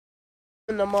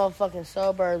in the motherfucking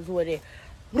suburbs with it.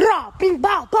 Rah, bing,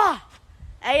 bah, bah.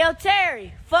 Hey, yo,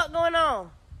 Terry, fuck going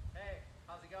on? Hey,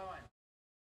 how's it going?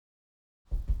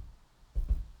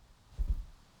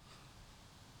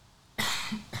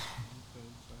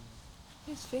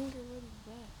 His finger really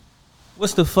black.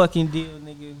 What's the fucking deal,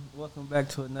 nigga? Welcome back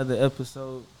to another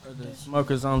episode of the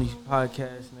Smokers Only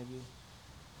podcast, nigga.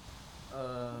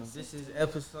 This is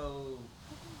episode,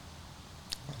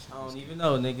 I don't even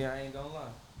know, nigga. I ain't gonna lie.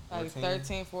 Like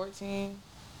 13, 14.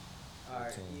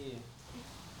 Alright, yeah.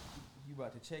 You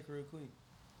about to check real quick?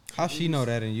 How she know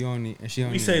that and you don't need, and she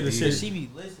don't We need say to the be shit. She be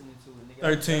listening to it, nigga.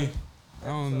 13. I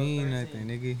don't Episode mean 13. nothing,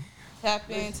 nigga. Tap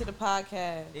into the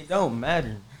podcast. It don't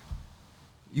matter.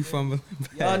 You from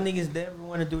Y'all niggas never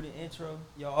want to do the intro.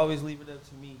 Y'all always leave it up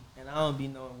to me, and I don't be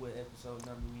knowing what episode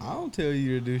number we. I don't tell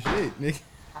you to do shit, nigga.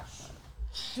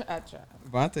 I tried.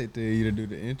 Vontae tell you to do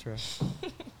the intro.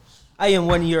 I am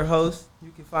one of your hosts.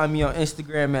 You can find me on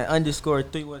Instagram at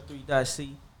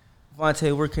 _313.c.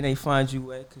 Vontae, where can they find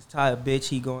you at? Cause Ty a bitch,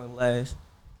 he going last.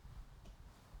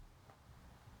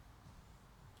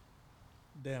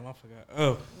 Damn, I forgot.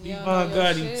 Oh, You don't Devon know your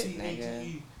Gotti, shit,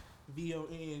 nigga.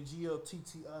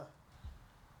 THEVONGOTTI.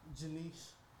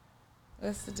 Janice.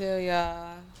 What's the deal,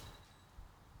 y'all?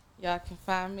 Y'all can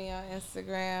find me on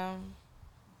Instagram.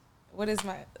 What is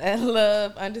my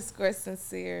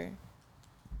love_sincere?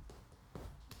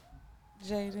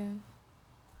 Jaden.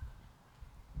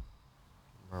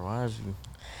 Bro, why is you?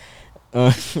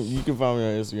 You can find me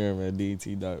on Instagram at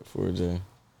dt.4j.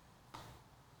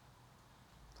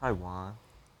 Taiwan.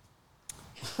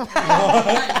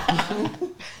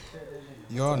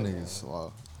 Y'all niggas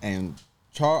slow. And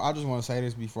Charles, I just want to say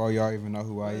this before y'all even know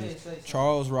who I is.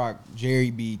 Charles Rock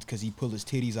Jerry Beats because he pull his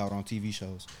titties out on TV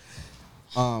shows.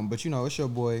 But you know, it's your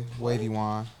boy Wavy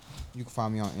Wine. You can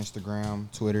find me on Instagram,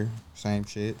 Twitter, same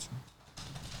shit.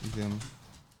 You feel me?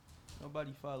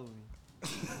 Nobody follow me.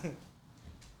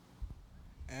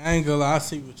 I ain't gonna lie, I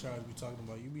see what y'all be talking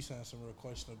about. You be saying some real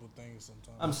questionable things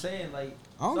sometimes. I'm saying like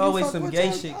I don't there's always give a fuck some what gay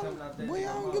y'all- shit coming out there. Boy,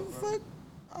 I don't give a fuck.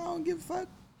 I don't give a fuck.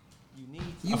 You need.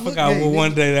 You I look forgot gay, what nigga.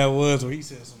 one day that was where he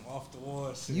said some off the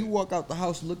wall shit. You walk out the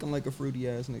house looking like a fruity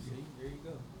ass nigga. See, there you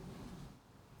go.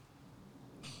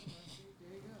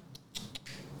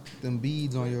 Them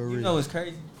beads on your You wrist. know it's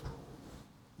crazy.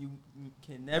 You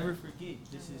can never forget.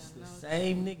 This is the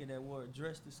same nigga that wore a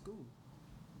dress to school.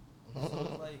 So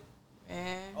it's like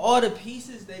Man. all the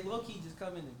pieces, they low key just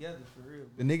coming together for real.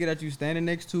 The nigga that you standing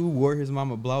next to wore his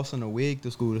mama blouse and a wig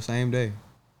to school the same day.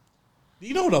 Do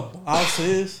you know what a blouse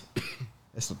is?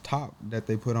 That's the top that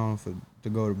they put on to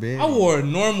go to bed. I wore a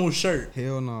normal shirt.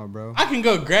 Hell no, bro. I can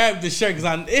go grab the shirt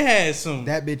because it had some.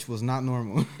 That bitch was not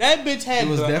normal. That bitch had It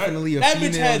was definitely a that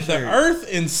bitch female had shirt. the earth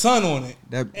and sun on it,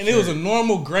 That and it was a shirt-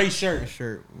 normal gray That shirt.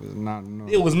 shirt was not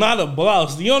normal. It was not a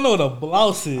blouse. You don't know what a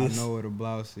blouse I is. know what a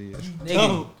blouse is. Nigga,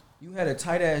 Don't. you had a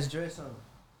tight ass dress on.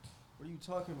 What are you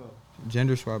talking about?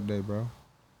 Gender swap day, bro.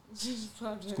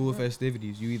 School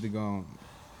festivities. You either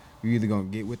gonna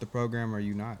get with the program or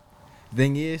you not.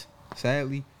 Thing is,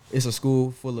 sadly, it's a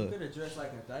school full You of. could have dressed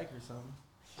like a dyke or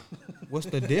something. What's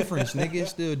the difference? Nigga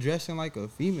still dressing like a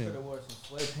Could female. have wore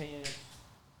some sweatpants.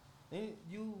 Then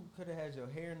you could have had your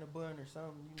hair in the bun or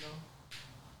something. You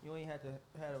know, you ain't had to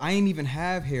have. I ain't even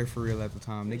have hair for real at the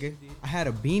time, Yes, nigga. you did. I had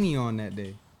a beanie on that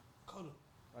day. Oh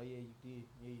yeah, you did.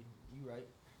 Yeah, you right.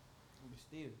 But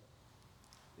still,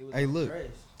 it was Hey, a look. dress.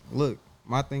 Look,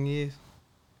 my thing is,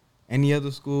 any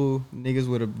other school niggas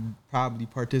would have probably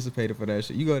participated for that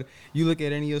shit. You look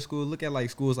at any other school, look at like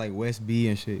schools like West B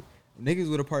and shit. Niggas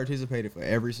would have participated for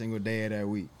every single day of that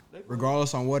week,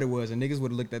 regardless on what it was. And niggas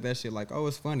would have looked at that shit like, oh,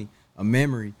 it's funny, a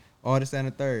memory, all this and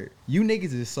a third. You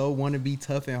niggas is so want to be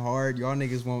tough and hard. Y'all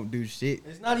niggas won't do shit.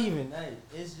 It's not even that.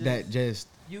 It's just That just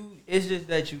you. It's just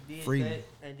that you did Freedom.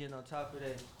 that, and then on top of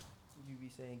that, you be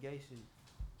saying gay shit.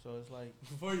 So it's like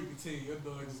Before you continue, your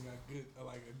dog just got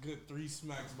a good 3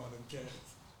 smacks by them cats.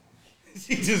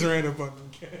 She just ran up on them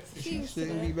cats. she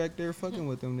shouldn't be back there fucking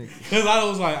with them niggas. Cause I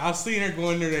was like, I seen her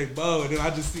going near they bow, and then I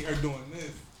just see her doing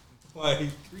this like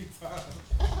 3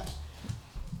 times.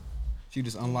 She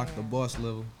just unlocked the boss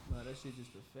level. nah, that shit just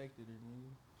affected her, nigga.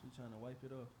 She trying to wipe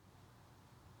it off.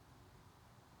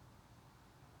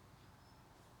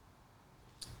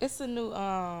 It's a new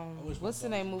wish what's the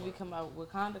my name dog movie come out?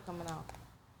 Wakanda coming out.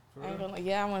 For I ain't real? gonna,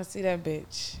 yeah, I want to see that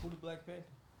bitch. Who the Black Panther?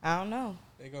 I don't know.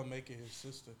 They gonna make it his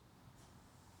sister.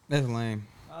 That's lame.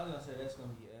 I was gonna say that's gonna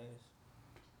be ass.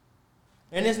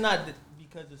 And it's not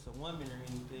because it's a woman or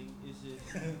anything. It's just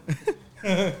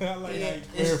I like how you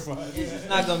it's clarified just that.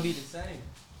 not gonna be the same.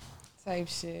 Type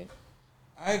shit.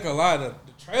 I ain't gonna lie, the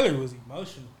trailer was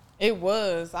emotional. It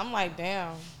was. I'm like,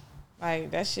 damn.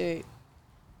 Like, that shit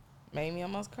made me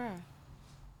almost cry.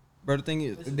 Bro, the thing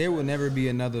is, there will never be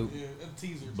another Yeah, a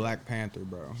teaser. Black Panther,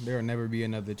 bro. There will never be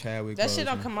another Chadwick. That shit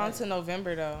don't Boseman. come out till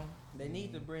November, though. They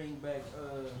need to bring back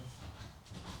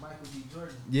Michael B.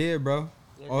 Jordan. Yeah, bro.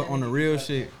 On the real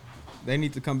shit. They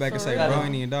need to come back and For say, real? bro, I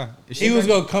need to die. Is He she was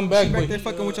back- gonna come back, she back but there he,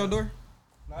 fucking with your door?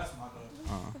 No, that's my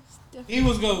dog. Uh, He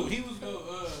was gonna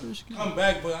come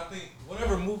back, but I think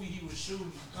whatever movie he was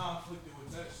shooting conflicted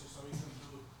with that shit, so he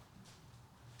couldn't do it.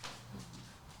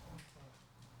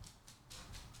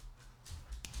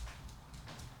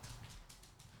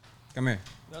 come here.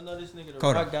 Y'all know this nigga The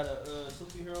Coda. Rock got a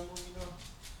superhero movie now?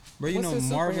 Bro, you What's know his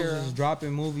Marvel's superhero? is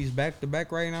dropping movies back to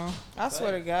back right now. I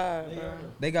swear to God, bro.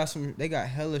 They got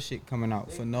hella shit coming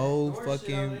out for no Thor shit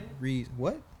fucking already? reason.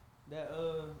 What? That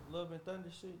Love and Thunder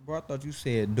shit? Bro, I thought you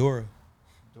said Dora.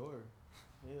 Door.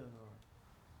 Hell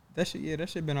no. That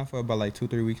shit been out for about like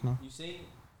 2-3 weeks now. You seen it?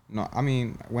 No, I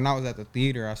mean when I was at the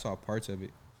theater, I saw parts of it.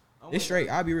 I'm It's waiting- straight.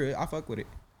 I'll be real. I fuck with it.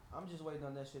 I'm just waiting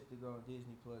on that shit to go on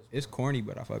Disney Plus. It's corny,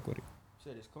 but I fuck with it.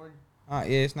 Shit, it's corny. Yeah,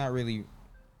 it's not really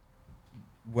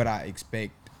what I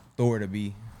expect Thor to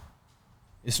be.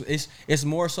 It's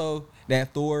more so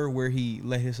that Thor where he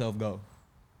let himself go,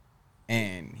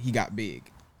 and he got big.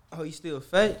 Oh, he still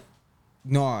fat?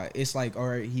 No, it's like all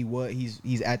right,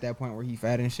 he's at that point where he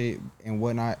fat and shit and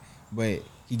whatnot, but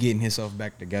he getting himself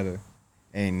back together,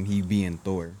 and he being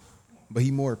Thor, but he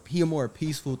a more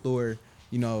peaceful Thor,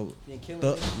 you know, Then killing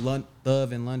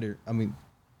Thug and Thunder. I mean,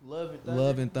 Love and Thunder.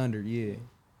 Love and Thunder, yeah,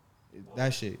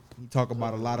 that shit. He talk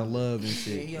about a lot of love and Yeah,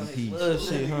 shit he on and his peace. love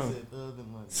shit,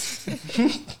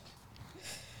 huh?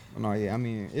 No, yeah, I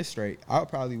mean it's straight. I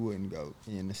probably wouldn't go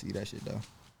in to see that shit though.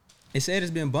 It said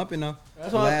it's been bumping though.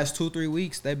 That's The why- last 2-3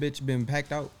 weeks, that bitch been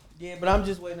packed out. Yeah, but I'm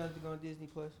just waiting on it to go on Disney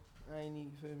Plus. I ain't need,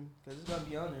 you feel me? Because it's going to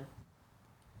be on there.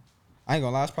 I ain't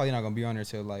gonna lie, it's probably not gonna be on there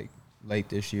till like late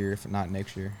this year, if not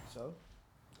next year. So,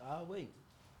 I'll wait.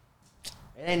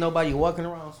 It ain't nobody walking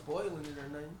around spoiling it or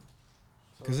nothing.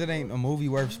 So Cause it ain't a movie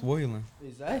worth spoiling.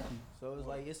 Exactly. So it's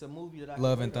like it's a movie that I can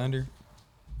Love wait and on. Thunder.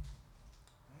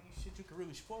 Ain't shit you can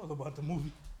really spoil about the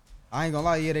movie. I ain't gonna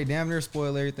lie, yeah, they damn near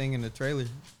spoil everything in the trailer.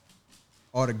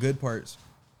 All the good parts.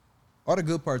 All the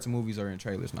good parts of movies are in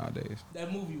trailers nowadays.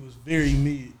 That movie was very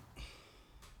mid.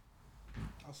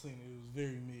 I seen it. It was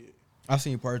very mid. I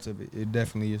seen parts of it. It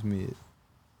definitely is mid.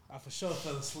 I for sure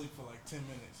fell asleep for like 10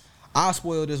 minutes. I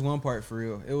spoiled this one part for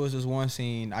real. It was this one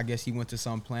scene. I guess he went to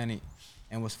some planet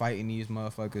and was fighting these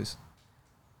motherfuckers.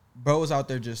 Bro was out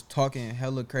there just talking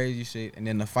hella crazy shit, and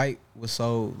then the fight was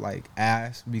so like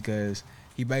ass because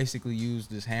he basically used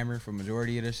this hammer for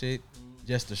majority of the shit,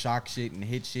 just to shock shit and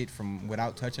hit shit from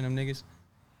without touching them niggas.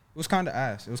 It was kind of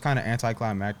ass. It was kind of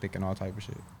anticlimactic and all type of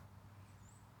shit.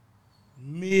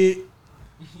 Mid.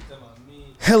 You talking about me?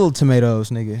 Hella tomatoes,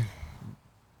 nigga.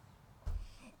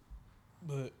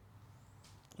 But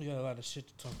we got a lot of shit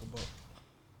to talk about.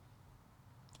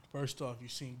 First off, you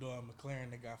seen Dawn McLaren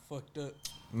that got fucked up.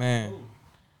 Man,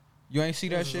 you ain't see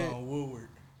that This is shit, on Woodward,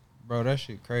 bro. That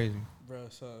shit crazy. bro.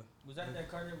 So Was that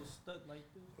car that was stuck like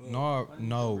this? No,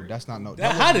 that's not no. That-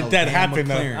 wasn't how did no that damn happen,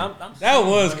 though? McLaren. that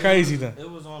was crazy though. It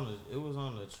was on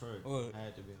the truck. What?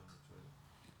 Had to be on the truck.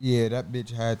 Yeah, that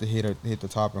bitch had to hit the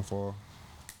top and fall.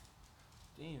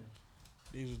 Damn.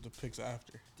 These was the pics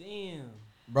after. Damn.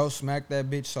 Bro, smacked that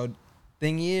bitch. So,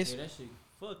 thing is, Yeah, that shit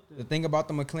fucked the up. thing about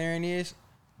the McLaren is,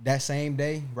 that same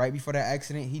day, right before that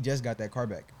accident, he just got that car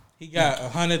back. He got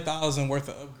 100,000 worth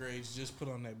of upgrades just put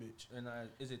on that bitch. And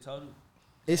is it total?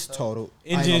 It's total. I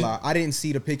ain't Engine- gonna lie. I didn't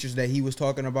see the pictures that he was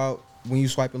talking about when you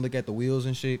swipe and look at the wheels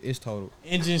and shit. It's total.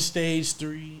 Engine stage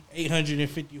 3,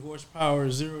 850 horsepower,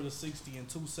 0 to 60 in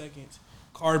 2 seconds.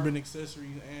 Carbon accessories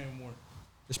and more.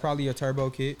 It's probably a turbo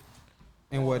kit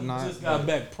and whatnot. Just got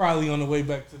back, probably on the way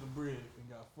back to the brid and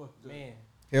got fucked up. Man.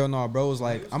 Hell no, bro was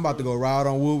like, I'm about to go ride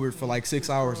on Woodward for like 6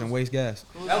 hours and waste gas.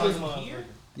 That was here?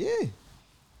 Yeah.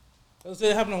 That's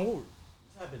what happened on Woodward.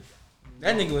 This happened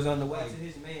That nigga was on the way to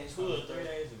his man's 2 or house. 3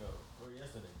 days ago or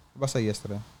yesterday. I'm about to say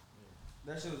yesterday.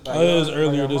 That shit was Oh, it was by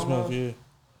earlier your this mama month, house?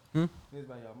 yeah. It was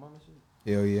by your mama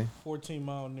shit? Hell yeah. 14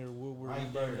 mile near Woodward. Right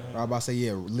and there, Birmingham. I was about to say,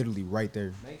 yeah, literally right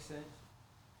there. Makes sense.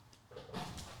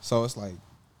 So it's like,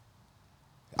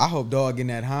 I hope dog in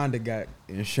that Honda got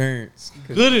insurance.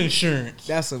 'Cause Good insurance.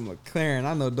 that's a McLaren.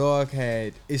 I know dog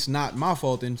had, it's not my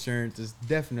fault insurance. It's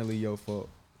definitely your fault.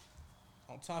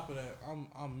 On top of that,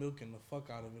 I'm milking the fuck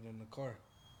out of it in the car.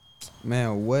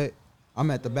 Man, what?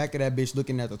 I'm at the back of that bitch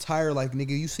looking at the tire like,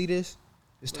 nigga, you see this?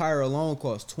 This tire alone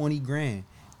costs 20 grand.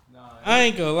 Nah, I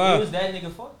ain't gonna it was lie. that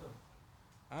nigga fault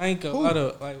though. I ain't gonna Who? lie to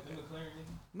like. The McLaren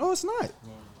nigga. No, it's not.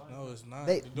 No, No, it's not.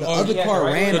 The The dog, other car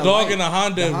ran. the a dog light. in the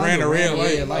Honda ran a red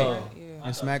light. light Yeah.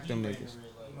 and smacked them niggas.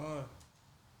 No,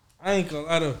 I ain't gonna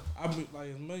lie to. I be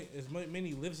like as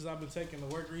many lifts as I've been taking to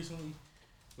work recently.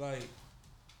 Like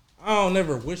I don't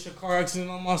never wish a car accident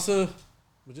on myself,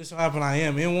 but just so happen I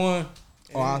am in one.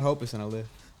 Oh, I hope it's in a Lyft.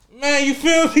 Man, you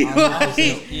feel me?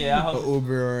 Like, Yeah, I A hope.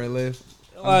 Uber or a Lyft.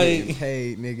 I'm Like- getting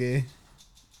paid, nigga.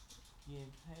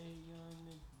 Getting paid, young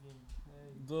nigga, getting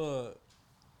paid. Dog.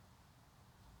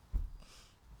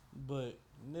 But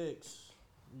next,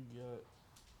 we got.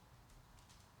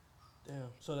 Damn,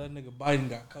 so that nigga Biden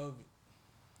got COVID.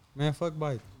 Man, fuck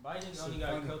Biden. Biden only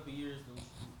got a couple years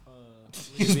to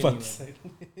He's live about anyway. to say.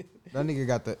 That nigga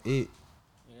got the it.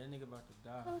 Yeah, that nigga about to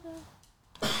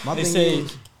die. My They thing say-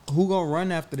 is, who gonna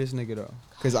run after this nigga though?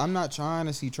 Cause I'm not trying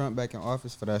to see Trump back in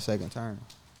office for that second term.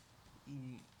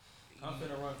 I'm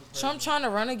finna run for Trump president. trying to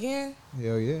run again?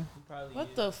 Hell yeah. He probably What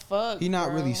is. the fuck? He not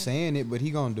bro? really saying it, but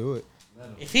he gonna do it.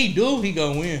 If he do, he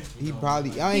gonna win. He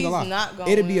probably. I ain't He's gonna lie. not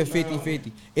gonna It'll be a win, bro.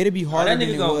 50-50. It'll be Oh, harder that than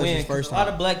nigga it gonna was win. his 'Cause first a lot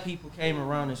time. of black people came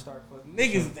around and started fucking. with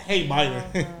Niggas hate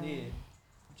Biden. Trump. Yeah,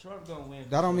 Trump gonna win.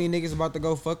 That don't mean niggas about to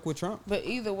go fuck with Trump. But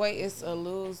either way, it's a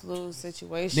lose-lose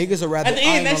situation. Niggas are rather. At the I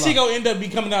end, ain't that gonna shit lie. gonna end up be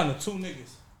coming down to two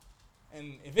niggas.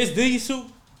 And if it's these two,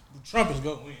 Trump is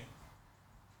gonna win.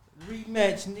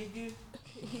 Rematch, nigga.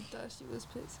 He thought she was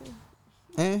pissing.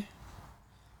 Eh?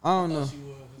 I don't know. She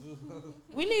was.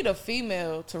 We need a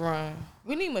female to run.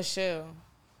 We need Michelle.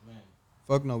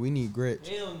 Fuck no. We need Gretch.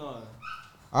 Hell no.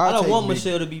 I'll I don't take want Big-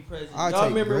 Michelle to be president. I'll Y'all take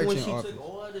remember when Gretchen she off took it.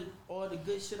 all the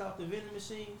good shit out the vending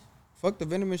machines? Fuck the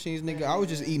vending machines, nigga. I was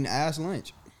just eating ass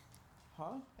lunch. Huh?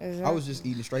 I was just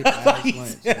eating straight ass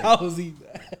lunch. I was eating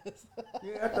ass.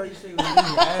 Yeah, I thought you said you was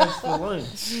eating ass for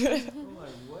lunch. I'm like,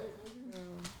 what?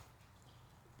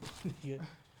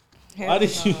 Why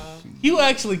did you? You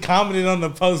actually commented on the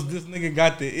post. This nigga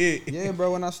got the it. Yeah,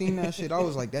 bro. When I seen that shit, I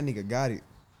was like, that nigga got it.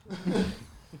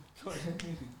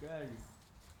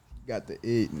 Got the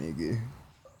it, nigga.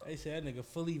 They said that nigga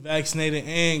fully vaccinated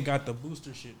and got the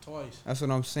booster shit twice. That's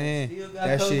what I'm saying. Still got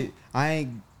That COVID? shit, I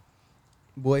ain't.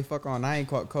 Boy, fuck on. I ain't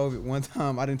caught COVID one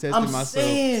time. I done tested I'm myself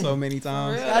saying. so many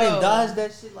times. real? I done dodged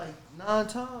that shit like 9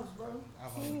 times, bro.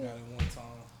 I've only got it one time.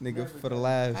 Nigga, for the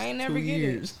last I ain't 2 never get it.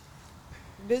 years.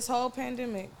 This whole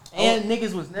pandemic. And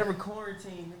niggas was never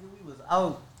quarantined, nigga. We was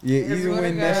out Yeah, Swear even to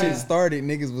when that God. shit started,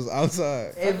 niggas was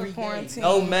outside. every day. quarantine.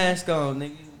 No mask on,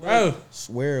 nigga. Bro,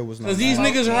 Swear it was no. because these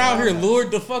mask. niggas around here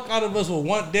lured the fuck out of us with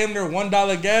damn near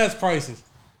 $1 gas prices.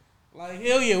 Like,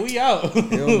 hell yeah, we out. Hell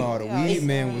no, the Yeah, weed it's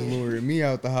man fine. was luring me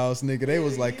out the house, nigga. They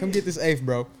was like, come get this eighth,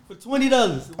 bro. For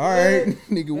 $20. All right,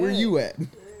 nigga, where you at?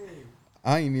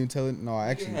 I ain't even telling. No, I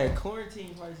Actually, actually. had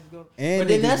quarantine prices go. And But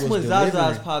then niggas that's was when Zaza's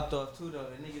delivering. popped off too, though.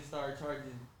 And niggas started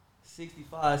charging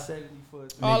 65, 70 for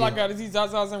it. All I got is these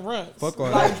Zazas and runs. Fuck all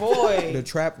Like, that. boy. The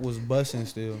trap was busting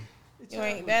still. That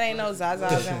ain't no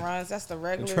Zazas and runs. That's the The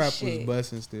regular trap shit. was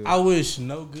busting still. I wish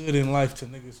no good in life to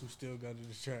niggas who still got to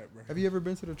the trap, bro. Have you ever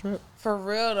been to the trap? For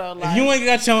real though, like If you ain't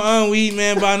got your own weed,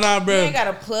 man, by now, you bro. ain't got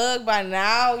a plug by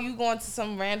now. You going to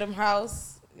some random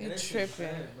house? You that shit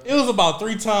tripping? It was about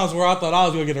 3 times where I thought I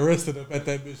was gonna get arrested up at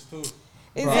that bitch too.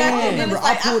 Exactly. I And remember it's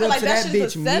like, I pulled feel up like to that that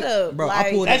shit's bitch. a setup. Bro, I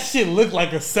like, pulled That shit looked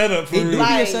like a setup for It do real. be a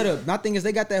Like- setup. My thing is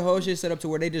they got that whole shit set up to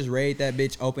where they just raid that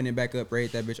bitch, open it back up,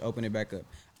 raid that bitch, open it back up.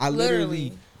 I literally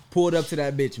Literally. pulled up to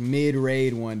that bitch mid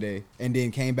raid one day and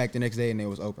then came back the next day and it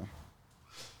was open.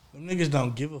 Them niggas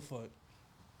don't give a fuck.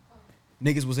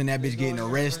 Niggas was in that bitch getting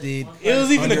arrested. It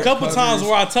was even a couple Undercovers. times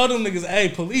where I told them niggas, "Hey,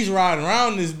 police riding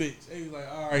around this bitch." They was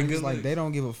like, "All right, It's good." like they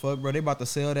don't give a fuck, bro. They about to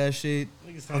sell that shit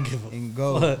Niggas don't give a and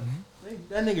go. fuck.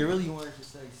 That nigga really wanted to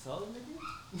say so,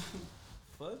 nigga.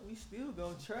 Fuck, we still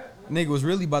gonna trap. Nigga was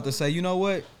really about to say, you know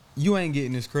what? You ain't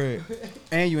getting this credit,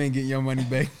 and you ain't getting your money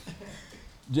back,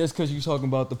 just cause you talking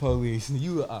about the police.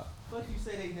 You Fuck you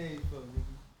say they names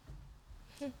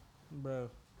for, nigga. Bro.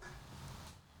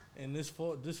 And this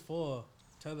fall,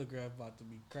 Telegraph about to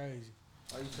be crazy.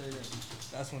 Why you say that?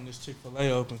 That's when this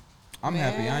Chick-fil-A open. I'm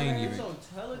happy. I ain't It's even. on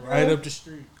Telegram. Right up the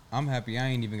street. I'm happy. I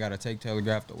ain't even gotta take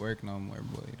Telegraph to work no more,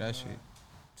 boy. That shit.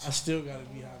 I still gotta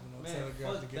be having no Man,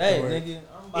 Telegraph to fuck get that, to work. nigga.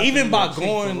 I'm about Even to by go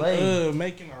going, Chick-fil-A.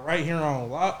 making a right here on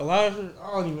Elijah,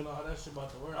 I don't even know how that shit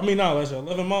about to work. I mean, not Elijah,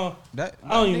 11 Mile. That I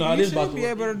don't even know how you this about should to be work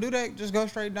able to either. do that. Just go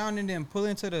straight down and then pull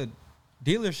into the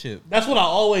dealership. That's what I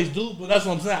always do, but that's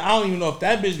what I'm saying. I don't even know if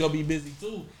that bitch gonna be busy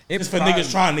too. It Just for probably-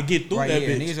 niggas trying to get through Right, that yeah.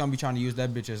 bitch. Niggas gonna be trying to use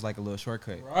that bitch as like a little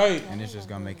shortcut, Right. and it's just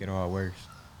gonna make it all worse.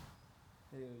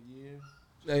 Hell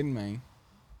yeah. Hey, man.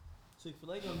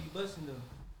 Chick-fil-A gonna be busting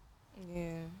though.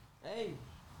 yeah, Hey,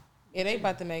 yeah, they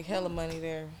about to make hella money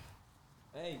there.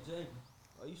 hey, Jake.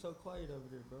 Why you so quiet over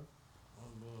there, bro?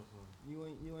 You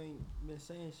ain't been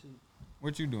saying shit.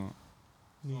 What you doing?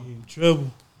 You in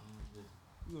trouble.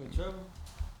 You in trouble?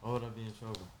 Why would I be in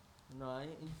trouble? No, I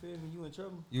ain't. You feel me? You in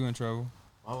trouble? You in trouble?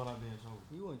 Why would I be in trouble?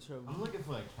 You in trouble? I'm looking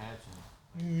for a caption.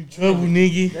 You in trouble,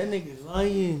 nigga. That nigga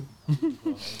lying.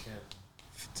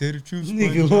 Tell the truth,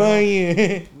 Nigga SpongeBob.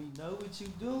 lying. We know what you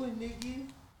doing, nigga.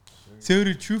 Tell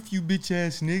the truth, you bitch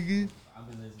ass nigga. I've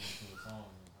been listening to the song.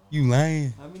 You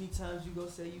lying. How many times you gonna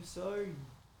say you sorry?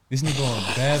 This nigga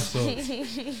on bath salts.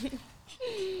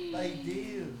 Like,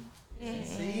 damn. She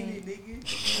seen it, nigga.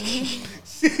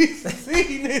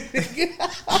 Seen it,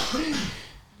 nigga.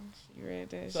 You read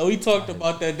that So we talked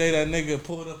about that day that nigga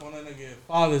pulled up on that nigga at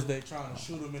Father's Day trying to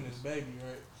shoot him and his baby,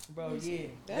 right? Bro, yeah.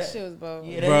 That shit was bold.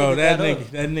 Yeah, Bro, that got nigga,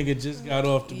 up. that nigga just got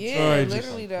off the Yeah, charges.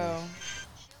 literally though.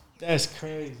 That's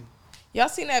crazy. Y'all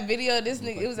seen that video of this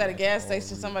nigga? It was at a gas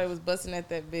station. Somebody was busting at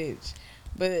that bitch.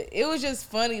 But it was just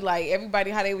funny. Like,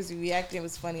 everybody, how they was reacting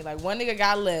was funny. Like, one nigga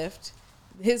got left.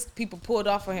 His people pulled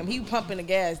off on him. He pumping the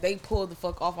gas. They pulled the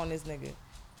fuck off on this nigga.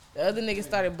 The other nigga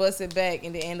started busting back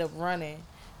and they end up running.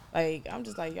 Like, I'm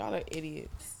just like, y'all are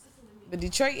idiots. But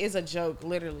Detroit is a joke,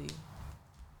 literally.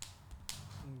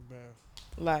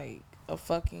 Like, a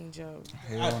fucking joke.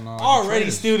 Hell no. I already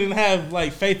Detroit still didn't have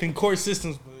like faith in court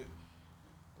systems,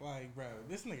 but like, bro,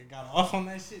 this nigga got off on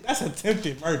that shit. That's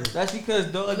attempted murder. That's because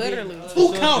dog Literally. didn't, 2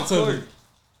 show up counts to of court. it.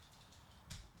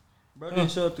 Bro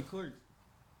didn't show up to court.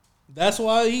 That's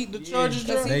why the charges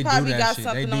Cause dropped. he They do probably that got shit.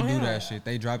 something They on do him. that shit.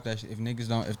 They drop that shit. If niggas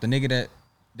don't, if the nigga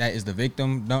that is the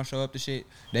victim don't show up to shit,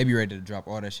 they be ready to drop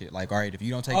all that shit. Like, all right, if you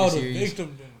don't take Oh, it the serious,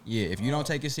 victim then. yeah, if you don't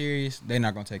take it serious, they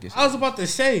not gonna take it I serious. was about to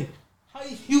say,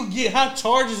 how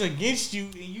charges against you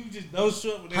and you just don't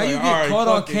show up? And How you like, get all right, caught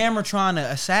on fuck it. camera trying to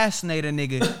assassinate a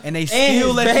nigga and they And still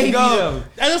his let you baby, go? though.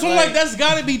 That's what I'm like. That's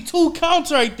got to be 2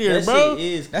 counts right there, That bro. shit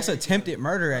is. That's attempted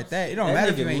murder at that. It don't That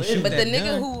matter if you nigga ain't lit. shoot But the that nigga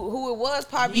gun. who it was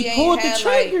probably He ain't pulled the had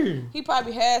trigger. like, he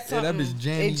probably had Yeah, something. that bitch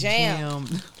jammy It jammed.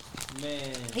 jammed.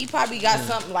 Man. He probably got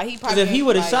something like he Because probably. if he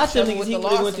would have like, shot them struggled niggas, with he the would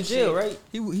have law went to some jail, shit.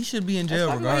 right? He should be in jail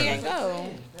That's probably why he regardless.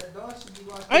 ain't go. That dog should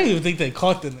be locked I didn't even think they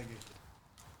caught the nigga,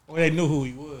 or they knew who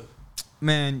he was.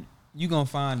 Man, you gonna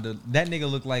find that nigga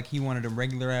look like he one of them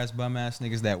regular ass bum ass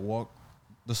niggas that walk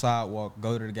the sidewalk,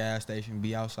 go to the gas station,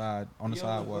 be outside on the Yo,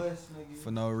 sidewalk bus, nigga.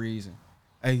 for no reason.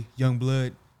 Hey, young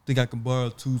blood, think I can borrow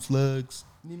 2 slugs?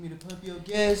 Need me to pump your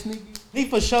gas, nigga? He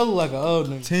for sure look like an old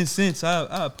nigga, 10 cents,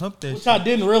 I pump that which shit. I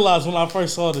didn't realize when I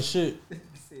first saw the shit.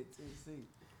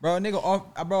 Bro, a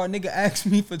nigga asked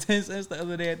me for 10 cents the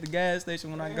other day at the gas station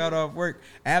when I got off work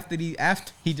after he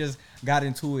just got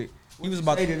into it. He was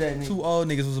about say to that nigga? 2 old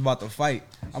niggas was about to fight.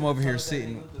 I'm over here Tell that nigga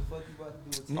sitting. what the fuck you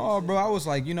about to do with No, 10 bro, I cents? was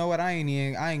like, you know what? I ain't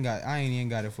even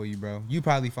got it for you, bro. You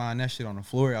probably find that shit on the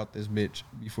floor out this bitch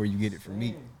before you get it from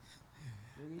me.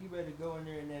 Damn. Nigga, you better go in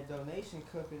there in that donation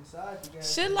cup inside the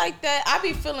gas. Shit like that, I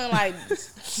be feeling like,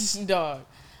 dog.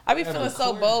 I be Gotta feeling so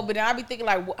record it. bold, but then I be thinking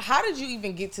like, how did you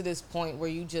even get to this point where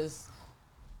you just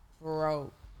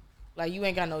broke? Like, you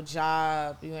ain't got no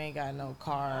job, you ain't got no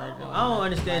car. I don't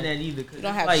understand that either. Cause You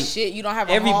don't have like, shit. You don't have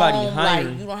a everybody home. hiring.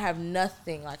 Like, you don't have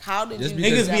nothing. Like, how did Just you?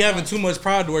 because- Niggas be having too much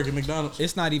pride to work at McDonald's.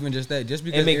 It's not even just that. Just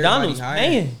because McDonald's, everybody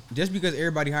hiring, man. just because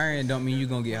everybody hiring don't mean you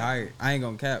gonna get hired. I ain't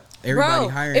gonna cap. Everybody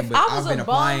hiring, if but I was I've been a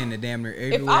bum- applying to damn near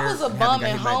everywhere. If I was a and haven't bum got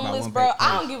and hit back by homeless, one bro, I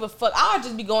person. don't give a fuck. I'll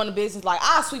just be going to business. Like,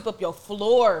 I'll sweep up your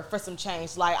floor for some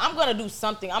change. Like, I'm gonna do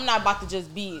something. I'm not about to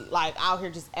just be like out here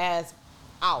just ass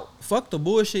out. Fuck the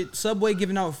bullshit. Subway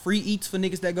giving out free eats for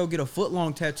niggas that go get a foot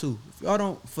long tattoo. If y'all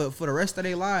don't for the rest of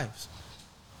their lives.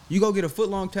 You go get a foot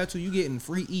long tattoo, you getting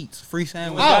free eats, free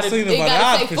sandwiches. I've seen It about gotta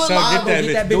it. say I for foot sure long. get that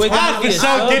Get that bitch. bitch. I for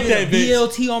sure get that bitch.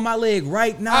 BLT on my leg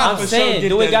right now. I for I'm sure saying, get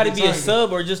do it that got to bitch be a target.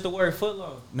 sub or just the word foot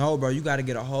long? No, bro, you got to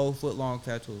get a whole foot long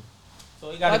tattoo. So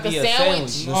it got to Like a be a sandwich?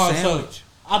 sandwich. The No, so sandwich.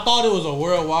 I thought it was a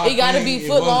worldwide. It gotta thing. be It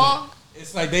foot wasn't. long?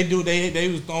 It's like they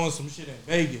was throwing some shit in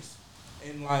Vegas,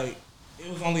 and like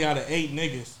it was only out of 8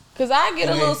 niggas. Cause I get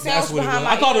a And little that's sandwich what it behind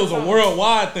was. my I thought it was ear a or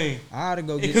worldwide thing. I ought to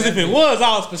go get Because if that it bitch. was,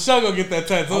 I was for sure gonna get that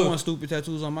tattoo. I want stupid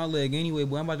tattoos on my leg anyway,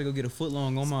 but I'm about to go get a foot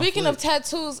long on my Speaking foot. of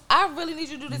tattoos, I really need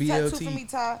you to do this tattoo BLT. for me,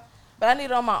 Ty. But I need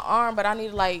it on my arm. But I need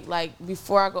it like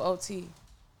before I go OT.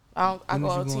 I When go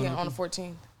is you OT going on the OT?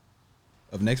 14th.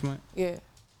 Of next month, Yeah.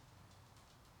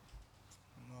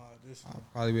 I'll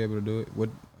probably be able to do it. What?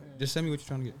 Just send me what you're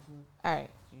trying to get. All right.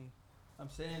 I'm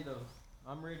saying though,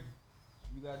 I'm ready.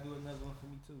 You got to do another one for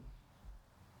me too.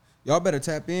 Y'all better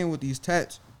tap in with these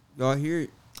tats. Y'all hear it?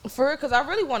 For real, cause I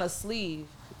really want a sleeve.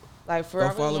 Like for Go real, I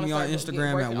really follow wanna me on start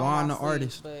Instagram working at on Juan my the sleeve,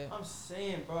 Artist. But I'm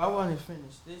saying, bro, I want to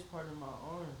finish this part of my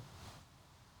arm.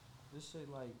 This shit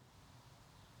like,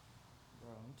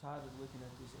 bro, I'm tired of looking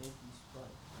at this empty spot.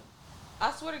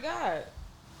 I swear to God,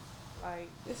 Like,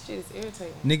 this shit is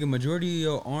irritating. Nigga, majority of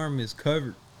your arm is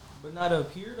covered. But not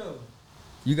up here though.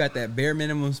 You got that bare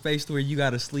minimum space to where you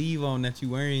got a sleeve on that you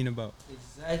worrying about.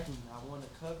 Exactly. I want to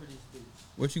cover this bitch.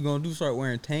 What you gonna do? Start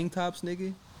wearing tank tops,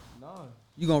 nigga? Nah.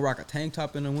 You gonna rock a tank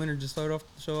top in the winter just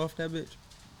show off that bitch?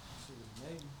 Shit,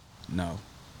 maybe. No.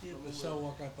 The show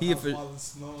walk out He the house if it- while it's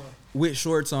snowing. With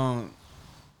shorts on,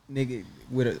 nigga,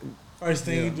 with a First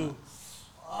thing Yeah. you do.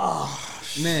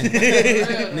 man.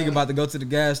 Nigga about to go to the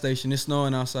gas station. It's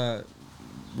snowing outside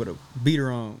with a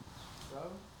beater on. Bro.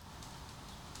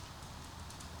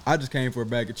 I just came for a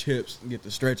bag of chips and get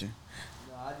to stretching.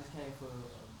 Nah, I just came for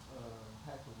a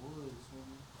pack of woods,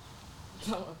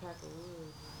 nigga. A pack of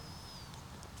wood.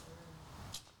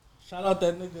 Shout out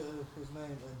that nigga, his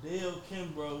name Adele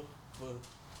Kimbrough, for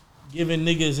giving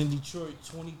niggas in Detroit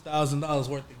 $20,000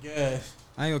 worth of gas.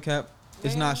 I ain't gonna cap.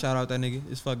 It's not shout out that nigga.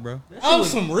 It's fuck, bro. That shit Oh, was-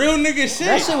 some real nigga shit.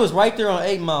 That shit was right there on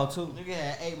 8 Mile too. Nigga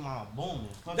had 8 Mile booming.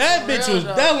 That bitch real, was,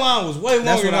 though. that line was way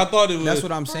longer than I thought it was. That's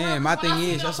what I'm For real, saying. My 'cause when I thing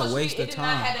seen is it on that's a social waste media, of it did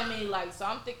not have time. that many likes. So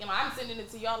I'm thinking, I'm sending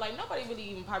it to y'all. Like, nobody really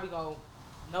even probably gonna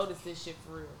notice this shit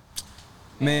for real.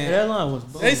 Man, That line was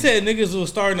boom. They said niggas was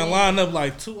starting to line up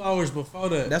like 2 hours before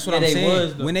that. that's what Yeah, I'm they saying.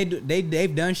 was, though. When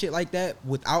they've done shit like that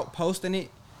without posting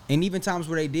it, and even times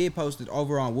where they did post it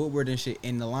over on Woodward and shit,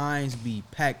 and the lines be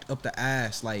packed up the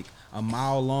ass like a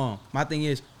mile long. My thing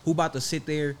is, who about to sit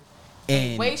there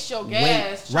and Waste your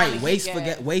gas trying to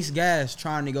get gas. waste gas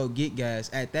trying to go get gas?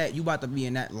 At that, you about to be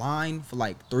in that line for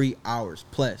like 3 hours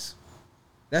plus.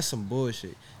 That's some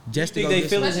bullshit. Just You to think go they get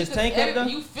feeling some- his tank up though?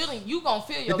 You gonna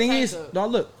feel The your thing tank is, up. no,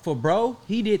 look, for bro,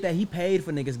 he did that. He paid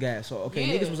for niggas' gas. So, okay,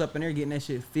 Yeah. niggas was up in there getting that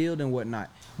shit filled and whatnot.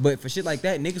 But for shit like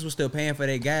that, niggas was still paying for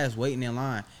their gas, waiting in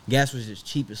line. Gas was just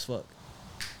cheap as fuck.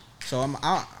 So,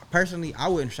 personally, I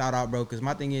wouldn't shout out, bro, because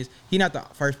my thing is, he not the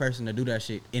first person to do that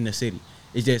shit in the city.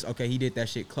 It's just, okay, he did that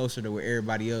shit closer to where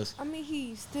everybody else. I mean,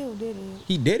 he still did it.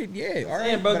 He did it, yeah. All right,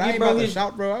 saying, bro, but I give ain't bro about to his-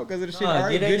 shout bro out because of the shit. Nah, All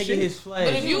right, get that good nigga shit. his flag.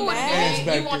 But if you would mad? have Ass been,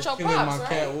 back you want there your killing props, my right?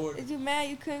 cat water. Is you mad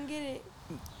you couldn't get it?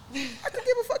 I could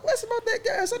give a fuck less about that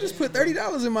gas. I just put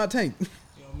 $30 in my tank. Yo,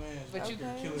 man, But you- killing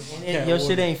my And cat your water.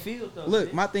 shit ain't filled though.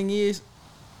 Look, my thing is,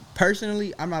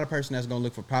 personally, I'm not a person that's gonna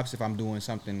look for props if I'm doing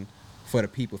something for the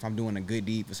people. If I'm doing a good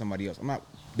deed for somebody else, I'm not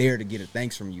there to get a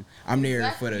thanks from you. I'm there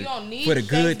Exactly. for You don't need the good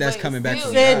thanks, that's but coming back still,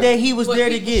 from you said God. that he was But there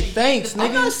to people get should thanks, get the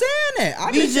I'm not nigga. saying that. I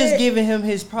You just just said, giving him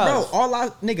his bro.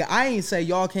 props. I ain't say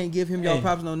y'all can't give him y'all Hey.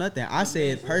 props, no nothing. I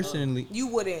said personally, You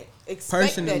wouldn't expect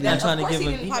Personally, that. He's not trying to give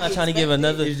him. He's not trying to give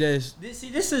another. it's just This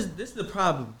is the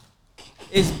problem.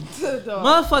 It's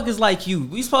motherfuckers like you.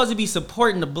 We supposed to be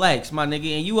supporting the blacks, my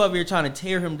nigga, and you over here trying to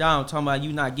tear him down, talking about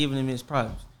you not giving him his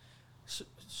props.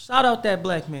 Shout out that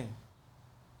black man.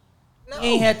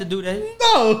 He ain't had to do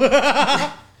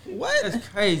that. what? That's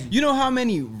crazy. You know how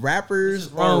many rappers This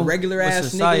is wrong or regular with ass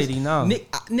society niggas? now.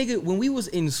 Nigga, when we was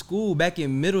in school, back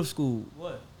in middle school,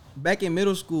 What?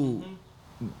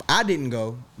 I didn't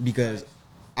go because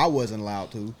I wasn't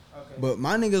allowed to. Okay. But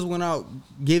my niggas went out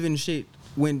giving shit.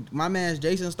 When my man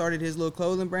Jason started his little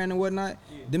clothing brand and whatnot,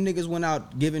 them niggas went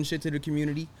out giving shit to the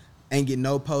community. Ain't get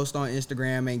no post on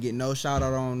Instagram, ain't get no shout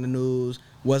out on the news,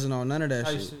 wasn't on none of that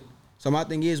Type shit. shit. So my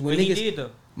thing is when But niggas he did though.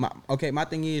 my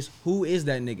thing is who is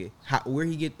that nigga?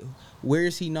 Where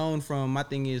is he known from? My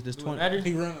thing is this Do it 20. matter?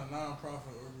 He run a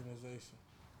non-profit organization.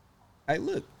 Hey,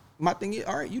 look, my thing is,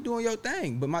 all right, you doing your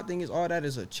thing, but my thing is, all that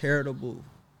is a charitable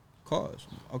cause.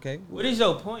 Okay, What is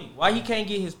your point? Why he can't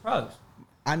get his props?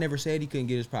 I never said he couldn't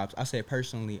get his props. I said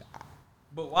personally,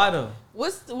 But why though?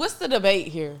 What's the debate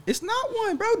here? it's not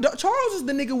one, bro. Charles is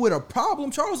the nigga with a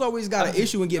problem. Charles always got an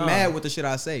issue and get No. mad with the shit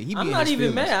I say. He be I'm in not his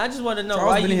even feelings. mad. I just want to know Charles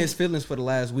why been you. in his feelings for the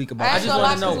last week about I I ain't it. just gonna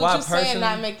wanna lie, know 'cause why what you're saying personally-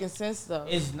 not making sense though.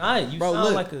 It's not. You Bro, sound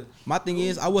look, like a. my thing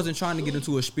is, I wasn't trying to get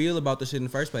into a spiel about the shit in the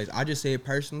first place. I just said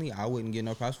personally, I wouldn't get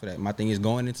no props for that. My thing is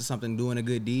going into something, doing a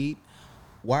good deed.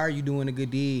 Why are you doing a good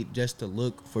deed just to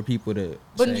look for people to?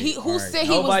 But say, who all right. said he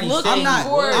Nobody was said looking he for?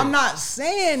 was. I'm not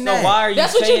saying So that. why are you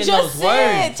That's what saying you just those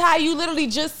said, words? Ty. You literally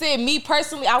just said, me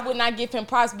personally, I would not give him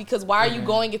props because why are you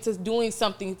going into doing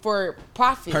something for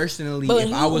profit? Personally, but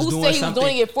if I was who doing said he something,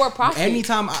 was doing it for profit?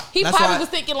 anytime he that's probably why- was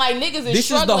thinking like niggas is This is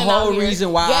the struggling whole out here.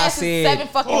 reason why I Gas said, is $7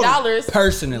 fucking dollars.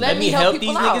 personally. Let me help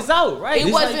people these niggas out, right? It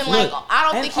It's wasn't like, like, I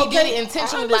don't And think he okay, did it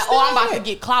intentionally. I Like, oh, I'm about to understand.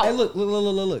 get clout. Hey, look.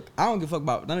 I don't give a fuck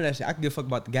about none of that shit. I can give a fuck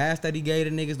about the gas that he gave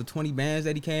the niggas, the 20 bands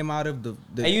that he came out of, the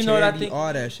Hey, you know what I charity, think?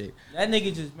 all that shit. That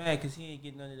nigga just mad because he ain't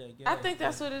getting none of that gas. I think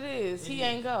that's what it is. He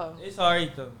ain't go. It's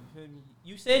alright though. You feel me?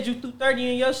 You said you threw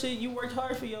 30 in your shit. You worked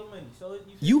hard for your money, so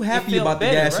You happy feel about the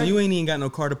better, gas, right? and you ain't even got no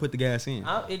car to put the gas in.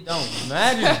 It don't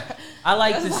matter. I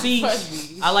like to That's see. not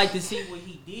funny. I like to see what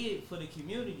he did for the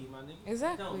community, my nigga.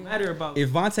 Exactly. It don't matter about If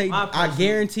Vontae, my I personal-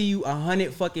 guarantee you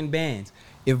 100 fucking bands.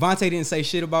 If Vontae didn't say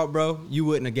shit about bro, you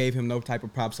wouldn't have gave him no type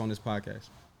of props on this podcast.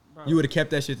 Bro. You would have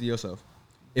kept that shit to yourself.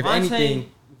 If Vontae,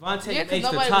 anything, Vontae Yeah, because makes the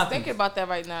nobody was topics. thinking about that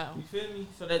right now. You feel me?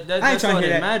 So I ain't that's trying all to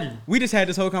hear that that. matters. We just had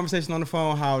this whole conversation on the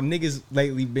phone how niggas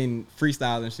lately been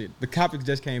freestyling shit. The topics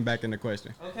just came back into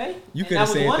question. Okay. You And could have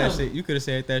was said one that of them. shit. You could have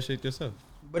said that shit yourself.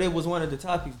 But it was one of the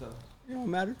topics though. It don't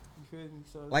matter. You feel me?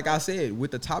 So Like I said,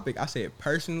 with the topic, I said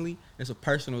personally, it's a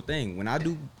personal thing. When I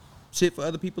do shit for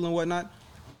other people and whatnot,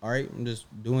 all right, I'm just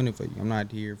doing it for you. I'm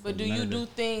not here for But do none you of do that.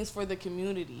 things for the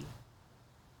community?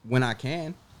 When I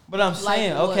can. But I'm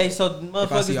saying, what? okay, so If I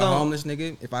motherfuckers see a don't. homeless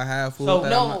nigga, if I have food, So, that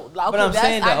No, I'm not- okay, But I'm that's,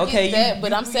 saying that, I okay, get that, you-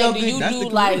 but you I'm do saying, your do good- you that's the do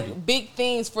like community. big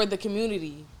things for the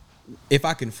community? if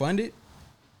I can fund it,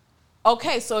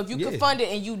 Okay, so if you Yeah. can fund it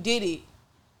and you did it,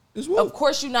 it's of what.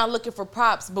 course you're not looking for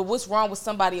props. But what's wrong with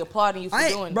somebody applauding you for I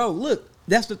doing ain't, bro. Look,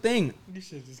 that's the thing, You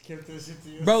should just kept that shit to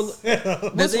yourself. bro.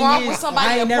 The What's thing wrong is, with I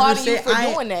somebody ain't never applauding you said- for I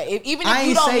ain't- doing that? If I you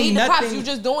ain't don't say need the props, nothing. you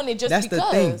just doing it just That's the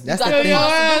because. thing. You That's got the thing.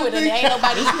 funds to do it, and ain't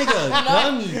nobody. This nigga a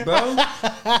dummy,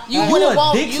 bro. You You wouldn't a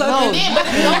want dick you sucker. did, but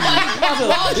if nobody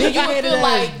applaud you, you would feel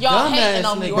like y'all hating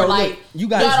on me, Dumbass or nigga. like Bro, look, you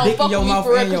got y'all a don't dick in fuck your with me mouth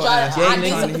for real and your because ass. y'all, I Ain't did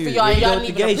trying something to for hear y'all, it. and y'all Nigga didn't with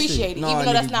even the gay appreciate shit. it, Nah, even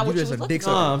though that's nigga, not you what you just was a looking dick for.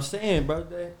 No, sucker. I'm saying, bro.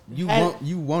 You hat-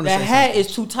 want that to hat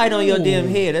is too tight on your damn Ooh.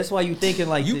 head. That's why you thinking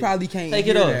like You this. probably can't Take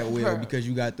hear it off. that well because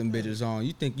you got them bitches on.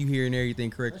 You think you hearing everything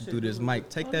correctly through this mic.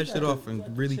 Take that shit off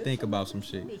and really think about some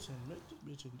shit. Bitch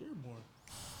in Dearborn.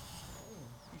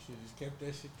 You should just kept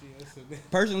that shit to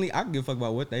yourself. Personally, I can give a fuck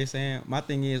about what they saying. My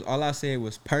thing is, all I said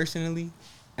was personally,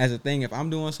 as a thing, if I'm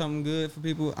doing something good for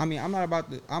people, I mean,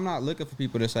 I'm not looking for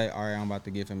people to say, all right, I'm about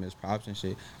to give him his props and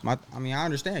shit. I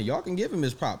understand. Y'all can give him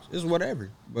his props. It's whatever.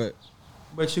 But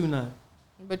But you not.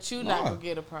 But you not nah. gonna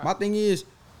get a prop. My thing is,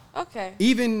 Okay.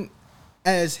 even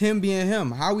as him being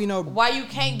him, how we know Why you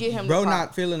can't get him bro the not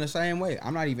props? feeling the same way?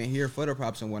 I'm not even here for the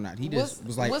props and whatnot. He just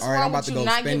was like, what's all right, wrong I'm about with to you go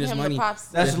not spend giving this him the money. props?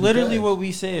 That's Just literally because. what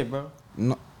we said, bro.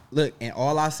 No, look, and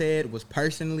all I said was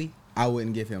personally, I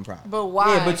wouldn't give him props. But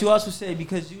why? Yeah, but you also said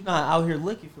because you not out here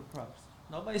looking for props.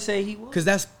 Nobody say he was. Because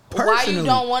that's why personally. you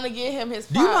don't want to give him his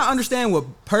props? Do you not understand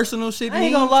what personal shit I ain't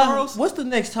means, gonna lie. Charles? What's the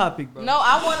next topic, bro? No,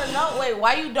 I want to know. Wait,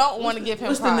 why you don't want to give him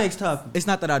What's props? the next topic? It's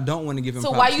not that I don't want to give him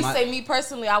So props. why you My- say me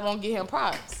personally? I won't give him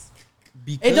props.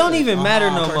 because It don't even of matter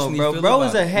how I no more, personally bro. feel Bro about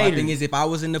is a it. hater. My thing is, if I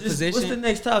was in the Just- position, What's the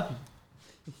next topic?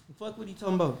 Fuck what he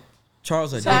talking about?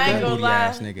 Charles a So I ain't dick gonna booty lie,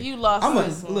 ass nigga. you lost I'm a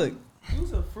this one. look. You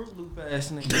was a Fruit Loop ass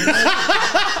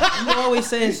nigga. You always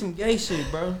saying some gay shit,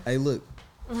 bro. Hey, look.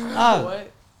 Ah,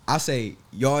 What? I say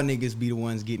y'all niggas be the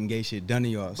ones getting gay shit done to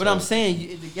y'all. but So I'm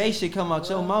saying the gay shit come out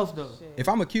your mouth though. if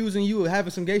I'm accusing you of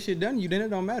having some gay shit done to you, then it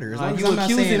don't matter. As Nah, long as you I'm not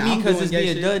accusing saying me I'm 'cause doing it's gay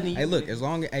being shit. done to you. Hey, look.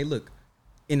 Look.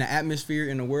 In the atmosphere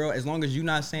in the world, as long as you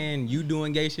not saying you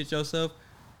doing gay shit yourself,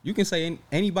 you can say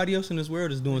anybody else in this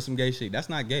world is doing some gay shit. That's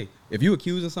not gay. If you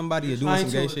accusing somebody of doing Trying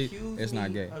some gay to shit, accuse it's not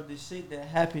me gay. Of the shit that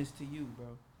happens to you, bro.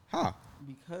 How?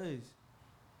 Because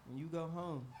when you go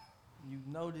home, you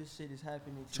know this shit is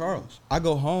happening to Charles, I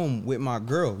go home with my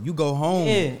girl. You go home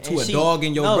Yeah, to and a she- dog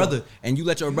and your no. brother, and you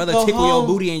let your You brother go tickle your home-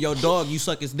 booty and your dog, you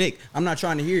suck his dick. I'm not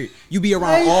trying to hear it. You be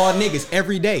around all niggas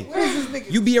every day.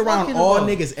 You be around talking all about?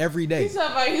 niggas every day. You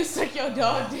talking about you suck your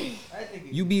dog dick,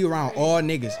 You be around all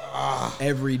niggas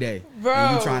every day. bro?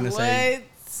 And you trying to say,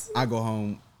 what? I go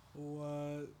home.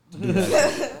 What?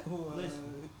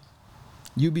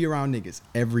 You be around niggas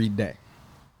every day.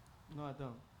 No, I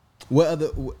don't. What other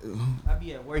I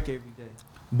be at work every day.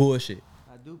 bullshit?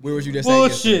 I do. Be Where was you just saying?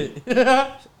 Bullshit.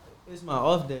 It's my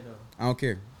off day though. I don't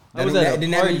care. I was at a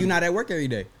then that party. mean you not at work every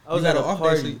day. I was you got at an a off day,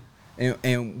 party. so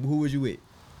and who was you with?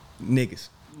 Niggas.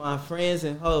 My friends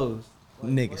and hoes.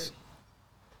 Like, Niggas. work?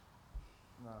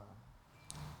 Nah,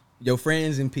 Your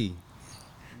friends and P.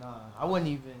 nah. I wasn't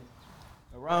even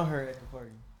around her at the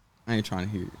party. I ain't trying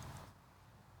to hear it.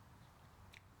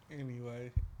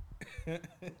 Anyway.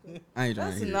 I ain't trying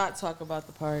Let's to hear not talk about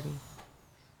the party.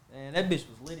 Man, that bitch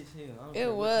was lit as hell. I don't care It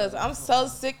what was. y'all I'm talking so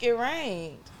about. sick. It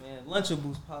rained. Man,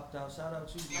 Lunchables popped out. Shout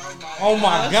out you. Oh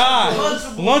my God.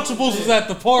 Lunchables was at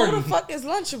the Who party. the fuck is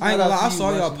Lunchable? it. I ain't gonna lie, I Shout out to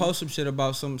saw you, y'all Lunchables. post some shit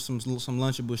about some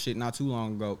Lunchable shit not too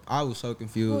long ago. I was so Who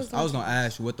confused. is I was gonna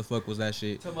ask you what the fuck was that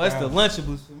shit. That's the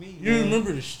Lunchables for me. You man.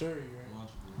 remember the story,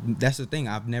 right? That's the thing.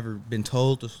 I've never been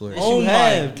told the story. Yes, Oh you my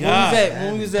have. God.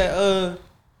 When we was at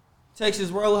Texas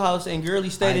Roadhouse and Girlie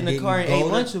stayed in the car and ate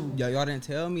Lunchables. Y'all didn't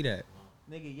tell me that.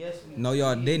 Nigga, yes. we No,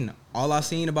 y'all did. didn't. All I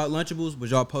seen about Lunchables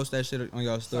was y'all post that shit on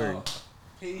y'all story.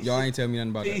 Peace, Y'all ain't tell me nothing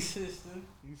about peace, sister.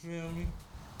 You feel me?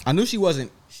 I knew she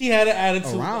wasn't. She had an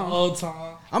attitude Around. the whole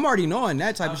time. I'm already knowing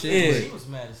that type of shit. Yeah. She was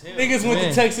mad as hell. Niggas went to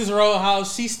Man. Texas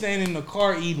Roadhouse. She staying in the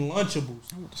car eating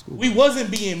Lunchables. But We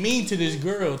wasn't being mean to this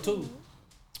girl too.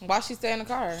 Why she stay in the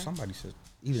car? somebody said.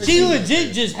 either She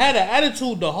legit just had an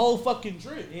attitude the whole fucking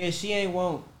trip. Yeah, she ain't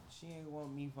want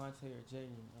me, Vontae, or Jaden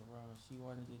around. She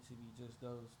wanted it to be just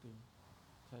those three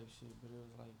type shit. But it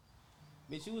was like,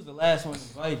 bitch, you was the last one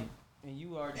invited, and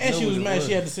you already. And know she what was it mad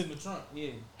she had to sit in the trunk.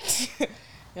 Yeah,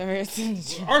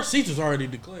 Our seats was already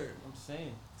declared. I'm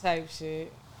saying. Type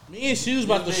shit. Me and she was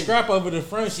about to scrap over the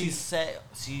front She seat. sat.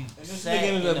 She And this sat nigga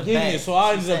ended in up the getting back. it, so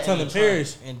I She ended up sat in telling the trunk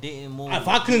Paris, and didn't move. if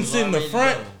I couldn't She was sit in the already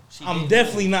front, going. She I'm didn't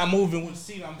definitely move. not moving with the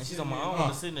seat I'm And she's sitting on in. my own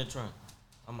to sit in the trunk.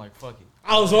 I'm like, fuck it.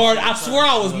 I was already. I swear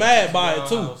I was mad by it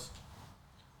too.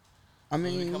 I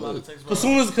mean, Come out look, of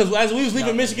Texas Cause as we was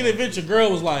leaving Michigan Adventure,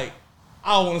 girl was like,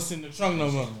 I don't want to sit in the trunk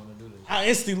no more. I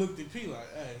instantly looked at P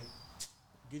like, hey,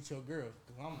 get your girl,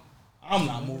 cause I'm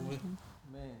not moving.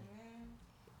 Man.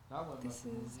 I wasn't This is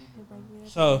her birthday.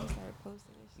 So, She started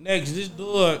posting this shit. Next, this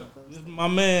dude, my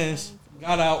man's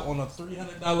got out on a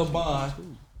 $300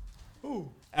 bond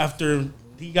after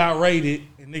he got raided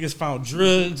and niggas found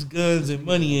drugs, guns, and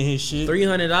money in his shit.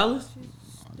 $300.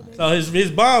 So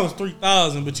his bond was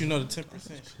 $3,000, but you know the 10%.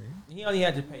 He only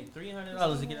had to pay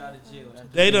 $300 to get out of jail. after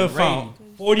They done being found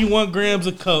 41 grams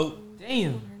of coke, raided.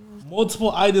 Damn.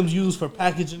 multiple items used for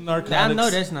packaging narcotics. I know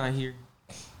that's not here.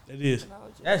 It is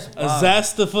That's a wild.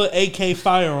 Zastafa AK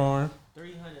firearm,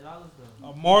 $300 though.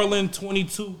 a Marlin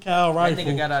 22 cal That nigga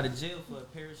rifle, got out of jail for a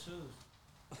pair of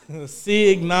shoes. a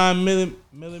SIG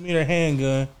 9mm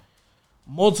handgun,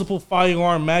 multiple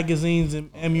firearm magazines and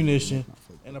ammunition,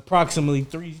 and approximately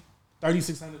 $3,600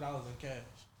 in cash.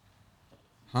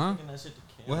 huh? Taking that shit to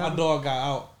camp. What My happened? dog got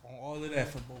out on all of that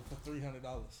for $300.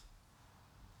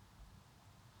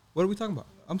 What are we talking about?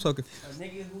 I'm talking. A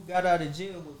nigga who got out of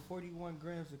jail with 41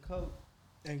 grams of coke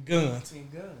And guns.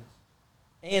 and guns.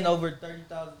 And over $30,000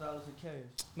 in cash.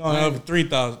 No, over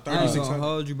 3,000, I ain't gonna 3,600.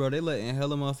 hold you, bro. They letting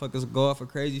hella motherfuckers go off for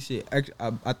crazy shit. Actually,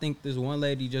 I think this one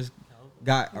lady just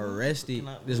got arrested.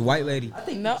 This white lady. I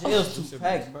think No. the jail's too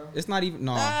packed, bro. It's not even.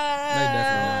 No, they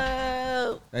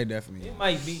definitely not. They definitely It not.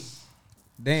 might be.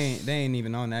 They ain't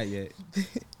even on that yet.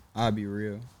 I'll be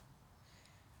real.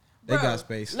 They Bro, got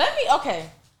space. Let me okay.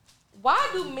 Why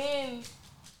do men?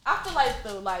 I feel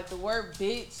like the word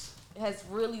bitch has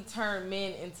really turned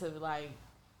men into like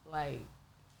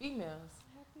females.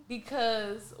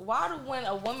 Because why do when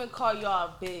a woman call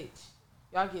y'all a bitch,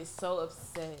 y'all get so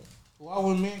upset? Why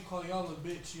when men call y'all a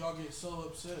bitch, y'all get so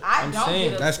upset? I I'm don't saying,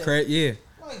 get upset. That's crazy. Yeah.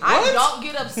 I don't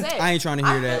get upset. I ain't trying to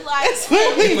hear I that. feel like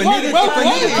If a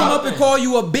nigga come up and call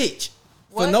you a bitch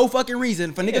for What? no fucking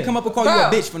reason, if a nigga Yeah. come up and call you a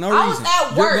Bro, bitch for no I was reason,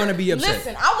 at you're work. gonna be upset.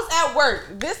 Listen, I was at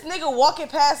work. This nigga walking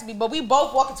past me, but we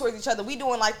both walking towards each other. We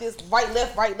doing like this right,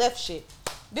 left shit.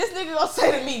 This nigga gonna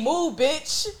say to me, "Move,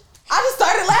 bitch." I just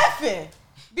started laughing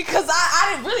because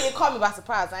I didn't really. It caught me by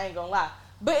surprise. I ain't gonna lie,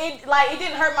 but it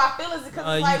didn't hurt my feelings because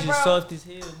it's You like, just bro. soft as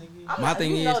hell, nigga. I'm My not,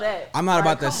 thing you is, know that. I'm not Like,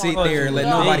 about to come sit on. there and let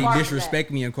No, nobody fuck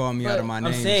disrespect me and call me out of my name.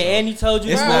 I'm saying, so. and he told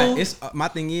you It's to not. move. It's my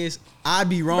thing is, I'd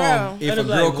be wrong Bro. if a I'd be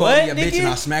girl like, called me a what, bitch and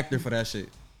I nigga? smacked her for that shit.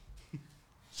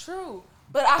 True,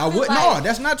 but I I feel would like no.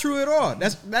 That's not true at all.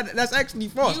 That's actually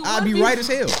false. You I'd would be be- right as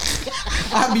hell.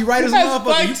 I'd be right as a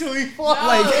motherfucker. Actually, no,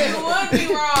 like- it would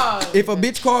be wrong. If a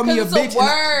bitch called me a 'Cause it's bitch, a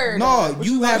word. no,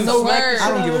 you have It's no. a word. I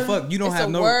don't give a fuck. You don't It's have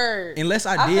a no. word. Unless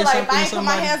I I did feel like something if I to ain't put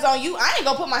my somebody, hands on you, I ain't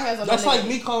gonna put my hands on that's no like nigga.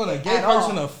 me calling a gay At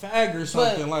person all. a fag or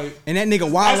something. Like and that nigga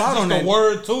that's wild out just on a that.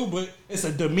 word too, but it's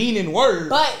a demeaning word.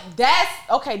 But that's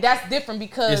okay. That's different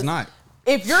because It's not.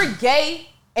 If you're gay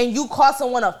and you call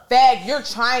someone a fag, you're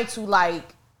trying to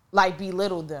like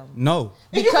belittle them. No.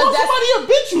 if you because call that's-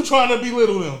 somebody a bitch, you trying to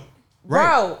belittle them. Right.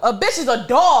 Bro, a bitch is a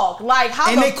dog. Like how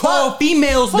And the they call fuck?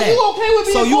 females So that. you okay with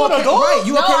being you called a okay, dog? right?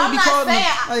 You No, okay with I'm be not called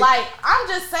saying like I'm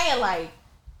just saying like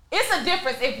it's a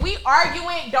difference. If we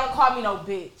arguing, don't call me no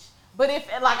bitch. But if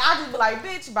like I just be like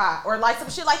bitch bye or like some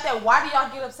shit like that, why do y'all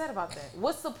get upset about that?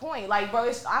 What's the point? Like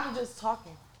bro, I'm just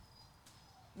talking.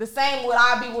 The same would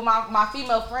I be with my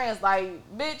female friends like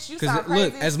bitch you sound Because crazy.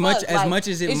 look, as much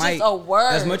as it it's might, just a word.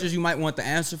 as much as you might want the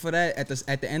answer for that, at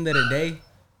the end of the day,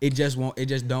 it just won't. It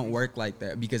just don't work like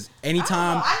that because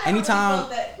anytime, I never really anytime felt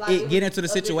that, like, it it get was into the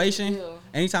a big situation, deal.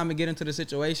 anytime it get into the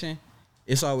situation,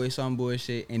 it's always some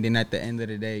bullshit, and then at the end of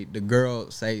the day, the girl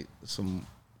say some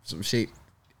shit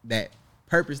that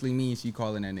purposely means she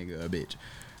calling that nigga a bitch.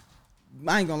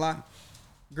 I ain't gonna lie,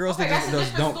 girls Okay, that that's a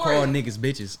just different don't story. call niggas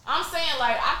bitches. I'm saying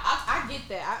like I get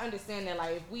that. I understand that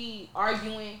like if we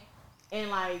arguing and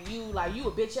like you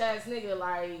a bitch ass nigga,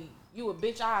 like you a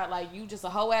bitch like you just a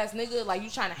hoe ass nigga, like you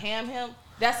trying to ham him.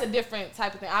 That's a different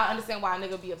type of thing. I understand why a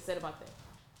nigga be upset about that.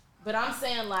 But I'm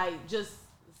saying, like, just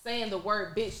saying the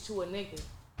word bitch to a nigga,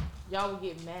 y'all will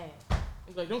get mad.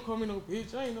 It's like, don't call me no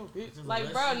bitch. I ain't no bitch.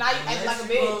 Like, bro, now you act like a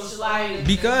bitch. Like,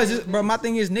 Because, bro, my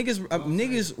thing is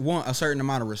niggas want a certain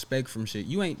amount of respect from shit.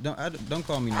 You ain't don't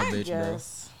call me no bitch,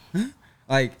 guess. bro.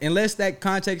 Like, unless that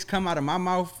context come out of my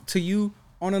mouth to you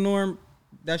on a norm,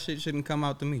 that shit shouldn't come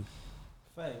out to me.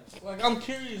 Facts. Like, I'm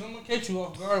curious. I'm gonna catch you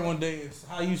off guard one day. It's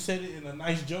how you said it in a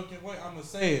nice joking way. I'm gonna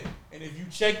say it, and if you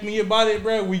check me about it,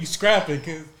 bro, we scrapping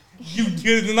because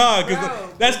Bro,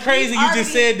 that's crazy. You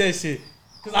just said that shit.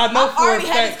 Cause I know I've for a already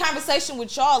had fact. this conversation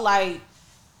with y'all. Like,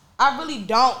 I really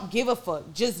don't give a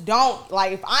fuck. Just don't.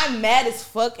 Like, if I'm mad as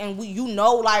fuck and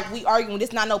like, we arguing,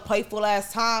 this not no playful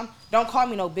ass time, don't call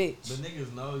me no bitch. But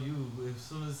niggas know you. As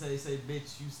soon as they say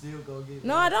bitch, you still go get.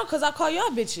 No, I don't, cause I call y'all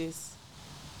bitches.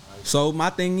 So my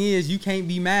thing is, you can't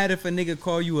be mad if a nigga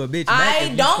call you a bitch. back I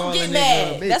if you don't call a get nigga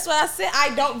mad. a bitch. That's what I said.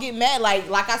 I don't get mad.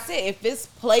 Like I said, if it's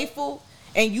playful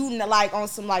and you like on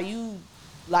some like you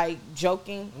like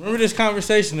joking. Remember this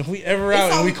conversation. If we ever It's out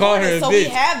and on we call her a recording, so we bitch,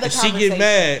 have the and she get conversation.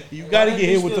 mad, you gotta get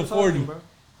hit with the Still 40. talking, bro.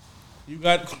 You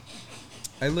got.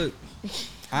 Hey, look,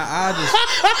 I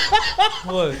just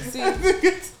What? See, I'm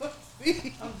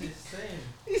just saying.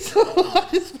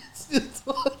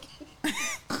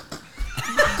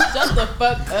 shut the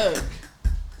fuck up.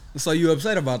 so you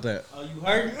upset about that? Oh, you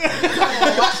hurt?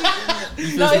 You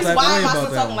feel No, some it's type of why way am I about still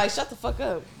that talking? one? Like, shut the fuck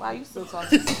up. Why are you still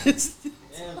talking? Damn,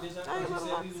 bitch, I thought you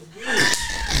said we was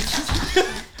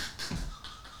good.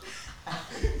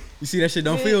 You see that shit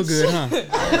don't feel good, huh?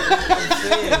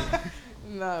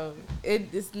 No,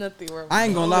 it's nothing wrong. I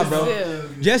ain't gonna lie, bro.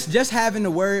 Still. Just having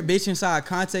the word bitch inside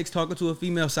context talking to a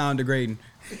female sound degrading.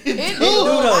 It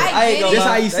though. I ain't gonna Just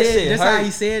lie. how he That said. shit That's how hurt.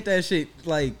 he said that shit.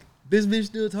 Like this bitch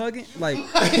still talking. Like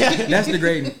that's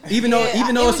degrading. Even though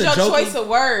it's a your joke. choice of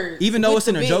words. Even though with it's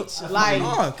in the a joke. bitch. Like,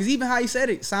 Oh, because even how he said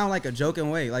it sound like a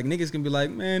joking way. Like niggas can be like,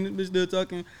 man, this bitch still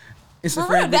talking. It's a for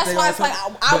friend. real, that's bitch, they why all it's like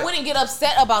talk. I But wouldn't get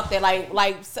upset about that.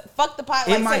 Like fuck the podcast.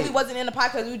 It Like, say might. we wasn't in the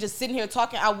podcast, we were just sitting here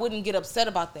talking. I wouldn't get upset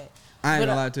about that. I ain't But,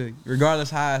 gonna lie to you. Regardless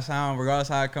how it sound, regardless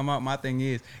how it come out, my thing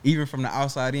is, even from the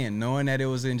outside in, knowing that it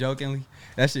was in jokingly,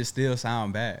 that shit still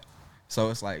sound bad.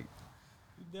 So it's like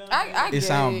I it get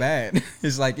sound it. bad.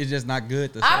 It's like it's just not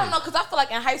good to say. I don't know, cause I feel like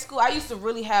in high school I used to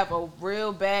really have a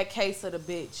real bad case of the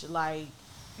bitch. Like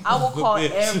I will The call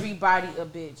bitch. everybody a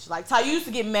bitch. Like Ty, you used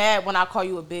to get mad when I call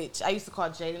you a bitch. I used to call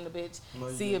Jaden a bitch, No,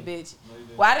 you C a didn't. bitch. No, you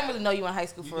didn't. Well, I didn't really know you in high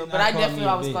school You for real, did but not I call definitely me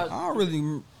a always bitch. called. I don't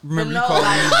really remember no, you calling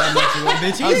like- me that much of a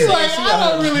bitch. I'm either. saying she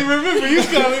out here. really remember you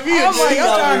calling me a I'm like,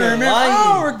 I'm trying to remember. I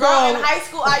don't Bro, in recall. high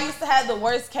school I used to have the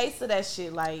worst case of that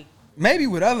shit. Like Maybe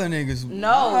with other niggas. No,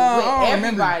 I with don't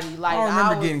remember- everybody. Like, I don't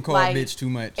remember I was, getting called like, bitch too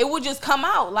much. it would just come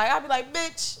out. Like I'd be like,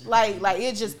 bitch. Like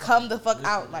it just come the fuck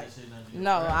out. Like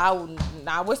no, I would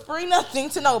not whispering nothing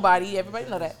to nobody. Everybody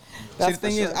know that. See, That's the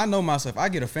thing for is, sure. I know myself. I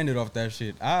get offended off that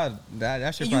shit.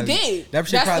 That shit You probably. did. That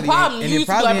shit That's probably the problem. ain't- You and it used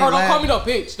to be probably like, bro, ain't don't call me last-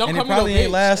 no bitch. Don't and call it me no probably bitch.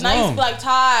 ain't last and I used to long. be like,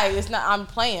 Ty, it's not. I'm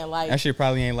playing. Like That shit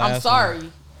probably ain't last. I'm long.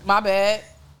 sorry. My bad.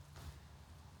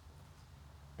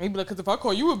 He'd be like, cause if I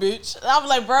call you a bitch, I'm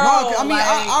like, bro. No, I mean, like,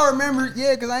 I remember,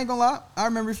 yeah, because I ain't gonna lie. I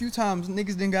remember a few times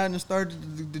niggas done gotten started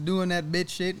to doing that bitch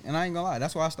shit, and I ain't gonna lie.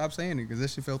 That's why I stopped saying it, because that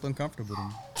shit felt uncomfortable to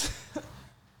me.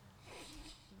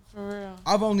 for real.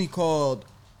 I've only called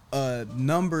a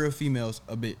number of females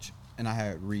a bitch, and I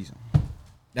had reason.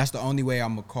 That's the only way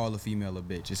I'm gonna call a female a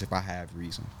bitch, is if I have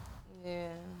reason. Yeah.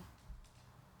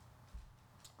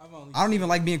 I don't even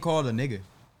like being called a nigga.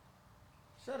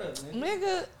 Shut up, nigga.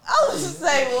 Nigga, I was just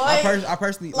say what? I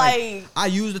personally like, Like, I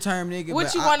use the term nigga. what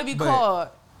but you I- want to be but called?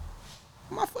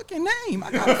 My fucking name.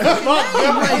 I got a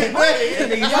fucking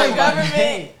name. Your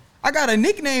government. I got a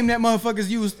nickname that motherfuckers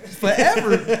use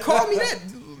forever. Call me that.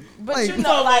 But Like, you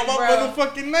know, like, my bro.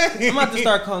 motherfucking name. I'm about to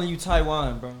start calling you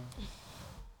Taiwan, bro.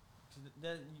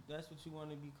 That's what you want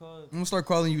to be called. I'm gonna start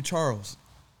calling you Charles.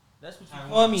 That's what you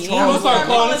call me. I'm gonna start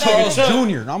calling this Charles nigga Chuck. Jr.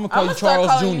 I'm gonna I'm call gonna you start Charles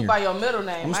calling you Jr. by your middle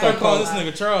name. I'm gonna I start ain't calling gonna this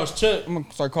lie. nigga Charles Chuck. I'm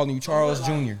gonna start calling you Charles Jr.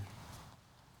 So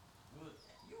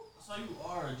you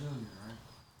are a junior, right?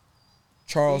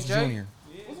 Charles CJ? Jr.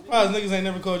 I'm surprised niggas ain't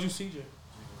never called you CJ.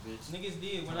 Niggas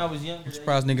did when I was younger. I'm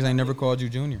surprised niggas ain't never called you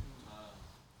Junior.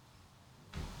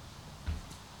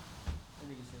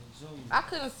 I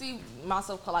couldn't see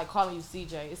myself like calling you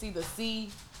CJ. It's either C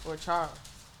or Charles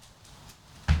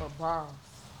or Barnes.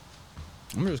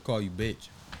 I'm gonna just call you bitch,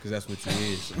 cause that's what you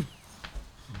is.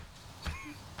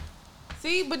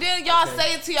 See, but then y'all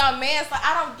say it to y'all man. It's like,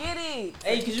 I don't get it.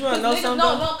 Hey, cause you wanna know Niggas, something?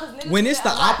 no, because niggas When say it's it the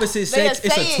a lot. opposite They sex, just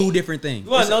it's say a it. two different thing.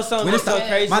 You wanna know something? When it's that's the, so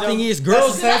crazy? my though? thing is,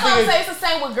 girls. See, that's what I'm saying. It's the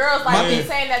same with girls. Like, My me thing-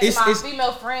 saying that to it's- my it's-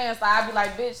 female friends. Like, I be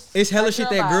like, bitch. It's hella like, shit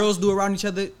girl that vibe. girls do around each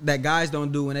other that guys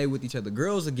don't do when they with each other.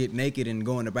 Girls will get naked and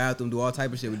go in the bathroom, do all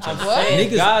type of shit with each I'm other. What? saying,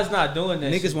 Niggas- guys not doing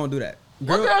that. Niggas shit. won't do that.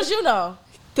 What girls you know?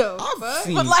 I've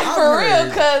seen, But like I've for real,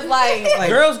 heard- cause like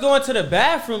Girls going to the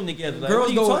bathroom together. Like, Girls what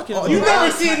are you go- talking oh, about? You Bro,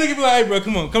 never see a nigga be like, hey, bro,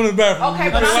 come on, come to the bathroom. okay,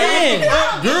 but I'm I'm saying, saying,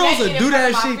 I don't get girls naked will in do front that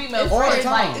of my shit female all the friends.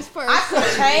 time. Like, It's first. I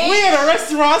could change. We at a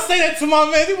restaurant, I say that to my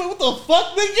man. He went, what the fuck,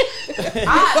 nigga?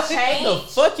 I What the change.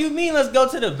 fuck you mean? Let's go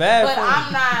to the But bathroom.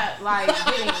 I'm not like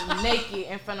getting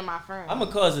naked in front of my friends. I'm gonna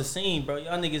cause a scene, bro.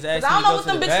 Y'all niggas asking Cause I don't know me what to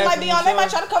them go to the bitches might bathroom be on. They with might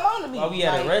try y'all. to come on to me. While we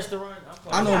at a Like, restaurant,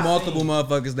 I'm I know causing a multiple scene.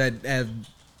 motherfuckers that have.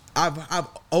 I've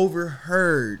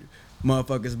overheard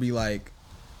motherfuckers be like,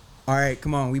 "All right,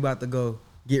 come on, we about to go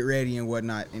get ready and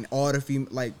whatnot," and all the all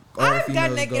the I've got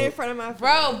females naked go. in front of my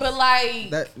bro, but like,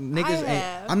 That niggas I ain't.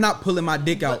 have. I'm not pulling my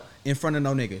dick out in front of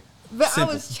no nigga. But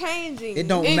Simple. I was changing. It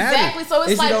don't exactly. matter. So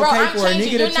it's Is like, it bro, okay I'm for a changing.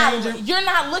 nigga You're to change not, it? you're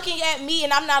not looking at me,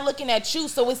 and I'm not looking at you.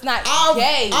 So it's not I've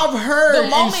gay. heard the and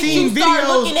moment seen you start videos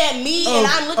looking at me and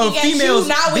I'm of looking at females you,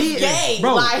 now it's being- gay.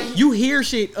 Bro, Like, you hear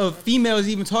shit of females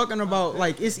even talking about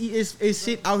like it's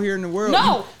shit out here in the world.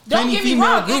 no, don't Plenty get me female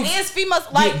wrong. groups It is females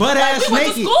like, butt-ass we went to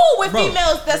naked. school with Bro,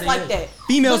 females that's they like is. that.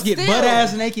 Females But get still, butt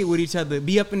ass naked with each other,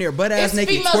 be up in there butt ass It's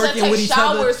naked, females that twerking take with each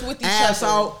other, showers with each ass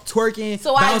other. out, twerking,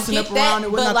 So I bouncing get up that, around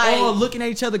and but whatnot, like- all looking at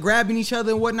each other, grabbing each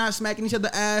other and whatnot, smacking each other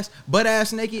ass, butt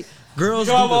ass naked. Girls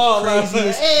do Come on, the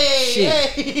craziest hey, shit.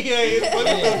 hey, what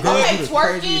the Girls Okay, do the craziest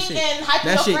twerking shit. and hyping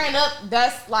That your shit- friend up,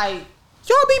 that's like,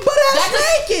 Y'all be butt ass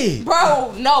That's naked.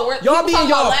 bro, no, we're Y'all we be in talking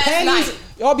about y'all last panties. night.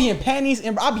 Y'all be in panties,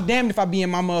 and I'll be damned if I be in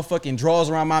my motherfucking drawers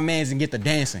around my mans and get the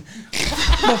dancing. The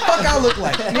fuck I look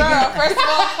like? Girl, first of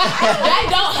all, that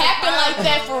don't happen like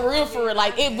that for real, for real.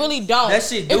 Like, it really don't. That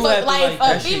shit if do a, happen like, like if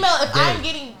that a shit female, if gay. I'm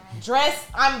getting dressed,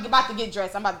 I'm about to get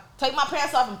dressed. I'm about to take my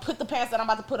pants off and put the pants that I'm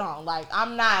about to put on. Like,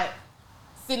 I'm not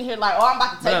sitting here like, oh, I'm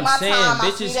about to But take I'm my saying, time. I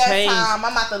bitches see that change. time.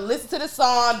 I'm about to listen to the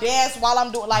song, dance while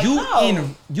I'm doing, like, You no. in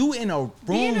a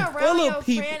Being room around full your of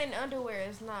people. friend in underwear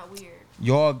is not weird.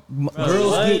 Y'all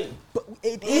girls what? get.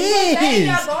 It Say is.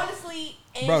 y'all going to sleep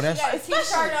and Bro, she that's- got a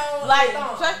t-shirt on. Like, and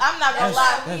thong. I'm not gonna That's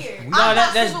lie. not weird. I'm No,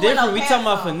 not that's sleeping with no different. We talking about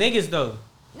pants for on. niggas though.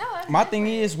 No, that's My thing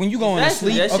is when you going to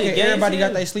Exactly, sleep. that shit Okay, gay everybody as got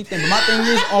hell. their sleep thing, but my thing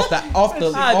is off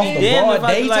the I'd be damned broad if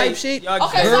I day be type like, shit. y'all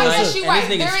Okay, so girls I are- guess you and right. this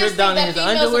nigga There is stripped things down in that his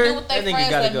females will underwear, do with their that nigga friends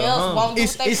gotta that go males home. won't do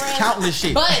with their It's friends. countless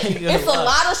shit. But it's a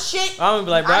lot of shit. I'm gonna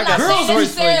be like, bro, I I'm got not some saying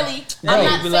stories for you. necessarily. Bro, I'm you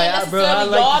not be saying like, bro, I necessarily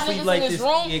like y'all to sleep niggas like in this this.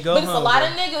 room, Yeah, go but it's a home, lot bro.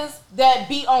 of niggas that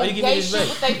be on you give me gay this shit back?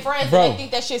 with their friends Bro. and they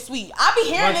think that shit sweet. I be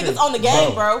hearing Watch niggas it. on the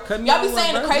game, Bro. bro. Cut me Y'all be off,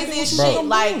 saying the bro. craziest Bro. shit.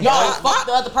 Like, Bro. y'all fuck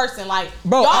the other person. Like,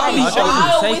 Bro, y'all I be be I thought you was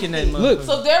wild with taking that it. Look, motherfucker.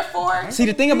 So therefore, See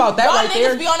the thing about that y'all right niggas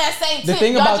there. be on that same The tip.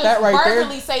 thing Y'all about just that right there-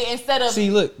 verbally say instead of See,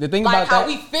 look, the thing like about how that.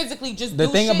 we physically just The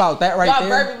do thing shit, about that right y'all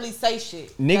there- verbally say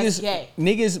shit. That's gay.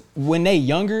 Niggas when they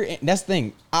younger, and that's the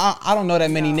thing. I don't know that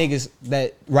many niggas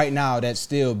that right now that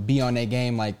still be on their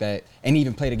game like that and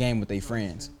even play the game with their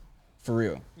friends, for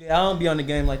real. Yeah, I don't be on the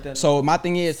game like that. So my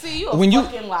thing is See, you a when you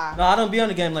fucking lie. No, I don't be on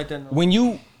the game like that. No. when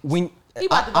He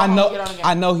about to go I home know and get on the game.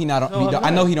 I know he not No, I'm I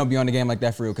know not. he don't be on the game like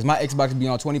that for real because my Xbox be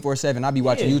on 24/7. I be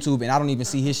watching Yeah. YouTube and I don't even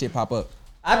see his shit pop up.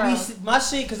 I be my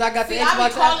shit because I got the See, I be Xbox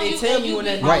app. calling They you tell and me you when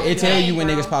be that on Right, the it tell you game, when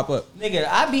bro. niggas pop up. nigga.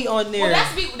 I be on there. Well,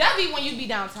 that be when you be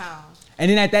downtown. And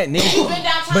then at that niggas, You been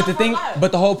downtown but the for thing, a while.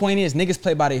 but the whole point is niggas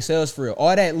play by themselves for real.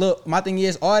 All that look, my thing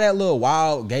is all that little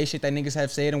wild gay shit that niggas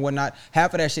have said and whatnot.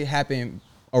 Half of that shit happened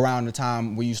around the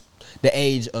time when you, the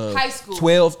age of High school.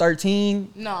 12, 13,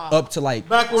 No. up to like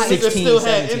Back when niggas 16, still had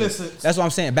 17. innocence. That's what I'm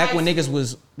saying. Back High when niggas school.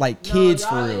 was like kids no,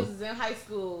 for y'all real. niggas is in high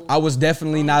school. I was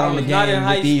definitely not I on the was not in game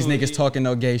high with these school, niggas G. talking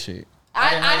no gay shit.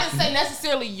 I didn't say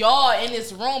necessarily y'all in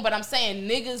this room, but I'm saying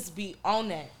niggas be on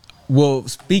that. Well,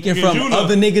 speaking Niggas, from you know.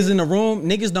 other niggas in the room,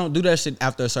 niggas don't do that shit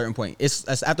after a certain point. It's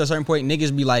after a certain point,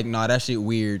 niggas be like, nah, that shit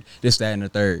weird, this, that, and the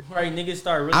third. Right, niggas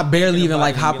start really I barely thinking even about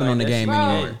like it and be hopping on the that game shit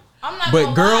anymore. gay. I'm not But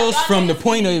gonna girls lie, y'all from the niggas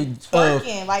point be of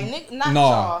twerking, like not Nah,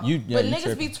 y'all, you- yeah, but you niggas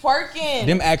tripping. be twerking.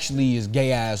 Them actually is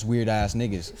gay ass, weird ass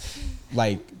niggas.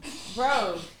 Like,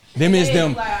 Bro, them is they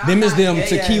them, be like, I'm them is not them gay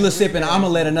tequila ass, sipping, weird I'ma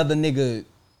ass. let another nigga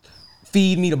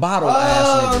feed me the bottle ass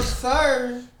Oh, niggas.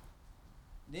 sir.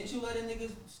 Didn't you let a nigga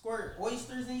squirt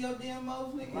oysters in your damn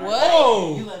mouth, nigga? What?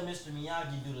 Oh, You let Mr.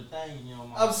 Miyagi do the thing in your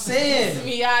mouth. I'm saying.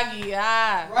 Miyagi,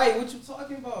 Right, what you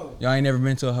talking about? Y'all ain't never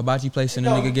been to a hibachi place and a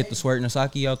nigga get the squirt and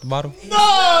sake out the bottle?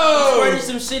 Squirted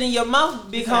some shit in your mouth,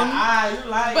 big homie. Ah, you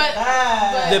like But-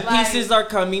 that. The but, like- pieces are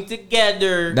coming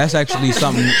together. That's actually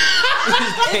something.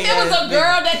 If it was a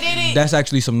girl that did it, That's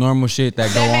actually some normal shit that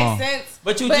go that on. makes sense.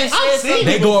 But you But just I've said seen something.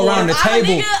 They go around the I'm a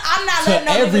table nigga, I'm not to letting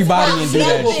no niggas everybody pour and do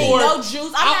that no shit. No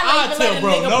juice. I'm I'll not even tell letting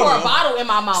bro, a nigga no, pour a no. bottle in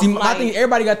my mouth. See, my like, thing,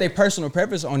 everybody got their personal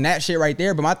preference on that shit right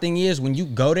there. But my thing is, when you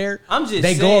go there, I'm just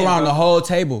they saying, go around bro. the whole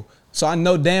table. So I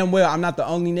know damn well I'm not the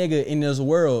only nigga in this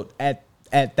world at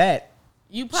that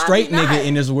you probably straight not. nigga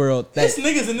in this world. There's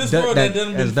niggas in this that- world that that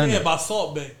done has been done fed it. by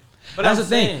Salt Bay. But That's I'm the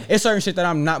thing. saying, It's certain shit that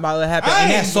I'm not about to happen. I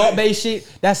And that ain't salt saying- based shit,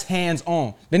 that's hands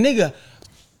on. The nigga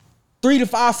 3 to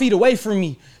 5 feet away from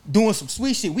me doing some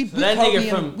sweet shit. We that caught nigga me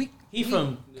in- from we- he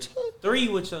from 3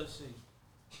 with your shit.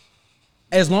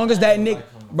 as long as that nigga,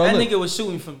 bro, That look, nigga was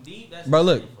shooting from deep. That's bro,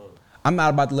 look. I'm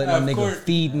not about to let no Of nigga course.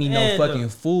 feed me no And, fucking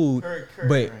food. Kurt But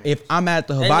range. if I'm at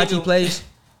the That hibachi nigga- place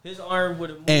His arm would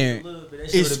have moved and a little bit.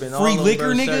 That shit would it's have been free all liquor,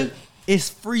 over his nigga, shirt. it's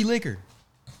free liquor.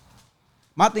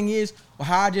 My thing is,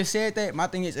 how I just said that. My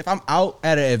thing is, if I'm out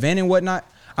at an event and whatnot,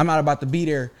 I'm not about to be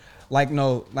there not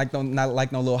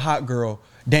like no little hot girl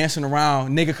dancing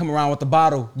around. Nigga come around with the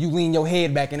bottle, you lean your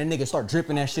head back and the nigga start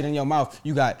dripping that shit in your mouth.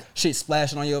 You got shit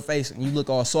splashing on your face and you look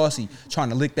all saucy trying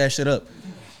to lick that shit up.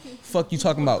 Fuck you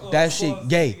talking about? That shit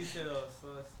gay.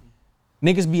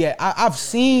 Niggas be at. I've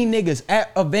seen niggas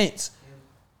at events.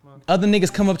 Other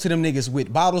niggas come up to them niggas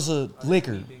with bottles of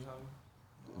liquor,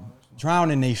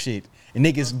 drowning they shit, and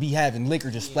niggas be having liquor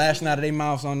just splashing out of their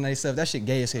mouths on they stuff. That shit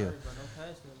gay as hell.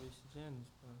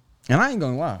 And I ain't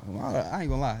gonna lie. I ain't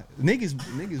gonna lie. Niggas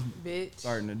bitch.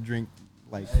 starting to drink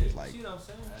like You know what I'm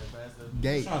saying?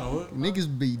 gay. Trying to what?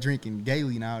 Niggas be drinking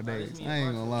gaily nowadays. I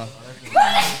ain't gonna lie.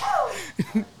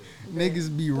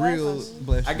 Niggas be real.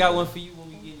 Bless I you. got one for you when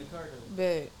we get in the car though.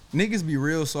 Bet. Niggas be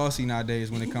real saucy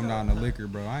nowadays when it come down to liquor,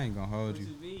 bro. I ain't gonna hold you.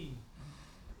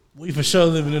 We for sure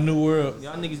live in a new world.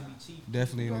 Y'all niggas be cheap,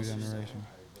 Definitely a new generation.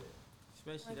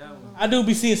 especially that one. I do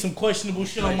be seeing some questionable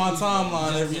shit on my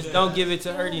timeline every Just day. don't give it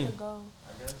to her then.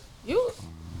 You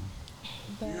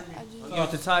Don't give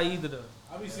it to Ty either though.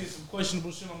 I be seeing some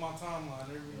questionable shit on my timeline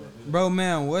every day. Bro,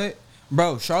 man, what?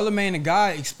 Bro, Charlamagne the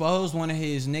God exposed one of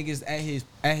his niggas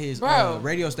at his Bro,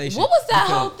 radio station. what was that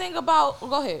because- whole thing about?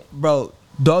 Go ahead. Bro,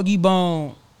 Doggy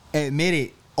Bone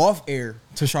admitted off air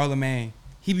to Charlamagne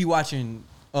he be watching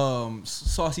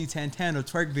Saucy Tantana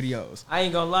twerk videos. I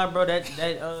ain't gonna lie, bro.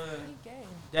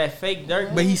 That fake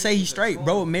dirt. But he say he's straight,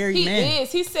 bro, a married He man.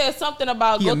 is. He said something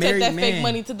about He go a take married that fake man.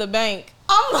 money to the bank.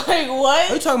 I'm like, Are you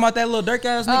what? talking about that little Dirk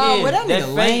ass nigga? Oh, Yeah, well, that that nigga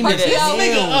fake lame as nigga- This hell,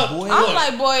 nigga up. boy. I'm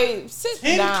like, boy, sit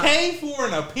down. 10K for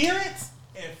an appearance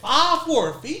and 5 for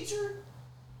a feature?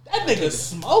 That nigga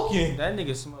smoking. That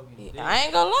nigga smoking. dick. I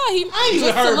ain't gonna lie. He I ain't just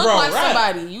even heard to look bro like rap.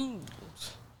 somebody. You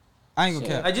I ain't gonna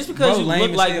care. Like, just because you lame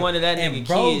look as like hell. one of that And nigga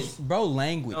bro's- kids. Bro,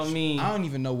 language. I mean- I don't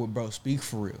even know what bro speak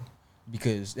for real.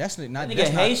 Because that's not That nigga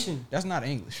that's not- Haitian. That's not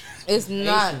English. It's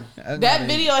not. That's That not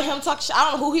video of him talking shit,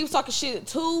 I don't know who he was talking shit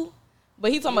to,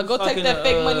 but he talking about was go take talking that to,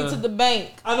 fake money to the bank.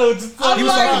 I know what you're I'm talking He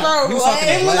was like, talking- bro, he was what? talking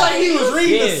to It looked like he was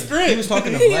reading Yeah. the script. He was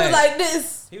talking to He Black. was like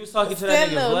this. He was talking to that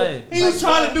Stand nigga up. Vlad. He was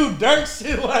trying to do dirt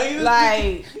shit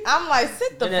Like, I'm like,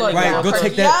 sit the And that fuck nigga Right, down. go first.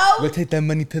 take that. Yo, Go take that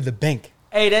money to the bank.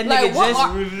 Hey, that Like, nigga what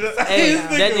Jesse. Hey, This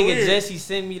that nigga nigga weird. Jesse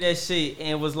sent me that shit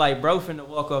and was like, bro, finna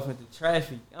walk off into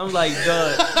traffic. I'm like,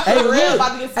 dog. Hey, for real, look,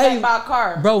 about to get hey, smacked by a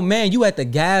car. bro, man, you at the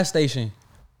gas station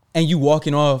and you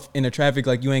walking off in the traffic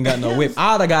like you ain't got no whip.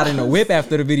 I'd have got in the whip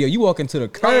after the video. You walking to the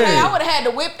curb. Okay, I would have had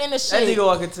the whip in the That shit. nigga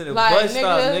walking to the Like, bus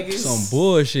stop, nigga. nigga. Some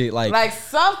bullshit. Like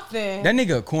something. that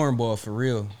nigga a cornball for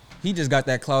real. He just got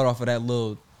that clout off of that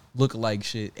little lookalike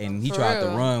shit, and he For tried to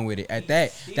real. run with it. At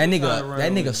that, He that was trying to nigga, run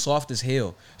that with nigga it. soft as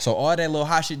hell. So all that little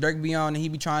hot shit Dirk be on, and he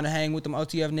be trying to hang with them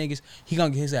OTF niggas. He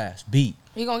gonna get his ass beat.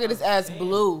 He gonna get his ass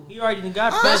blue. He already done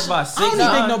got pressed by I 6 don't even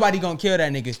think times. nobody gonna kill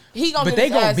that nigga. He gonna but get they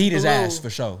his gonna ass beat his blue. ass for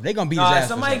sure. They gonna beat Nah, his ass.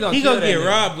 somebody for sure. gonna He kill gonna that get nigga.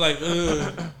 robbed like,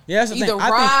 Yeah, that's the Either thing.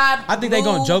 robbed, I think they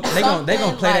gonna blue, joke. They gonna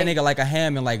something, play that like- nigga like a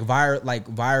ham and like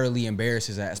virally embarrass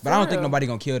his ass. But I don't think real. nobody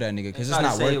gonna kill that nigga because it's They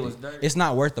not tried to say it worth was it. Dirk. It's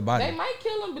not worth the They body. might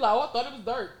kill him. Be like, oh, I thought it was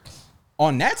dirt.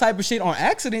 On that type of shit, on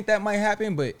accident, that might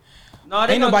happen. But No,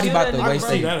 they ain't gonna nobody kill about that to nigga, I waste can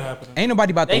bro. see it. that happening. Ain't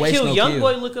nobody about to They waste kill no young kill.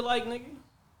 boy looking like nigga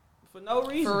for no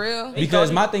reason. For real? They Because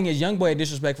thought my he- thing is, young boy a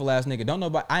disrespectful ass nigga. Don't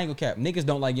nobody. I ain't gonna cap. Niggas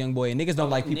don't like young boy, and niggas don't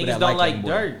like people niggas that don't like like young boy.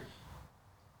 dirt.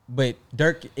 But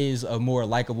Dirk is a more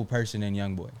likable person than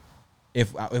young boy.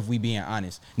 If we being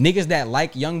honest, niggas that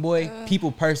like young boy,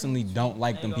 people personally don't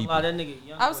like Ain't them gonna people. lie, that nigga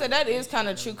young I would boy say that is kind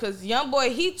of true because young boy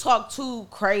he talk too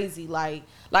crazy. Like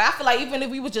I feel like even if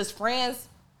we was just friends,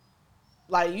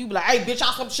 like you be like, hey bitch,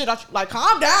 I some shit. Like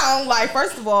calm down. Like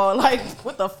first of all, like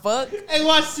what the fuck? Hey,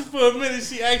 watch it for a minute.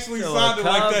 She actually Yo, sounded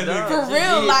like calm that down. nigga. For Just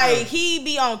real, did, like bro. he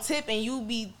be on tip and you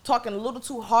be talking a little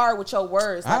too hard with your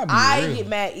words. Like I'll be I real. get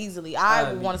mad easily. I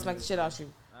I'll would be want to smack the shit out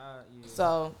you.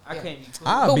 So I yeah. can't be cool.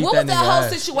 I'll But beat what that was that nigga whole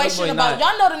ass. situation Young boy about?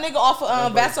 not. Y'all know the nigga off of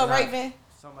Young boy Vassal not. Raven,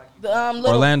 Somebody you the little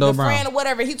Orlando the Brown. friend or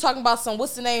whatever. He talking about some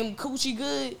what's the name Coochie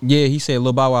Good, Yeah, he said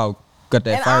Lil Bow Wow got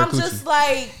that and fire I'm coochie. just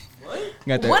like,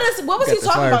 Got that- what was got he that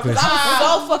talking fire about? Because pussy.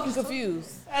 I was so fucking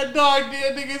confused. That dog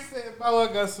did nigga said Bow Wow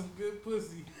got some good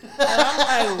pussy. And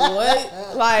I'm like,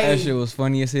 what? Like, That shit was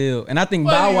funny as hell. And I think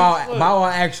Funny as fuck. Bow Wow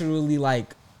actually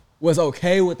like was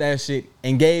okay with that shit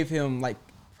and gave him like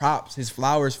props, his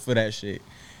flowers for that shit.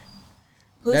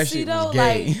 That pussy shit though, was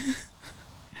gay. like,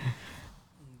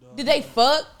 did they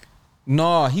fuck?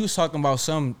 No, he was talking about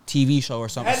some TV show or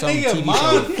something. That Some nigga TV mind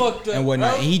show fucked up, and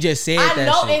whatnot. bro. And he just said I that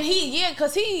know, shit. and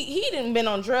cause he didn't been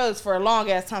on drugs for a long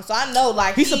ass time, so I know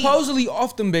like He supposedly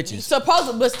off them bitches.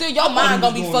 supposed, but still your thought mind he gonna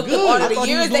was be doing fucked good. up. All I of the thought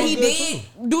he years was that he doing did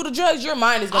good, do the drugs, your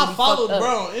mind is gonna I be followed fucked up.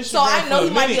 bro on Instagram. So I know for he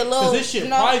might be a minute, little, Cause this shit you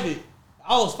know, private.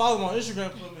 I was following him on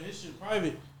Instagram for him and his shit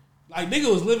private. Like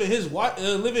nigga was living his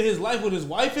life with his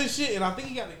wife and shit, and I think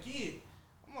he got a kid.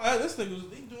 I'm like, this nigga was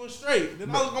he doing straight. Then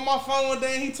I look on my phone one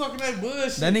day and he talking that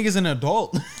bullshit. That nigga's an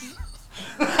adult.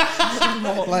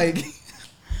 Like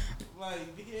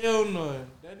hell no.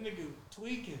 That nigga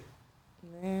tweaking.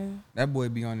 man. that boy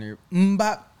be on there.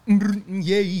 Bop,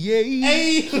 yeah, yeah.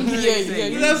 Hey,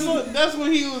 yeah. that's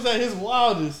when he was at his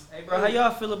wildest. Hey, bro, how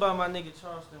y'all feel about my nigga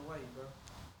Charleston White, bro?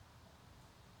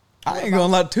 I ain't gonna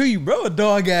lie to you, bro. A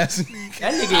dog ass.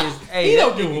 That nigga is. Hey, He that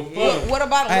don't give a nigga fuck. is- What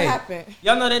about him? Hey. What happened?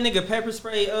 Y'all know that nigga pepper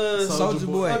spray. Soldier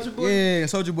Boy. Soulja Boy? Yeah,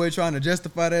 Soldier Boy trying to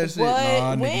justify that shit. What?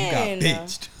 Nah, nigga, you When? got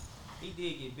bitched. He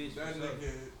did get bitched. That bro.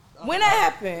 nigga. When that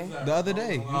happened? The other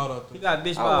day. He got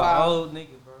bitched Oh, by wow. an old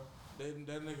nigga, bro.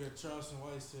 That nigga Charleston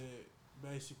White said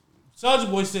basically. Soldier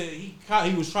Boy said he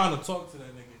was trying to talk to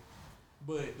that nigga,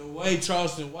 but the way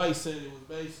Charleston White said it was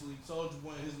basically Soldier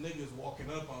Boy and his niggas walking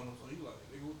up on him. So he like,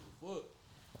 nigga, what the fuck?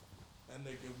 That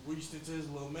nigga reached into his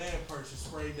little man purse and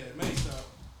sprayed that mace out.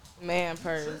 Man,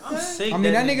 purse. I'm sick. I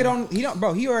mean, that nigga don't. He don't,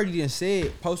 bro. He already done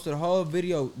said, posted a whole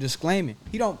video disclaiming.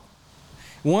 He don't.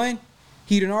 One,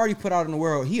 he done already put out in the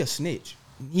world. He a snitch.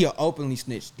 He a openly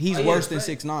snitch. He's Oh, yeah, worse than right.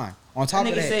 6ix9ine. On top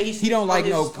That of nigga that, say he he don't snitched like on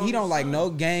no. his- on He don't his like son. no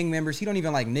gang members. He don't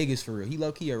even like niggas for real. He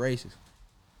low key a racist.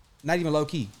 Not even low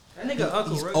key. That nigga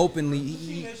Uncle He's Ray. openly. You seen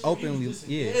He that shit? openly. He was dissing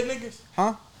Yeah. dead niggas.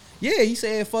 Huh? Yeah. He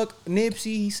said fuck Nipsey.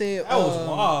 He said. That was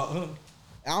wild. Huh?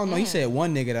 I don't know. He said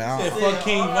one nigga that. I Said don't, fuck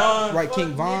King Von. right,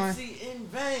 King Von. Nipsey in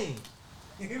vain.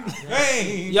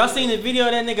 Dang. Y'all seen the video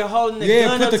of that nigga holding the Yeah.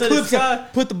 gun Put up the to the clips. sky?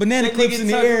 Put the banana That clips nigga in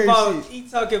the talking air. about, And shit. he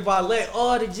talking about let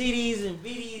all the GDs and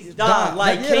BDs die Die.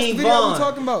 like Yeah, that's the King video I'm Von.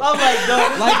 talking about. I'm like,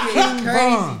 dog, Like this King nigga is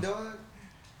crazy, Von. dog.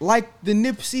 Like the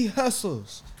Nipsey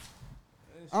hustles.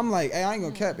 I'm like, hey, I ain't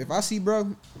gonna cap. If I see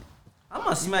bro, I'm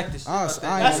gonna smack this shit I'll- out that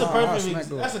I ain't That's a gonna lie, I'll perfect. smack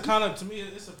the- That's a kind of to me.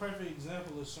 It's a perfect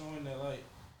example of showing that like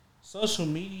social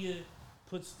media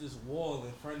puts this wall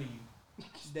in front of you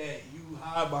that you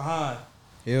hide behind.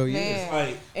 hell yeah. Man. It's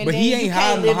like And But then he ain't you can't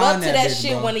hiding live up behind to that that bitch,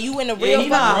 shit bro. when you in the Yeah, real he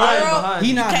not fucking hiding world. behind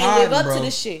He it. not you can't hiding, live up bro. to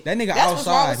this shit. That nigga That's outside. what's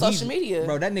wrong with He's- social media.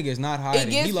 Bro, that nigga is not hiding. It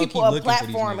gives he low-key people a looking for these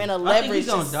platform and a I think leverage he's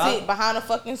to gonna die. sit behind a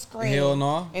fucking screen Hell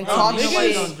no. and Bro, talk ain't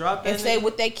nobody gonna shit drop that and say nigga.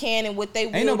 what they can and what they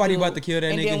will Ain't nobody do. about to kill that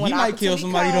and nigga. Then He when might kill opportunity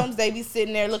somebody, though. comes, they be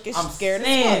sitting there looking I'm scared as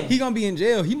saying. fuck. He gonna be in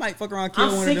jail. He might fuck around kill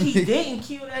I'm one sick of them he niggas. didn't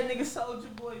kill that nigga Soldier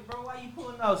Boy, bro. Why you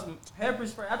pulling out some pepper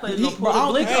spray? I thought he He- was bro, gonna I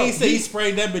pull the don't- blick I ain't off. say he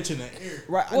sprayed that bitch in the air.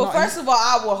 Right. Well, no, first of all,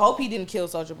 I will hope he didn't kill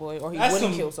Soulja Boy or he That's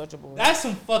wouldn't some- kill Soulja Boy. That's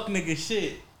some fuck nigga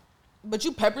shit. But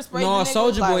you pepper sprayed no, the nigga,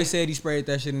 Soldier Boy like, said he sprayed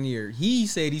that shit in the air. He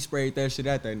said he sprayed that shit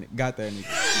at that nigga. Got that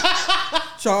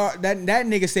nigga. that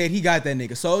nigga said he got that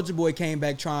nigga. Soldier Boy came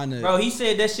back trying to. Bro, he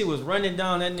said that shit was running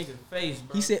down that nigga's face,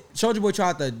 bro. He said Soldier Boy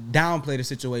tried to downplay the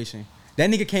situation. That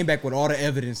nigga came back with all the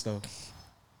evidence though.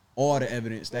 All the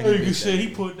evidence that he Nigga did shit, that. he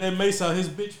put that mace out his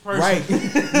bitch person.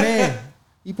 Right, man.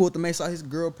 He pulled the mace out his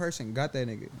girl person. Got that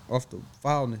nigga off the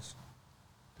foulness.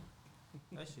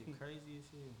 That shit crazy as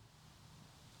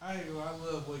hell. I ain't gonna lie,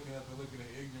 I love waking up and looking at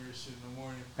ignorant shit in the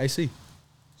morning. Hey, see,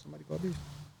 somebody called this.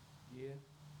 Yeah.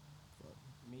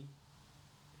 Me?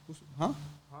 Huh?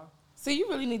 See, you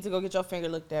really need to go get your finger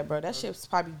looked at, bro. That shit's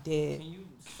probably dead. Can you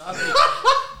stop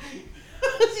it?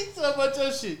 She talking about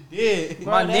your shit dead.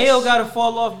 My Bro, nail that's- gotta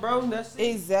fall off, bro. That's it.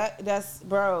 Exact. That's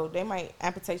bro. They might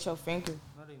amputate your finger.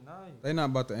 No, they not. They not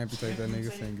about to amputate that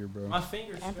nigga finger, bro. My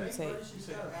fingers straight, Amputate. bro. That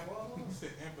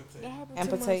shit got-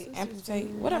 Amputate. Amputate.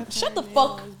 Whatever. Shut the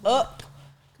fuck up.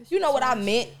 You know what I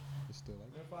meant, It's still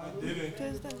like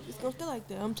that. It's gonna feel like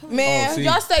that. I'm telling man. Oh, see.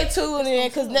 Y'all stay tuned in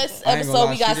because next I ain't gonna episode lie,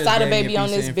 we she got just Sada gave me a Baby on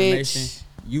piece this of bitch. information.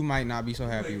 You might not be so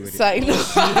happy with it. Say no.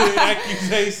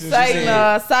 Accusations. Say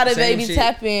no. Sada Same Baby shit.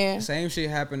 tap in. Same shit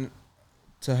happened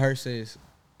to her sis,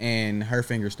 and her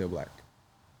finger's still black.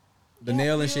 The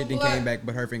nail and shit then came back,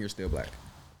 but her finger's still black.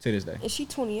 to this day. And she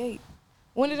 28.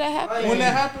 When did that happen? When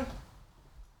that happened,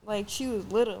 Like, she was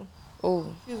little.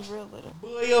 Oh, She was real little.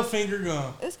 boy, your finger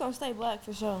gone. It's gonna stay black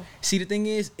for sure. See, the thing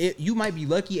is, you might be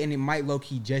lucky, and it might low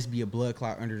key just be a blood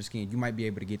clot under the skin. You might be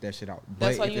able to get that shit out.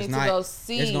 That's But why if you it's need to not, go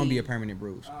see. it's gonna be a permanent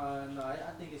bruise. No, I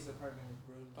think it's a permanent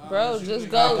bruise. Bro, You just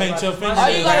gotta go. paint your finger. All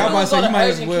you Like, gotta I'm do about is to say, go you to might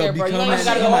as urgent well care, bro. You become ain't that-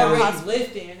 gotta you go might to as- hospital.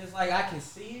 lifting, and it's like I can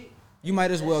see it. You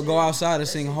might as well go outside and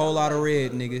sing a whole lot of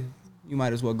red, nigga. You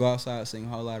might as well go outside and sing a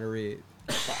whole lot of red.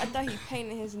 I thought he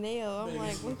painted his nail. I'm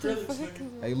like, what the fuck?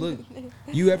 Hey, look,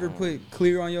 you ever put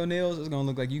clear on your nails? It's gonna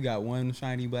look like you got one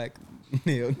shiny black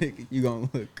nail, nigga. You gonna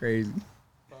look crazy.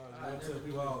 I tell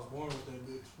people I was born with that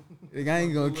bitch. Nigga, I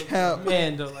ain't gonna cap.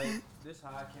 Man, though, like this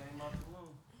how I came out the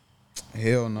womb.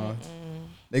 Hell no.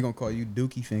 They gonna call you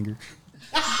Dookie Finger.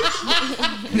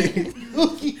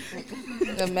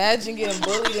 Imagine getting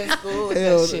bullied in school with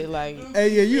Hell that shit. Like, Hey,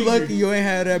 yeah, you lucky you ain't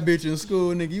had that bitch in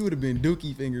school, nigga. You would have been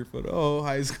Dookie Finger for the whole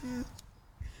high school.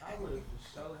 I would have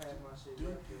for sure had my shit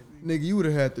back here. Nigga, you would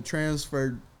have had to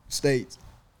transfer states.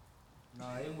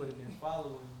 Nah, it would have been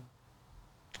following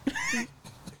me.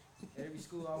 Every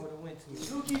school I would have went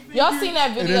to. y'all seen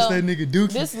that And video? that's that nigga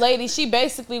Dookie. This lady, she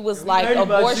basically was We like, heard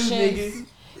about you abortion niggas.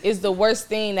 is the worst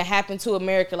thing that happened to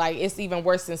America. Like, it's even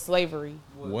worse than slavery.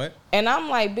 What? And I'm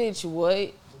like, bitch,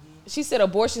 what? She said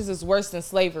abortions is worse than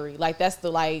slavery. Like, that's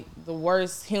the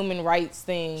worst human rights She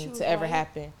thing was to ever white?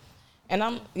 happen. And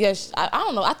I'm, I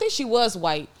don't know. I think she was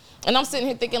white. And I'm sitting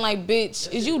here thinking, like,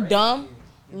 bitch, is you dumb?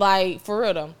 Like, for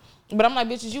real though. But I'm like,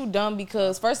 bitch, is you dumb?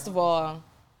 Because first of all,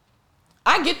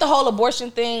 I get the whole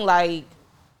abortion thing. Like,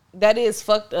 that is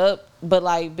fucked up. But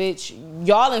like, bitch,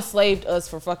 y'all enslaved us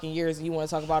for fucking years. And you want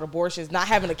to talk about abortions? Not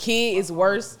having a kid is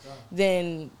worse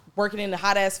than working in the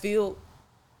hot ass field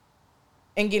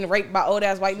and getting raped by old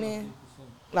ass white men.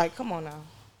 Like, come on now.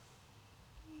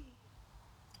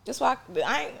 That's why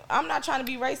I'm not trying to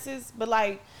be racist, but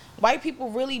like, white people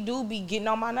really do be getting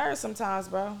on my nerves sometimes,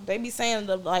 bro. They be saying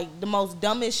the most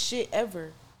dumbest shit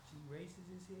ever.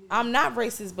 I'm not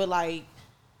racist, but like,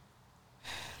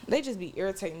 they just be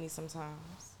irritating me sometimes.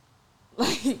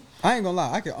 Like, I ain't gonna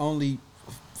lie. I can only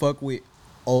fuck with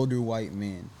older white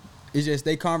men. It's just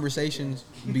they conversations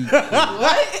be.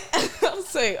 what? I'm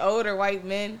saying older white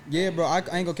men. Yeah, bro. I ain't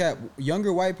gonna cap.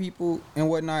 Younger white people and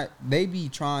whatnot, they be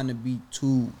trying to be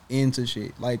too into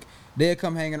shit. Like they'll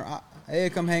come hanging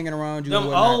around you Them and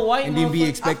whatnot, old white and then be motherfuckers,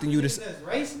 expecting I you to. think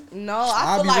that's racist. No, I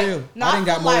I'll feel be like real. no, I done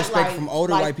got feel more like, respect like, from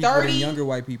older like white people 30 than younger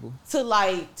white people.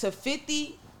 to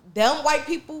 50, them white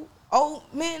people, old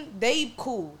men, they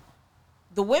cool.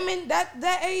 The women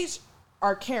that age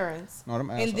are Karens. No, them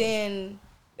and assholes. then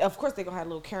of course they gonna have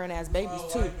little Karen ass babies All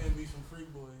too. white men be some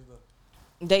freak boys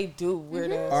though. They do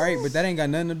weird ass. All right, but that ain't got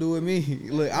nothing to do with me.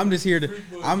 Look, I'm just here to.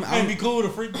 Freak boys. I'm You can't be I'm, cool with a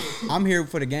freak boy. I'm here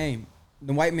for the game.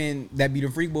 The white men that be the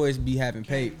freak boys be having Can't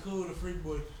paid. be cool with a freak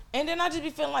boy. And then I just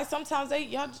be feeling like sometimes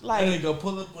y'all just And like they go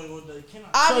pull up on you one day. Can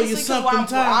I show you obviously because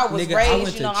something, I Tom? was Nigga, I raised, went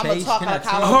you to know, I'm gonna Chase. talk Can I like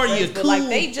tell how you? I Are was you raised, but like cool?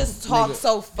 they just talk Nigga.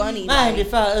 so funny. Mind Like,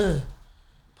 if I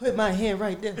put my hand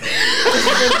right there?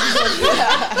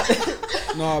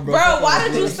 No, bro. bro, why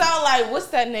did you sound like what's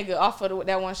that nigga off of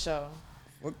that one show?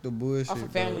 Fuck the bullshit. Off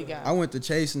of Family bro. Guy. I went to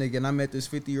Chase, nigga, and I met this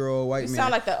 50-year-old white You man.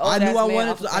 sound like the I old knew ass I man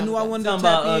wanted. off of I knew I Family wanted Talking to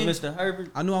tap about in. Mr.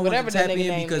 Herbert. I knew I wanted Whatever to that tap nigga in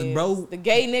name because, is. bro, The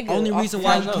gay nigga. only off reason of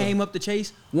why Family he Guy. came up to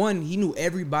Chase, one, he knew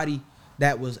everybody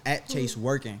that was at Chase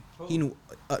working. He knew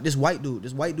this white dude.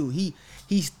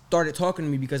 He started talking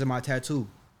to me because of my tattoo.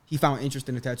 He found interest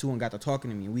in the tattoo and got to talking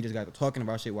to me. And we just got to talking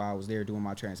about shit while I was there doing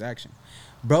my transaction.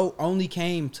 Bro only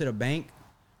came to the bank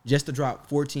just to drop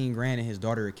 14 grand in his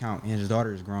daughter's account, and his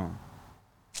daughter is grown.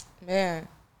 Man.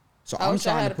 So I I'm wish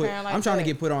I trying had to a put. parent like I'm trying to that.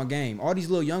 get put on game. All these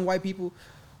little young white people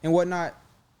and whatnot.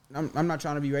 I'm not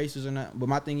trying to be racist or not, but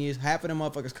my thing is half of them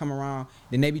motherfuckers come around,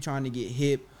 then they be trying to get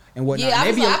hip and whatnot. Yeah, I they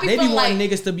was be, like- I be they be feeling wanting like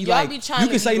niggas to be y'all like, be trying you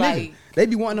to can say be nigga. like- They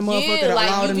be wanting the motherfucker Yeah, to like,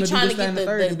 allow you them be to do trying this, to that, and the get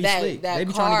third and be that- slick. that They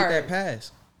be trying to get card. that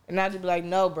pass. And I just be like,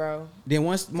 no, bro. Then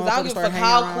once Cause I don't motherfuckers give a start fuck hanging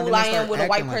how around, cool then I they am start with a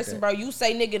white acting like person, that. bro. You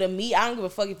say nigga to me, I don't give a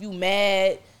fuck if you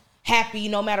mad, happy,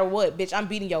 no matter what, bitch. I'm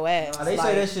beating your ass. Nah, they Like,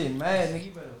 say that shit mad, nigga.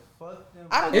 You better fuck them.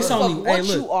 I don't give It's a fuck only- what hey,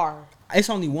 look. you are. It's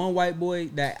only one white boy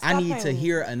that I Stop need playing to with me.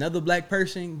 hear another black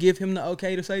person give him the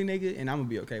okay to say nigga, and I'm gonna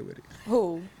be okay with it.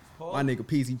 Who? My nigga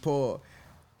Peasy Paul.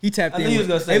 He tapped I in. knew you With,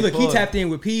 was gonna say hey, look, Paul. he tapped in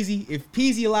with Peasy. If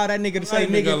Peasy allowed that nigga to say I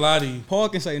ain't gonna nigga, lie to you. Paul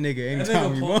can say nigga That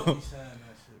anytime nigga he Paul be wants. saying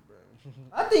that shit, bro.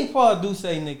 I think Paul do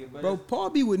say nigga, but Bro, Paul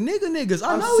be with niggas.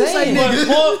 I I'm know he say saying. nigga.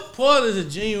 But Paul is a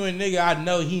genuine nigga. I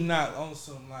know he not on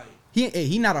some like.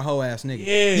 He not a hoe ass nigga.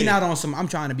 Yeah. He not on some. I'm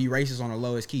trying to be racist on the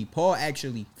lowest key. Paul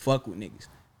actually fuck with niggas.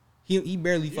 He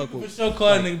barely You fuck can for with. sure call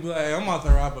that nigga be like, hey, I'm out to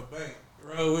rob a bank.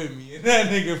 Roll with me. And that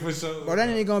nigga for sure. Bro, that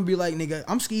nigga gonna be like, nigga,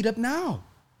 I'm skied up now.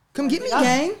 Come get me,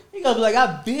 gang. He gonna be like,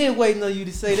 I've been waiting on you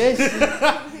to say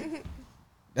that shit.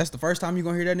 That's the first time you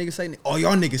gonna hear that nigga say, oh,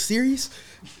 y'all niggas serious?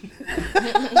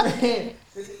 Man,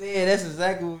 that's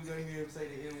exactly what we gonna hear him say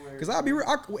the N-word. Cause I'll be real.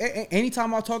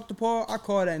 Anytime I talk to Paul, I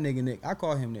call that nigga Nick. I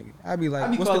call him nigga. I be like, I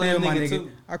be what's the calling deal, him my nigga, nigga?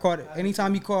 too. I call it.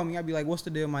 Anytime he call me, I be like, what's the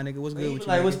deal, my nigga? What's good He with be you?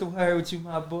 like, nigga? what's the word with you,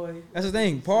 my boy? That's the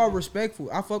thing. Paul respectful.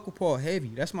 I fuck with Paul heavy.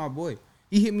 That's my boy.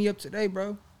 He hit me up today,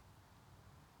 bro.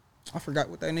 I forgot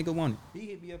what that nigga wanted. He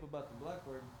hit me up about the black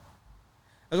word.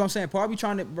 That's what I'm saying.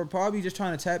 Paul be just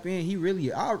trying to tap in. He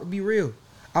really, I'll be real.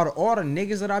 Out of all the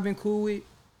niggas that I've been cool with,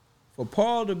 for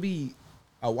Paul to be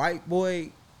a white boy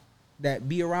that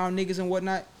be around niggas and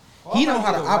whatnot, Paul he know might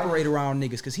how be to the operate around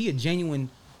niggas because he a genuine,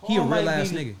 he a Paul might real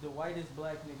ass be nigga. The whitest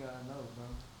black nigga I know,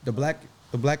 bro.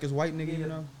 The blackest white nigga, you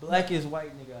know? Blackest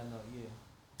white nigga I know, yeah.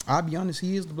 I'll be honest,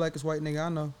 he is the blackest white nigga I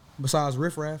know. Besides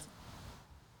Riff Raff.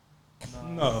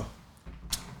 No.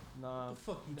 Nah,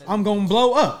 Fuck you. I'm gonna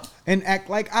blow up and act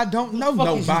like I don't know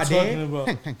Fuck is you nobody. talking about?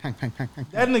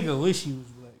 That nigga wish he was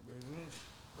black,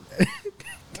 bro.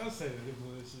 Don't say that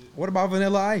bullshit. What about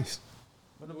Vanilla Ice?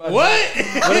 What?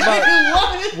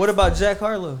 What about Jack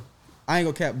Harlow? I ain't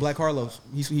gonna cap Black Harlow's.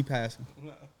 He passing.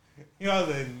 Y'all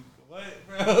then what,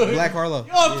 bro? Black Harlow.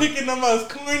 Y'all picking the most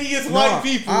corniest Nah, white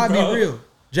people, I'll bro. be real.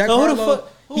 Jack So who the Harlow.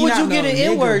 fuck- who he would not you get no an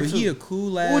nigga, N-word but to? He a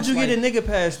cool ass. Who would you get a like, nigga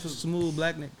pass to? smooth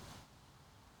black nigga?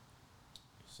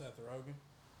 Seth Rogen.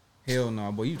 Hell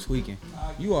no, boy, you tweaking.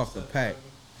 You off the pack.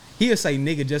 He'll say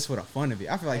nigga just for the fun of it.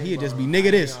 I feel like he'll just be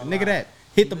nigga this, nigga that.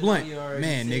 Hit the blunt.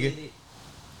 Man, nigga.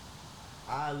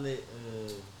 I let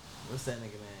what's that nigga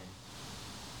name?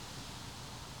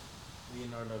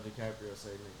 Leonardo DiCaprio say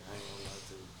nigga. I ain't gonna lie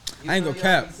to you. I ain't gonna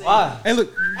cap. Why? Hey,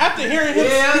 look. After hearing him,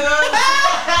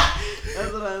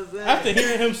 That's what I'm saying. after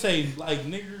hearing him say like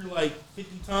nigger like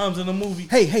 50 times in the movie,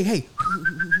 Hey.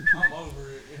 I'm over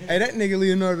it. Hey, that nigga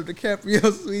Leonardo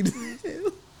DiCaprio sweet as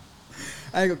hell.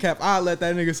 I ain't gonna cap. I'll let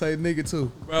that nigga say nigga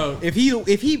too. Bro, If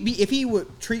he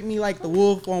would treat me like the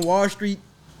Wolf on Wall Street,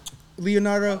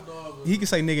 Leonardo, he could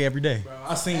say nigga every day. bro,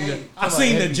 I seen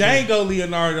the Django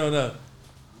Leonardo though.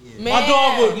 Man,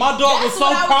 My dog was that's so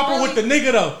what I was proper really- with the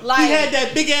nigga though. like- He had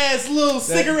that big ass little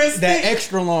cigarette stick. That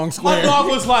extra long square. My dog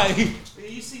was like,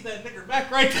 you see that nigga back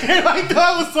right there? Like,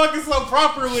 dog was fucking so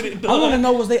proper with it, dog. I want to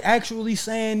know, was they actually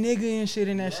saying nigga and shit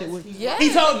in that shit? With, Yeah.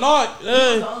 He told,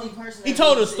 the only person he that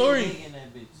told a really said story. nigga in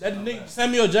that bitch. That nigga,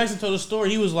 Samuel Jackson told a story.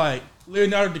 He was like,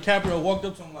 Leonardo DiCaprio walked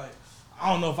up to him like,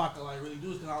 I don't know if I could like really do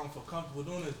this because I don't feel comfortable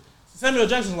doing this. Samuel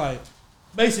Jackson's like,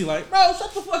 basically like, bro,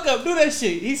 shut the fuck up, do that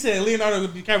shit. He said Leonardo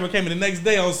DiCaprio came in the next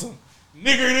day on some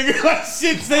nigger like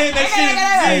shit, saying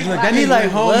that shit. look, that He nigga like,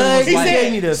 went home what? and was He like,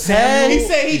 said, need a He pass.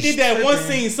 said he did that one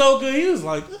tripping. scene so good. He was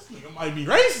like, this nigga might be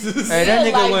racist. Hey, that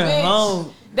Feel nigga like, went bitch.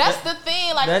 home. That's the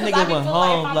thing. Like, That 'cause I nigga be went feeling like,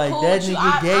 if home I'm like cool that with you,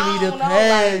 nigga gave me the don't know,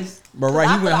 pass. but right,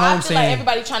 I he went feel home like saying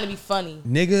everybody trying to be funny.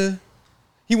 nigga.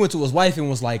 He went to his wife and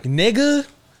was like, nigga,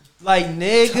 Like I'm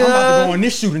about to go nigga. on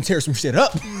this shoot and tear some shit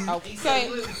up. He said he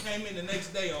literally came in the next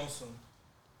day on some.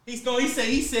 He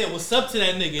said what's up to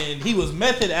that nigga, and he was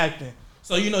method acting.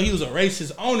 So you know he was a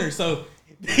racist owner. So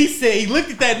he said he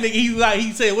looked at that nigga.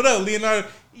 He said what up, Leonardo?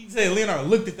 He said Leonardo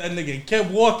looked at that nigga and kept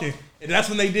walking. And that's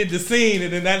when they did the scene.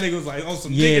 And then that nigga was like on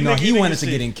some Yeah, no, he wanted to shit.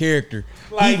 get in character.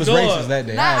 He Like, was dog. racist that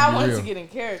day. Nah, I'll I be wanted real. to get in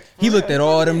character. He looked at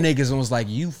all them niggas and was like,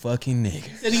 you fucking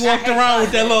niggas. Said he walked around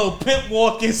with that little pimp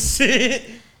walking shit.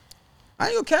 I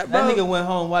ain't gonna cap, bro. That nigga went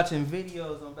home watching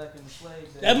videos on Back in the Slave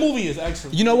Days. That movie is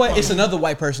actually. You know what? It's another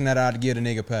white person that I'd give a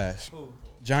nigga pass.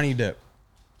 Johnny Depp.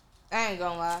 I ain't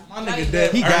gonna lie. My nigga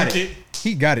Depp He got earned it.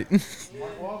 He got it.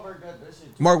 Mark Wahlberg got that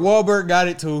shit. Mark Wahlberg got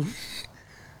it too.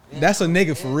 That's a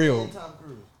nigga for real. And Tom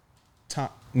Cruise.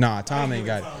 Tom ain't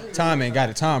got it. Tom ain't got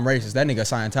it. Tom racist. That nigga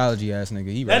Scientology ass nigga.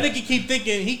 He That racist. nigga keep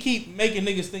thinking, he keep making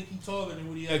niggas think he taller than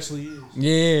what he actually is.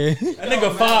 Yeah. That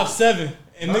nigga 5'7",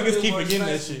 and Murder niggas keep was forgetting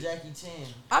that nice shit. with Jackie Chan.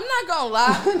 I'm not gonna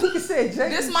lie. Nigga said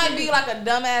Jackie This might be like a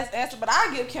dumbass answer, but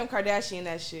I give Kim Kardashian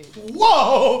that shit.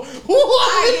 Whoa! I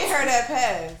What? get her that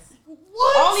pass.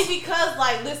 What? Only because,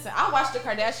 like, listen, I watched the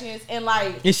Kardashians and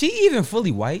like, Is she even fully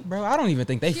white, bro? I don't even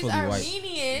think they She's fully white.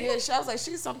 Armenian. yeah, I was like,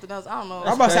 she's something else. I don't know. I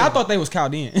was about to say, I thought they was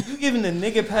Chaldean. You giving the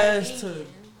nigga pass to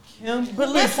Kim? But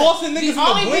They listen, forcing niggas in the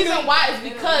only the reason blender? why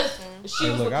is because she Hey,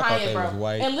 was look, with I thought Kanye, they bro. was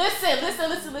white. And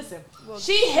listen.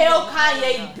 She held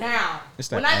Kanye down. It's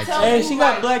that When I accent. tell Hey, you, she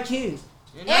got like, black kids.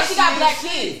 and she got black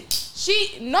kids.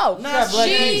 Not black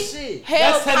ain't shit.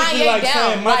 held That's technically Kanye like down.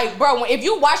 saying Mike- Like, bro, if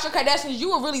you watch your Kardashians, you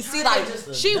will really see like just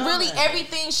a she really dumbass.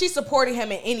 everything. She supported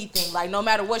him in anything. Like, no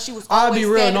matter what, she was I'll always be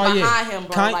real, standing no, yeah. behind him,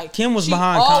 bro. Like, Kim was she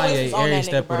behind always Kanye was on every that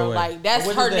step nigga, of the bro. way. Like, that's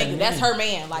What her does that nigga. That's mean? her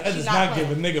man. Like, That she's does not not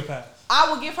give a playing. nigga pass.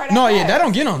 I would give her that. No, pass. yeah, that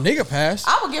don't get no nigga pass.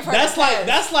 I would give her That's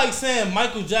that. like saying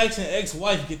Michael Jackson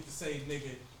ex-wife get to say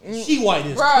nigga. She white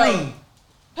as Bro. cream.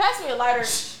 Pass me a lighter.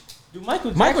 Do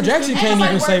Michael Michael Jackson Ain't can't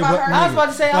nobody even say worried what. about her. I was about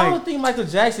to say, I Like, don't think Michael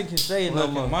Jackson can say it no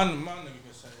Look, more. my nigga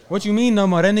can say it. What you mean no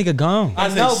more? That nigga gone. I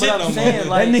say know, shit but no I'm more. saying,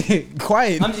 like, That nigga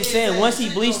quiet. I'm just saying, once he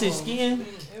bleached his skin,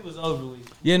 it was over with.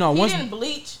 Yeah, no. He Once, didn't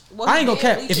bleach. Well, I he ain't gonna did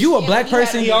cap. bleach If his you a skin, black but he had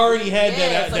person- He to- already had Yeah,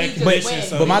 that so he just condition. went.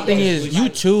 So but my he thing just is, was you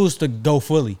like- choose to go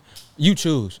fully. You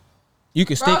choose. You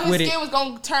can Bro, stick his with it. skin was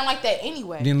gonna turn like that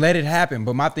anyway. Then let it happen.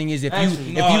 But my thing is, if Actually,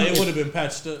 you, No, if it you, would have been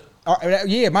patched up.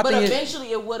 yeah, my But thing is,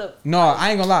 eventually it would have. no, I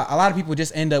ain't gonna lie. A lot of people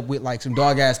just end up with like some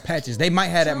dog ass patches. They might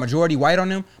have that majority white on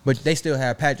them, but they still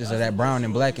have patches of that brown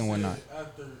and black and whatnot.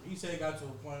 After he said it got to a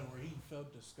point where he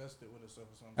felt disgusted with himself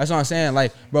or something. That's what I'm saying.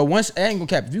 Like, bro, once I ain't gonna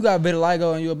cap. If you got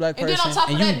vitiligo and you a black And person, then on top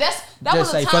of and you that, that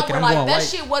was just a say, time "Fuck it, where I'm like going that white,"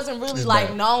 shit wasn't really it's like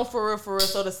bad. known for real, for real.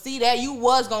 So to see that, you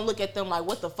was gonna look at them like,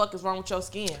 what the fuck is wrong with your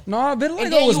skin? no, And then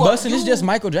vitiligo was you- busting. It's you- just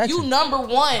Michael You Jackson. number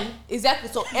one, exactly.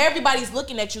 So everybody's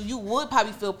looking at you. You would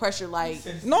probably feel pressure like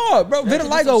No, bro, do some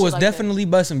vitiligo shit was like that. definitely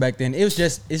busting back then. It was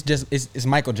it's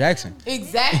Michael Jackson.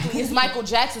 exactly. It's Michael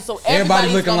Jackson. So Everybody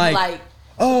everybody's looking gonna be like, like,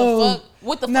 "Oh,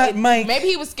 what the not fuck? Mike. Maybe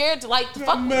he was scared to like to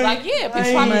fuck with. Mike. Like, yeah, people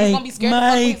Mike. probably was gonna be scared to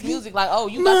fuck with Mike. his music. Like, oh,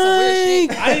 you got some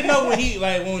weird shit. I didn't know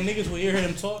when niggas would hear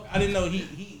him talk. I didn't know he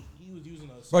was using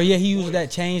a. Bro, yeah, he used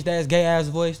that changed ass gay ass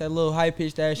voice, that little high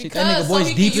pitched ass shit. That Because nigga so voice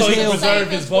he deep can So as he use can hell. to save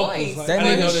preserve his vocals. voice Like, That I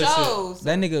didn't nigga know that shit. shows.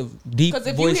 That nigga deep Because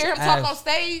if you voice hear him ass. talk on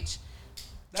stage,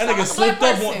 That Sound nigga like a slipped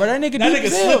black up person. one. Bro, that nigga That deep nigga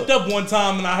as hell. slipped up one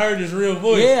time and I heard his real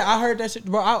voice. Yeah, I heard that shit,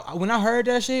 bro. When I heard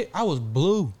that shit, I was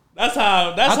blue. That's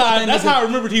how I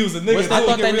remembered he was a nigga. What's I that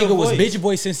thought that real nigga was voice? bitch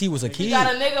voice since he was a he kid. got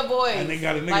a nigga voice. That nigga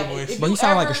got a nigga voice. if But he you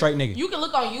sound like a ever- straight nigga. You can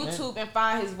look on YouTube and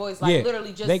find his voice. Like, Yeah,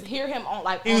 literally just they- hear him on,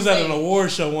 like, He on was at an stage.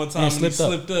 award show one time and he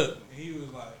slipped up. He was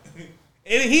like,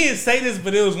 and he didn't say this,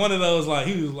 but it was one of those like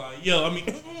he was like, yo, I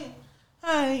mean,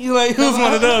 hi, you like, it was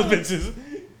one of those bitches.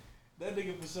 That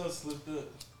nigga for sure slipped up.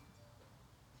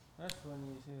 That's funny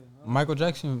as hell. Michael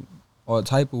Jackson, all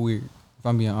type of weird. If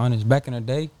I'm being honest, back in the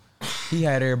day, he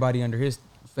had everybody under his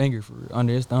finger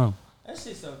under his thumb. That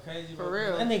shit so crazy. For bro.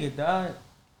 real. That nigga died.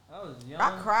 I was young. I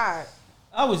cried.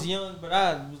 I was young, but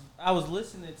I was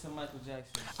listening to Michael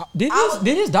Jackson.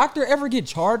 Did his doctor ever get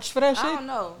charged for that I shit? don't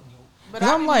know. But 'Cause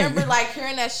I I'm like- remember like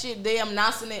hearing that shit, they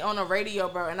announcing it on the radio,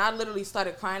 bro, and I literally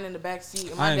started crying in the back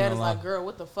seat. And I my ain't dad gonna was lie. like, "Girl,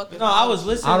 what the fuck is No, wrong I with was you?"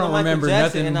 listening I to don't Michael remember Jackson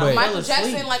nothing and I but- fell Michael asleep.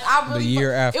 Jackson, like I really, The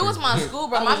year after. it was my school,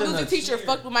 bro. I My was in music the teacher chair.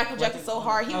 fucked with Michael Jackson so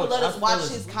hard. He would let us watch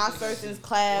his concerts in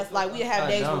class. Like we'd have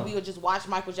days where we would just watch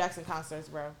Michael Jackson concerts,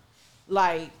 bro.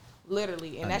 Like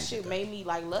literally, and that shit made me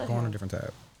like love Go on a him. different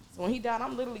tab. So when he died,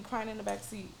 I'm literally crying in the back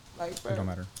seat, like, bro. It don't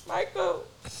matter. Michael,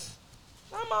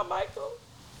 not my Michael.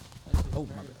 Oh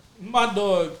my bad. My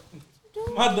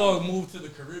dog moved to the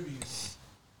Caribbean.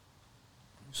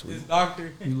 His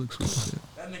doctor, You look sweet. as hell.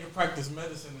 that nigga practiced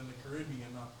medicine in the Caribbean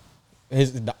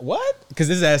now. What? Because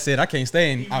his ass said I can't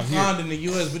stay He out was here signed in the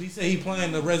U.S., but he said he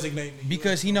planned to resonate in the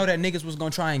because he know that niggas was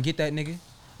gonna try and get that nigga.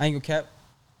 I ain't gonna cap.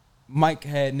 Mike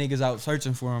had niggas out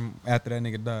searching for him after that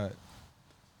nigga died.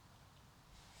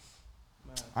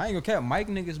 I ain't gonna cap. Mike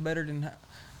niggas better than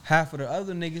half of the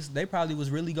other niggas. They probably was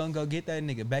really gonna go get that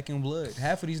nigga back in blood.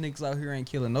 Half of these niggas out here ain't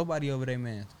killing nobody over their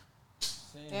man.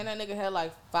 And that nigga had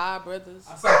like 5 brothers.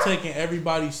 I stopped taking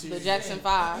everybody The serious. Jackson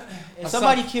 5. If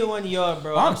somebody kill one of y'all,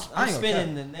 bro, I I'm ain't gonna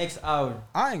spending the next hour.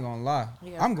 I ain't gonna lie.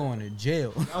 Yeah. I'm going to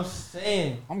jail. I'm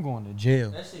saying I'm going to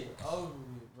jail. that shit over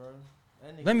with, bro.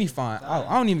 That nigga Let me just find. died.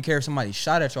 I don't even care if somebody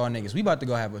shot at y'all niggas. We about to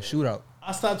go have a shootout.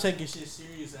 I stopped taking shit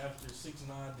serious after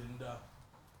 6ix9ine didn't die.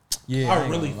 Yeah, I ain't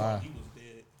really gonna lie. thought he was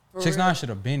dead. For 6ix9ine real. should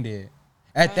have been dead.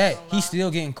 At I that, ain't gonna lie. he's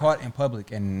still getting caught in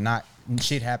public and not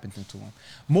shit happens to him.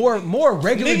 More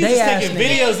regular Niggas day is ass taking niggas.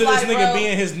 videos of this Like, nigga bro,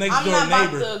 being his next I'm door not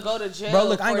neighbor. about to go to jail Bro,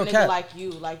 look, I ain't for a gonna nigga cap. like you.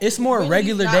 Like, It's more really,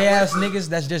 regular he's not day ass worth it. niggas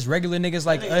that's just regular niggas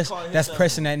like nigga us call that's himself-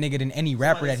 pressing that nigga than any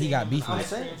rapper that he got beef I'm with.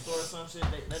 saying. Or some shit,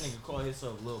 that nigga called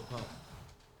himself Lil Pump.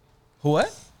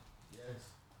 What? Yes.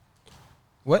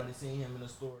 What? Somebody seen him in the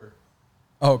store.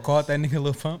 Oh, called that nigga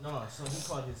Lil Pump? No, so he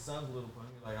called his son Lil Pump.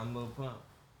 He like, I'm Lil Pump.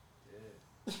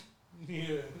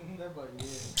 Yeah.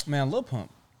 Man, Lil Pump.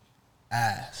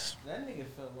 Ass. That nigga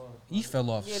fell off. He fell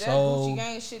off Yeah, that so. Gucci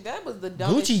Gang shit, that was the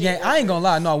dumbest Gucci shit Gang. I ever. ain't gonna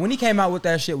lie. No, when he came out with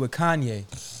that shit with Kanye,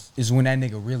 is when that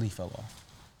nigga really fell off.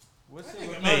 What's That it nigga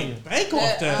with made Kanye? bank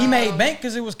off that. He made bank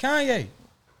because it was Kanye.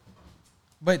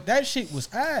 But that shit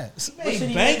was ass. He What made shit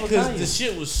he bank make with because Kanye? the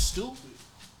shit was stupid.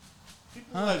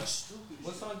 People Huh? like stupid.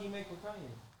 What song he make with Kanye?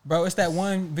 Bro, it's that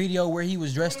one video where he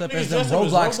was dressed up Niggas as them dressed up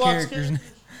as Roblox Roblox characters.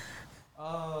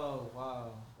 Oh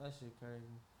wow, that shit crazy.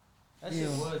 That Yeah,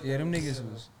 shit was. yeah, them niggas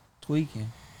was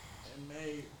tweaking. And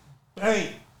made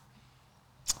bank.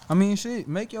 I mean, shit,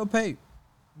 make your pay,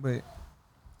 but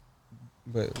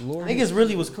Lord, Niggas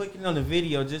really was clicking on the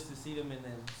video just to see them in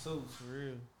them suits for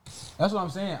real. that's what I'm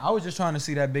saying. I was just trying to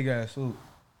see that big ass suit.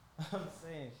 I'm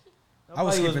saying. I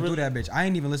was Nobody skipping through really- that bitch. I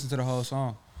ain't even listen to the whole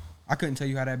song. I couldn't tell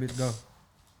you how that bitch go.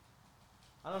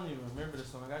 I don't even remember the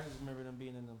song. I just remember them being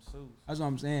in them suits. That's what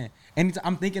I'm saying. Anytime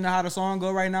I'm thinking of how the song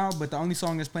go right now, but the only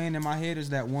song that's playing in my head is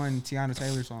that one Tiana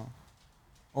Taylor song.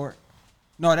 Or,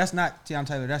 no, that's not Tiana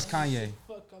Taylor. That's Kanye.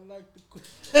 Fuck, I like the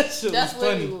that shit That's was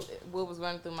funny. what was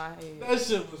running through my head. That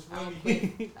shit was I'm funny.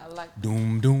 quick. I like.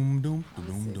 Doom doom doom I'm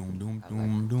doom sick. doom doom I doom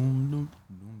like doom doom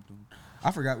doom doom.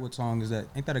 I forgot what song is that.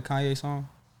 Ain't that a Kanye song?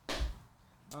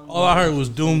 All I heard was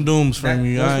doom dooms from That-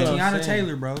 you. that's I what ain't, I'm Tiana saying.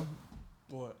 Taylor, bro.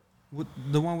 what? With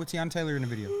the one with Tiana Taylor in the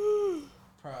video.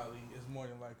 Probably is more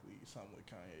than likely something with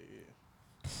Kanye.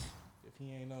 Yeah. If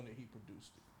he ain't on it, he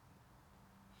produced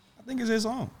it. I think it's his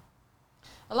song.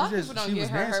 A lot of It's people just- don't she give was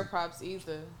her dancing. props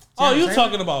either. Oh, you Taylor?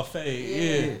 talking about Fade? Yeah,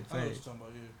 Yeah, I know what Fade. you're talking about.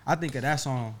 Yeah. I think of that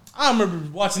song. I remember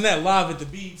watching that live at the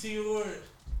BET Award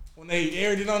when they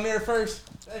aired it on there first.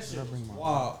 That shit was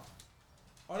wild.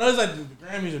 Oh no, it's like the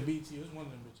Grammys or BET. It was one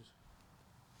of them bitches.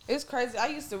 It's crazy. I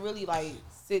used to really like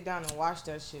sit down and watch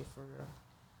that shit for real.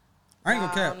 I ain't Nah,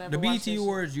 gonna I'll cap. never The watch that BET shit.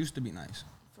 Awards used to be nice.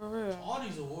 For real. All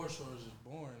these award shows is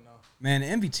boring now. Man, the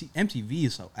MTV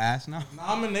is so ass now.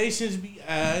 Nominations be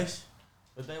ass.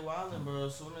 But they wildin', bro.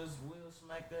 As soon as Will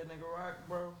smack that nigga rock,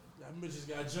 bro. That bitches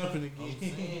got jumping I'm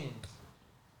again. saying.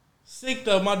 Sick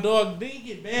though, my dog didn't he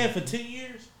get banned for 10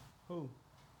 years. Who?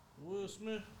 Will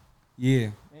Smith. Yeah,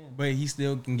 Man. but he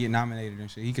still can get nominated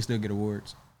and shit. He can still get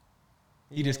awards.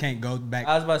 He just can't go back.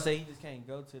 I was about to say he just can't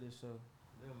go to the show.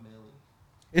 They'll mail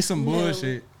it. It's some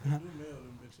bullshit. You mail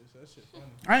them bitches. That shit funny.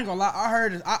 I ain't gonna lie. I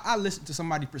heard. I listened to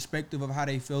somebody's perspective of how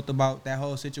they felt about that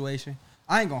whole situation.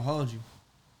 I ain't gonna hold you.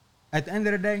 At the end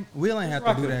of the day, Will ain't have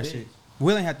to do that shit.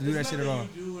 Will ain't have to do that shit at all.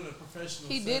 Nothing you do in a professional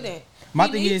He setting. didn't. My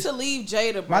he thing needs is- to leave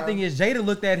Jada, bro. My thing is, Jada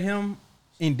looked at him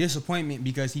in disappointment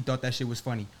because he thought that shit was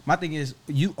funny. My thing is,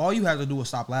 all you have to do is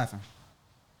stop laughing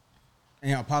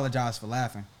and apologize for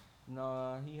laughing.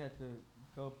 No, he had to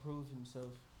go prove himself.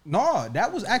 No,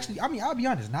 that was actually. I mean, I'll be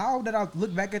honest. Now that I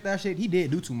look back at that shit, he did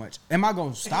do too much. Am I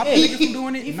gonna stop the nigga from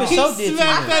doing it? He No. for sure did too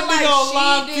smacked much. that I nigga on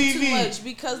live feel like she did TV. too much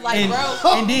because, like, And-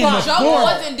 bro, and then the the joke form-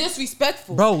 wasn't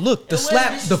disrespectful. Bro, look, the It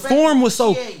slap, wasn't the form was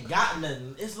so. She ain't got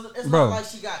nothing. It's Bro. not like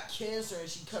she got cancer and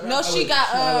she cut No, out. she got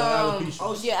alopecia.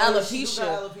 Oh, she yeah, do alopecia.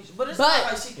 got alopecia. But it's But not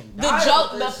like she can the die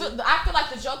joke, with that shit. I feel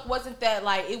like the joke wasn't that,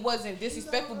 like, it wasn't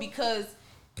disrespectful because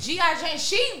G.I. Jane,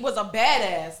 she was a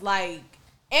badass, like,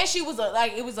 and she was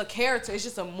it was a character. It's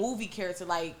just a movie character,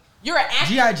 like, you're an actor.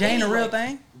 G.I. Jane, a anyway. real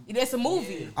thing? It's a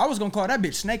movie. I was gonna call that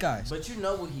bitch Snake Eyes. But you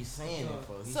know what he's saying it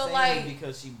for. He's So, saying like- it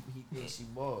because he thinks she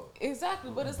bald.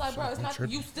 Exactly, but it's like, bro, it's not.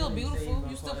 tripping. You still beautiful.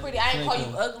 You still pretty. I ain't call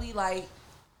you ugly. Like,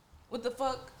 what the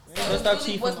fuck? So let's it stop really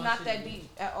cheating was on not shit. that deep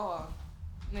at all,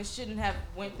 and it shouldn't have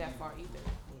went that far either.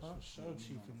 So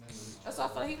cheap in that bitch. That's why I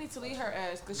feel like he needs to leave her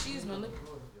ass because she's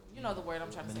you know the word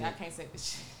I'm trying to say. I can't say this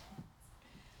shit,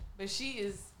 but she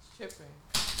is tripping.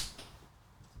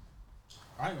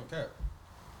 I ain't gonna cap.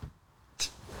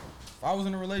 If I was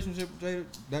in a relationship with Jada,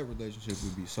 that relationship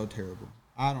would be so terrible.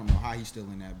 I don't know how he's still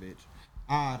in that bitch.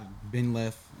 I'd have been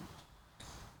left.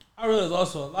 I realize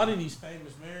also a lot of these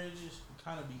famous marriages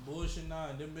kind of be bullshit now,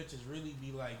 and them bitches really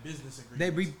be like business agreements. They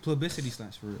be publicity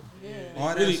stunts for real. Yeah. All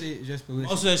that Really- shit is just Most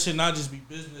publicity. of that shit not just be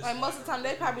business. Like most of the time,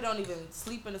 they probably don't even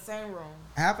sleep in the same room.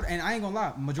 And I ain't gonna lie,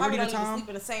 Probably majority don't of the even time, sleep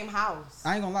in the same house.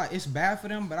 I ain't gonna lie, it's bad for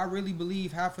them, but I really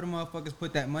believe half of them motherfuckers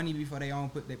put that money before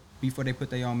they put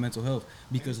their own mental health.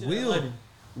 Because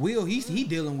Will, he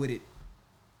dealing with it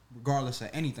regardless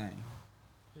of anything.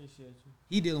 Appreciate you.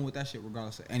 He dealing with that shit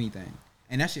regardless of anything.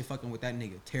 And that shit fucking with that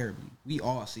nigga terribly. We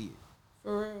all see it.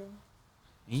 For real. And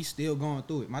he's still going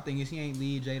through it. My thing is he ain't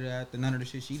lead Jada after none of the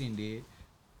shit she done did.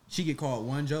 She get caught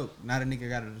one joke. Not a nigga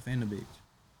gotta defend the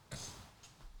bitch.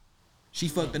 She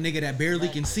fucked a nigga that barely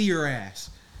can see her ass.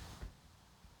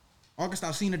 August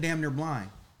Alsina damn near blind.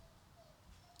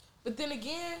 But then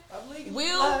again,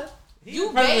 Will, He's you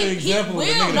a perfect gave example of a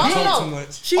Will, nigga no, that no, talk no. too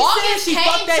much. She August said she came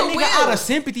fucked that to nigga Will. out of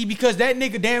sympathy because that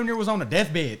nigga damn near was on the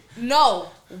deathbed. No,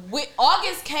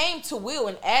 August came to Will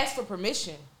and asked for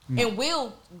permission, and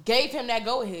Will gave him that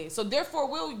go ahead. So therefore,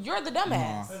 Will, you're the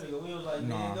dumbass. That nigga Will was like,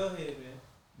 Nah. man, go ahead,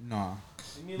 man. Nah.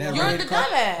 Leave me That alone. You're red the car-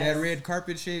 dumbass. That red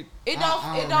carpet shit. It don't-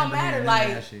 I it don't remember matter, hearing none of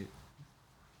like- that shit.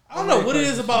 I don't know what it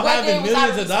is about Whether it having was out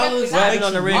millions of of dollars. respect or What not, happened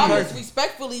on the red August carpet?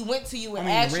 respectfully went to you and I mean,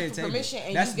 the asked you red for table. permission,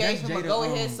 and That's you gave him a Jada, go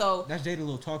ahead. So that's Jada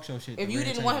little talk show shit. if the you red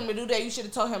didn't table. want him to do that, you should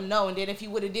have told him no. And then if you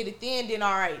would have did it then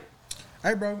all right.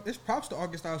 Hey, bro, it's props to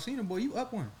August Alsina, boy. You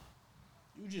up one,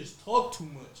 You just talk too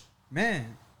much.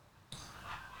 man.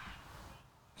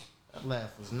 That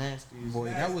laugh was nasty. Boy,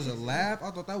 that was a laugh.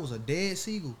 I thought that was a dead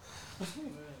seagull.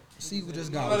 Seagull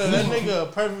just got. That nigga a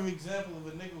perfect example of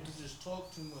a nigga who just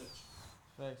talk too much.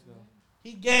 Facts though.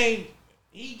 He gained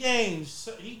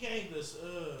us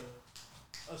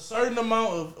a certain amount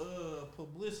of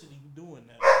publicity doing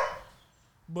that.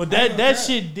 But that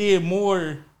shit did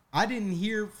more. I didn't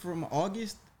hear from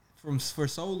August for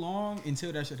so long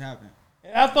until that shit happened.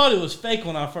 And I thought it was fake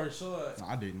when I first saw it. No,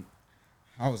 I didn't.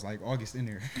 I was like August in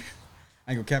there.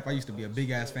 I ain't gonna cap. I used to be a big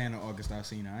ass fan of August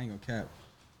Alsina. I ain't gonna cap.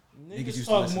 Niggas used Niggas to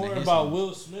talk listen to more his about songs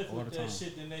Will Smith all with the that time.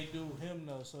 shit than they do him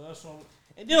though. So that's why.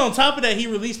 And then on top of that, he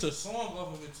released a song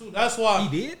off of it too. That's why.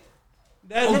 He did.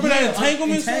 Remember yeah, that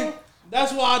entanglement Entang- song?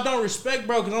 That's why I don't respect,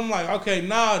 bro. Cause I'm like, okay,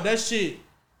 nah, that shit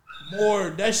more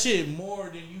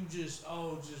than you just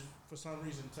for some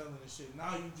reason telling this shit.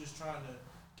 Now you just trying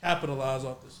to capitalize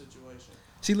off the situation.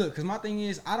 See, look, cause my thing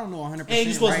is, I don't know 100%. And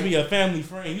you supposed right? to be a family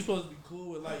friend. You supposed to be cool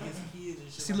with like his kids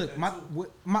and shit. See, like look, that my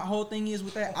too. my whole thing is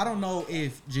with that. I don't know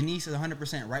if Janice is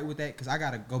 100% right with that, cause I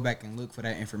gotta go back and look for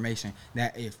that information.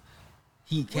 That if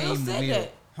he came Will to said Will,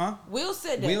 that. huh? Will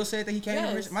said that. Will said that he came Yes.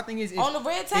 to Rich. My thing is, On the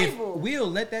red table. If Will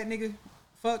let that nigga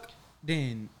fuck,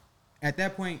 then at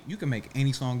that point you can make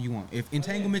any song you want. If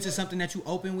entanglements is something that you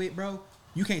open with, bro,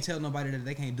 you can't tell nobody that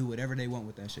they can't do whatever they want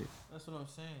with that shit. That's what I'm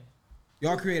saying.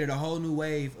 Y'all created a whole new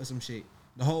wave of some shit.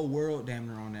 The whole world damn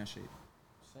near on that shit.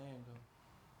 Same though.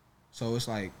 So it's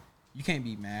like you can't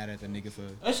be mad at the nigga for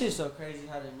That shit's so crazy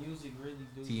how the music really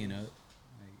do. teeing up.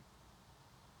 Like,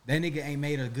 that nigga ain't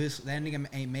made That nigga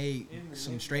ain't made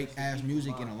some straight ass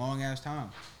music in a long ass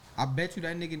time. I bet you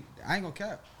that nigga. I ain't gonna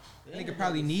cap. That nigga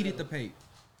probably needed the pay.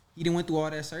 He done went through all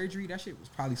that surgery. That shit was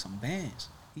probably some bands.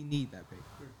 He need that pay.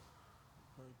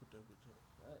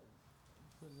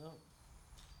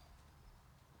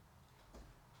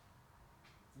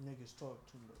 Niggas talk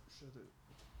too much. Shut up.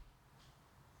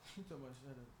 You talking about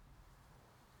shut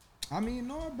up. I mean,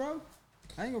 no, bro.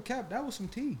 I ain't gonna cap. That was some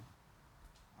tea.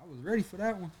 I was ready for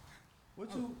that one. What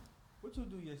you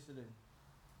do yesterday?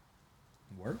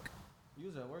 Work? You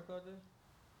was at work all day?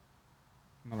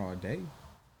 Not all day,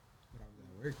 but I was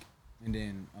at work. And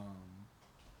then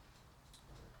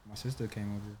my sister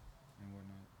came over and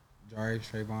whatnot. Jari,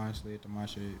 Trayvon slid to my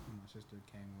shit. My sister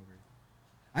came over.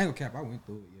 I ain't gonna cap. I went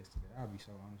through it yesterday. I'll be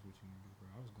so honest with you, niggas, bro.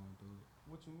 I was going through it.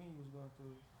 What you mean you was going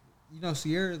through? You know,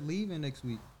 Sierra leaving next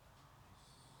week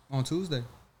on Tuesday,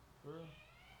 For real?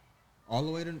 all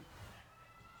the way to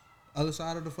other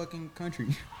side of the fucking country.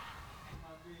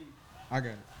 I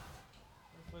got it.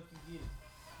 What the fuck you get?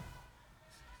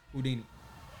 Houdini.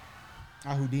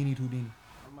 I Houdini'd Houdini.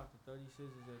 I'm about to throw these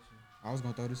scissors at you. I was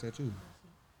gonna throw this at you.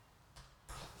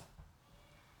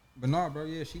 But nah, bro,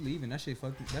 yeah, she leaving. That shit's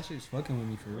fucking with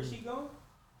me for real. Where she going?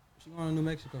 She going to New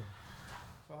Mexico.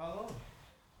 For how long?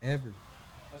 Ever.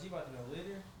 Oh, she about to go with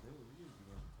her?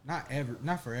 Not ever.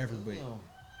 Not forever, but Damn.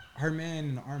 her man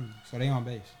in the army, so they on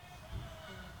base.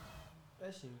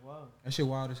 That shit wild. That shit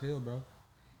wild as hell, bro.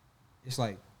 It's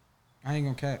like, I ain't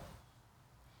gonna cap.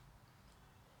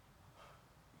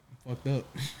 I'm fucked up.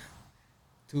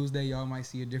 Tuesday, y'all might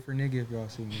see a different nigga if y'all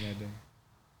see me that day.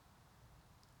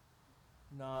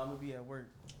 Nah, I'm gonna be at work.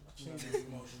 She was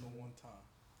emotional one time.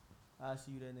 I'll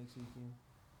see you that next weekend.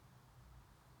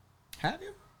 Have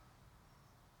you?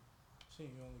 She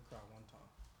ain't only cry one time.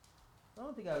 I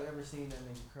don't think I've ever seen that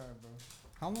nigga cry, bro.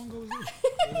 How long ago was this?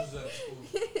 It was at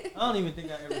school. I don't even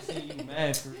think I ever seen you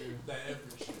mad for real. That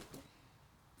effort shit.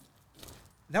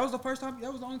 That was the first time.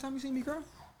 That was the only time you seen me cry.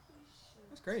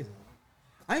 That's crazy.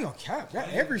 I ain't gonna cap. That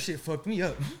every shit fucked me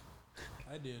up.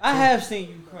 I did. I have seen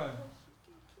you cry.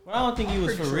 But I don't think you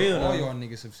was Pretty for sure real all though. y'all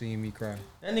niggas have seen me cry.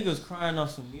 That nigga was crying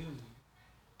off some music.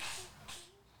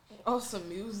 Oh, some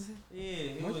music. Yeah,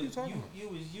 it What was you talking you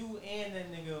was you and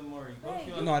that nigga Amari. Both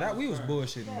y'all No, that we was crying.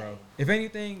 bullshitting, bro. If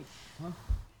anything,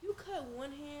 You cut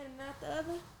one hand and not the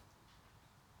other?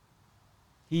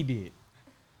 he did.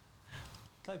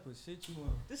 Type of shit you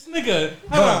want. This nigga,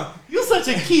 hold on. You such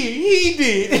a kid. He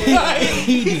did. Like,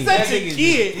 he's That such a nigga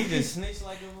kid. He just snitched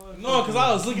like a motherfucker. No, because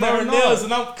I was looking Bro, at her no. nails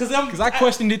and Cause I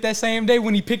questioned it that same day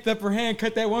when he picked up her hand,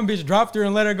 cut that one bitch, dropped her,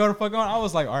 and let her go the fuck on. I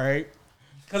was like, all right.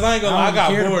 Because I ain't gonna lie, I got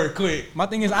cared bored quick. My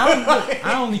thing is,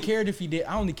 I only cared if he did.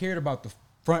 I only cared about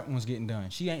front one's getting done.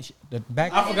 The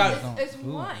back. I forgot. It's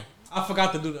one. I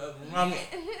forgot to do the other one.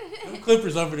 Them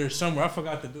clippers over there somewhere. I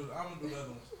forgot to do it. I'm gonna do the other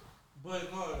ones.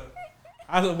 But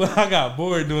no, I got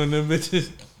bored doing them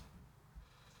bitches.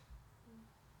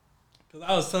 Cause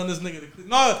I was telling this nigga to clip.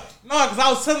 No, cause I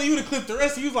was telling you to clip the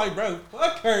rest. He was like, bro,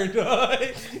 fuck her, dog.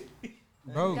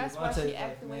 Bro, That's why she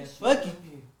act the way she Fuck you.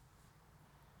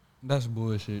 that's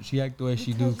bullshit. She act the way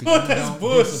she do. 'Cause What? you That's don't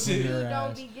bullshit. discipline You her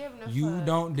don't ass. be giving a You fuck.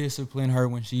 don't discipline her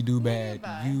when she do bad.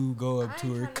 Bye. You go up I to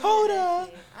ain't her, tryna hear Coda. that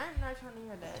shit. I'm not trying to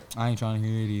hear that. I ain't trying to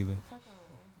hear it either. Fuck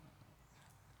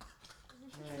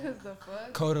on. Cause the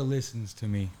fuck. Coda listens to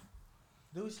me.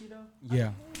 Do she though?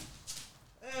 Yeah.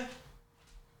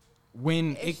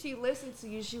 When If she listens to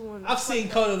you, she won't. I've seen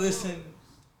Coda listen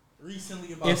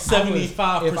recently about if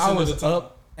 75% if I of was the time.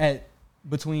 up at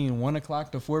between 1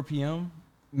 o'clock to 4 p.m.,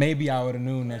 maybe I would have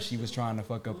known that she was trying to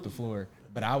fuck up the floor.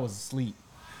 But I was asleep.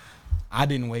 I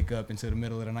didn't wake up until the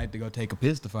middle of the night to go take a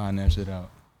piss to find that shit out.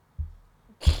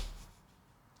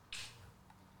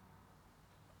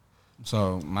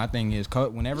 So my thing is,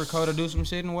 whenever Coda do some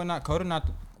shit and whatnot, Coda not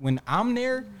when I'm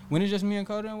there, when it's just me and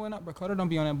Coda and whatnot, but Coda don't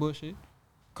be on that bullshit.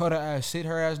 Coda ass sit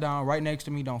her ass down right next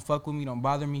to me, don't fuck with me, don't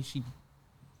bother me. She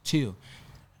chill.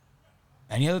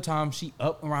 Any other time she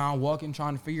up around walking,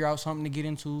 trying to figure out something to get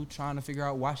into, trying to figure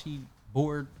out why she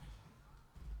bored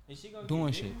Is she gonna doing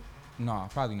get shit. bigger? Nah,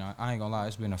 probably not. I ain't gonna lie.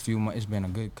 It's been a few months. It's been a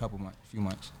good few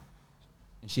months,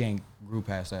 and she ain't grew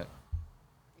past that.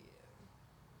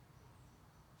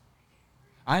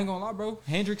 I ain't gonna lie, bro.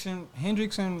 Hendrix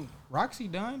and Roxy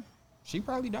done. She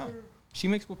probably done. She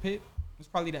mixed with Pitt. It's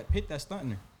probably that Pitt that's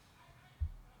stunting her.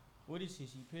 What is she?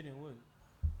 She pitting what?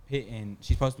 Pitt and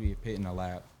she's supposed to be a Pitt in the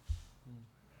lab,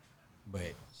 but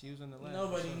She was in the lab.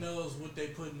 Nobody knows what they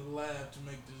put in the lab to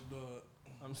make this dog.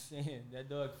 I'm saying that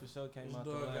dog for sure came This out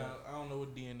the dog lab. got, I don't know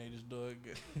what DNA this dog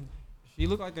got. she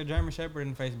look like a German Shepherd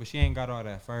in the face, but she ain't got all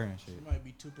that fur and shit. She might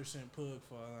be 2% pug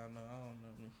for all I know. I don't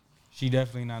know. She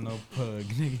definitely not no pug,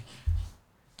 nigga.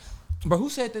 Bro, who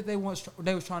said that they was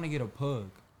trying to get a pug?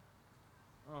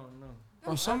 I don't know.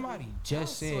 Bro, somebody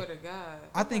just I swear said. to God.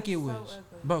 I think it So was.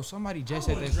 ugly. Bro, somebody just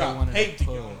I said they would said drop wanted hate a to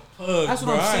pug. get on a pug, That's what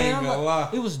bro. I'm I saying. ain't I'm gonna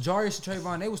like, lie. it was Jarius and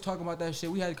Trayvon. They was talking about that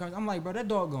shit. We had to come. I'm like, bro, that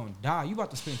dog gonna die. You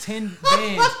about to spend 10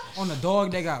 bands on a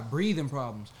dog that got breathing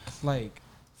problems. Like,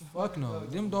 fuck no.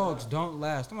 Them dogs don't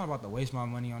last. I'm not about to waste my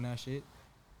money on that shit.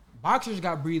 Boxers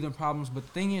got breathing problems, but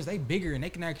the thing is, they bigger and they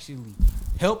can actually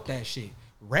help that shit.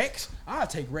 Rex, I'll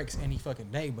take Rex any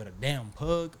fucking day, but a damn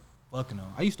pug, fuck no.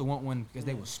 I used to want one because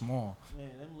they was small. Man,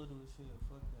 them little as hell.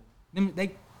 Fuck that.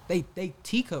 Them they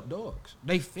teacup dogs.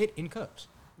 They fit in cups.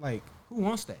 Like, who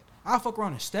wants that? I'll fuck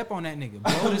around and step on that nigga,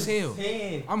 blow as hell.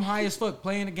 Damn. I'm high as fuck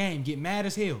playing the game, get mad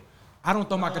as hell. I don't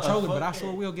throw my controller, but I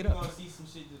sure will get You up. gonna see some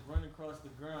shit just run across the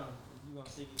ground. You gonna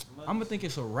think it's I'm gonna think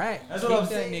it's a rat. That's Kick what I'm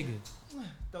that saying. nigga.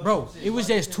 Throw Bro, some shit it was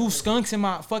right just there. two skunks in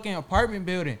my fucking apartment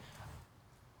building.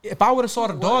 If I would have saw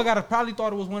the dog, I'd have probably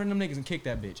thought it was one of them niggas and kicked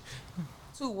that bitch.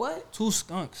 To what? Two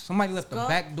skunks. Somebody left the Skunk?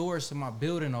 back doors to my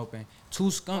building open. Two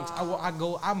skunks. I'm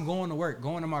going to work,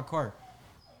 going to my car.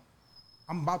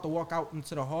 I'm about to walk out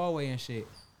into the hallway and shit.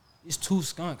 It's two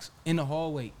skunks in the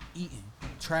hallway eating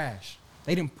trash.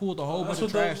 They didn't pull the whole That's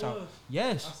bunch of what trash those out. was?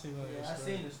 Yes. I seen Yeah, I that.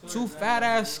 seen the story. Two fat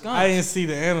ass I skunks. didn't see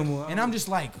the animal. And I'm just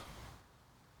like,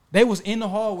 they was in the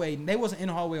hallway. They wasn't in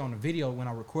the hallway on the video when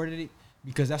I recorded it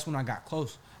because that's when I got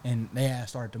close and they ass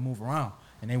started to move around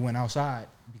and they went outside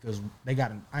because they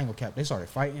got an angle cap. They started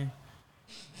fighting.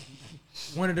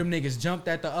 One of them niggas jumped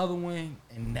at the other one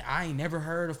and I ain't never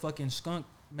heard a fucking skunk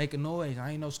make a noise.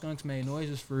 I ain't know skunks made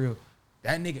noises for real.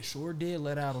 That nigga sure did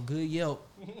let out a good yelp,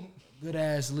 good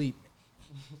ass leap.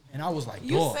 And I was like,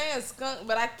 You dog. saying skunk,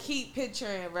 but I keep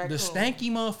picturing raccoon. The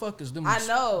stanky motherfuckers, them I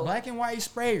know. black and white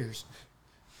sprayers.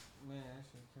 Man, that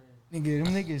shit crazy. Nigga,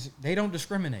 them niggas, they don't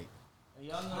discriminate. Hey,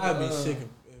 y'all know, I'd be sick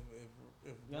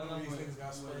if y'all one of know these when- things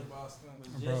got sprayed when- by a skunk.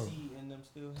 when Bro. Jesse and them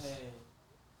still had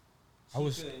I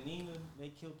was- Chica and Nina, they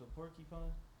killed the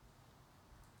porcupine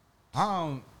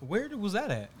Where was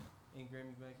that at? in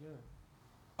Grammy backyard.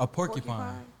 A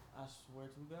porcupine. I swear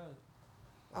to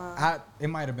God. It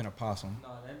might have been a possum. No,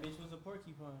 that bitch was a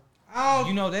porcupine.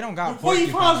 You know, they don't got The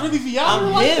porcupines really be out I'm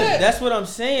there like him. that? That's what I'm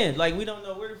saying. Like, we don't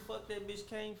know where the fuck that bitch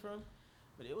came from,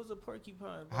 but it was a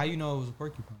porcupine. Bro. How you know it was a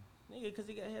porcupine? Nigga, because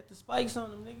he had the spikes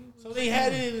on him, nigga. So they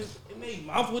had it in their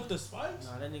mouth with the spikes?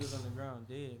 Nah, that nigga's on the ground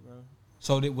dead, bro.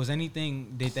 So did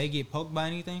they get poked by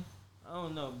anything? I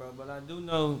don't know, bro, but I do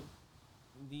know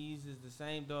these is the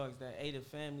same dogs that ate a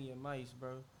family of mice,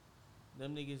 bro.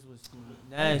 Them niggas was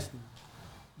nasty.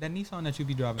 That Nissan that you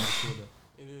be driving to school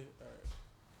though. It is. Alright.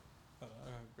 Hold on,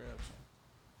 I gotta grab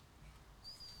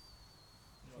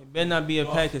It better not be a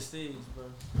pack of cigs, bro.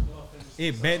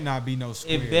 It bet not be no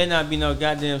square. It better not be no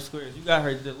goddamn squares. You got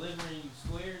her delivering you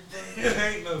squares, bro. It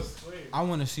ain't no square. I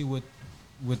want to see what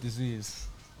this is.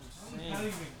 I'm not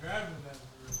even grabbing that.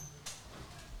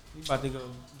 You about to go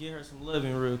get her some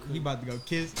loving real quick. He about to go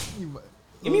kiss.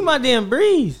 Give me my damn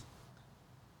breeze.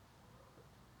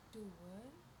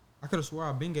 I could have swore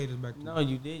I been gave this back to No,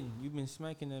 you didn't. You been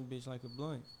smacking that bitch like a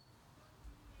blunt.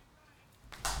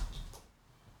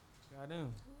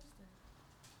 Goddamn.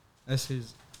 That's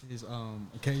his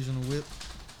occasional whip.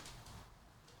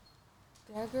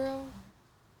 That girl?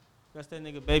 That's that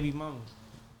nigga baby mama.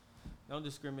 Don't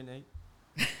discriminate.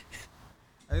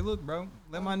 Hey, look, bro.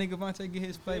 Let my nigga Vontae get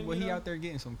his play. Boy, he out there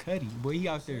getting some cutty. Boy, he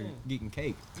out there getting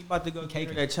cake. He about to go Cake.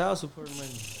 get her that child support money.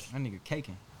 That nigga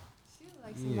caking. She was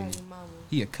like somebody's mama.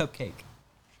 He a cupcake.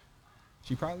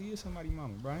 She probably is somebody's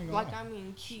mama, bro. I ain't gonna Like, lie. I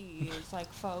mean, kids.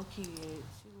 Like, 4 kids. She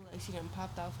look like she done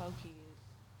popped out 4 kids.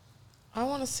 I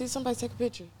want to see somebody take a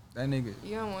picture. That nigga.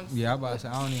 You don't want to Yeah, I about to say,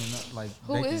 I don't even know. Like,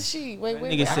 Who is she? Wait, That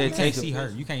wait, nigga wait. said You take can't a see her.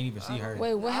 picture. You can't even see her.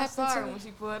 Wait, what I happened saw to her her? when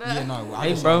she pulled up. Yeah, no. I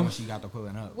Hey, saw bro. when she got to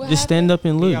pulling up. What Just happened? stand up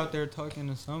and He look. out there talking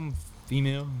to some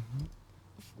female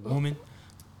woman.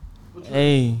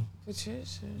 Hey.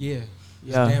 Patricia. Yeah. It's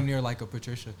Yeah. damn near like a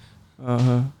Patricia,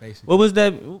 Uh-huh. basically. What was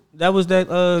that? That was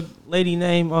that lady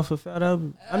name off of Fat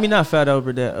Albert? I mean, not Fat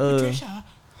Albert, that Patricia.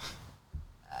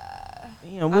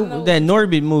 damn, I what know was that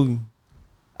Norbit movie?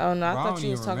 Oh, no, I Bro, I thought don't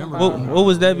you was even talking remember about... What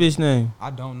was that bitch name?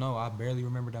 I don't know. I barely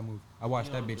remember that movie. I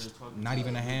watched that bitch not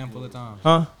even a handful of times.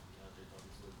 Huh?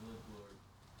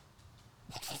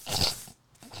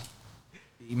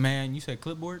 Man, you said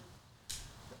clipboard?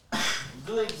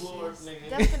 That's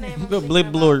the name The Blip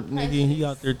Blorp, nigga. He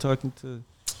out there talking to.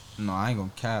 No, I ain't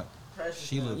gonna cap.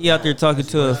 She look. He out there talking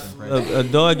to a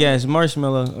dog ass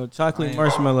marshmallow, a chocolate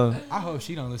marshmallow. I hope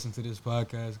she don't listen to this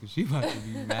podcast because she about to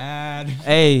be mad.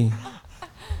 Hey,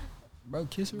 Bro,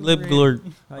 kiss her. Blip red.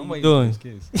 Blorp, how I'm you waiting doing? for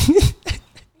this kiss. You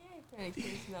ain't finna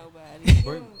kiss nobody.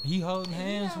 Bro, he holding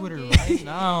hands with her right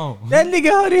now. That nigga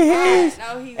holding hands.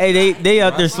 No, he's Hey, not. they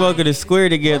out there smoking a square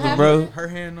together, bro. Her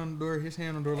hand on the door, his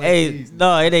hand on the door. Like Hey, these.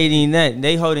 no, it ain't even that.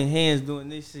 They holding hands doing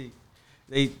this shit.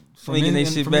 They swinging their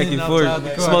shit back and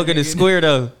forth, smoking a square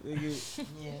though.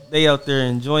 They out there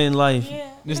enjoying life.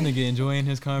 This nigga enjoying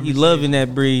his He conversation. loving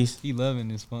that breeze. He loving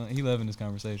this fun. He loving this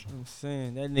conversation. I'm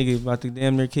saying that nigga about to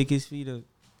damn near kick his feet up.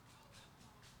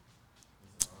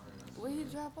 Where he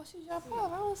drop off? She drop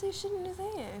off. I don't see shit in his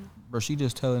hand. Bro, she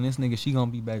just telling this nigga she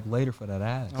gonna be back later for that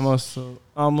ass. Almost an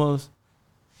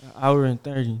hour and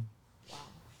 30.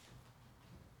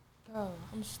 Bro,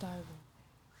 I'm starving.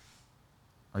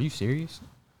 Are you serious?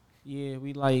 Yeah,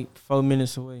 we like 4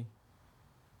 minutes away.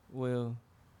 Well,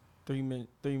 3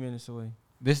 minutes away.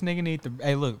 This nigga need to.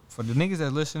 Hey, look, for the niggas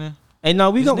that listening, Hey, no,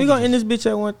 we This gonna nigga end this bitch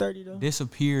at 1:30 though.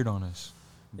 disappeared on us.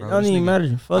 It Bro, don't this even nigga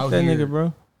matter. Fuck out that here- nigga,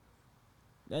 bro.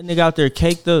 That nigga out there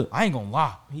caked up. I ain't gonna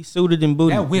lie. He suited and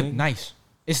booted. That whip nigga. nice.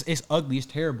 It's ugly. It's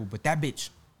terrible. But that bitch,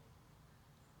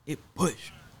 it push,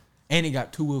 and it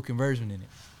got 2-wheel conversion in it.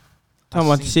 Talking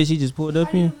about the shit she just pulled up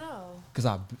How do you in. know? Cause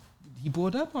he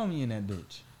pulled up on me in that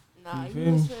bitch. Nah, You feel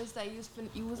you was me? finna say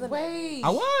you was in Wait. I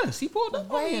was. He pulled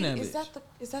up on me in Wait, that bitch.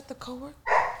 is that the coworker?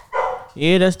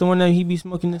 Yeah, that's the one that he be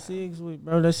smoking the cigs with,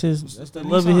 bro. That's the the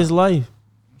love of Nissan. his life.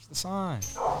 What's the sign?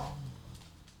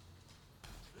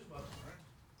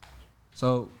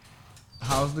 So,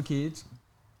 how's the kids?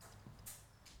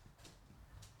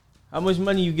 How much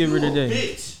money you give her today?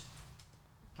 Bitch.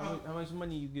 How much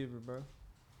money you give her, bro?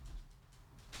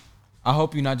 I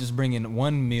hope you're not just bringing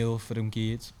one meal for them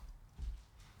kids.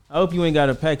 I hope you ain't got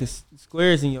a pack of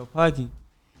squares in your pocket.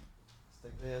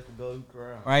 Stick the ass to go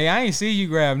crowd. All right, I ain't see you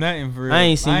grab nothing for real. I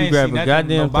ain't seen you grab a nothing,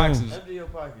 goddamn thing. boxes. Empty your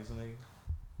pockets, nigga.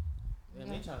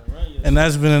 And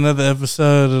that's been another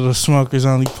episode of the Smokers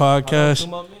Only Podcast.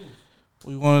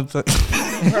 We wanted to.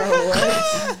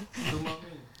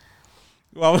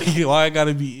 Why I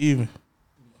gotta be even?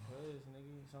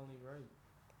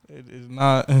 It is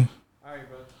not. All right,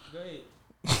 bro. Go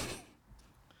ahead.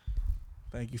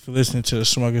 Thank you for listening to the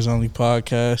Smokers Only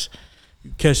Podcast.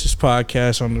 You catch this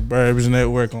podcast on the Burbs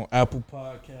Network on Apple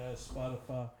Podcasts,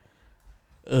 Spotify,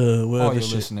 All whatever your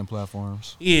shit. listening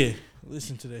platforms. Yeah,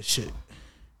 listen to that shit.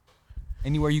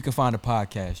 Anywhere you can find a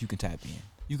podcast, you can tap in.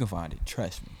 You can find it.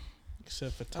 Trust me.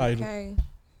 Except for title. Okay.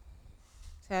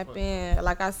 Tap in.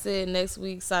 Like I said, next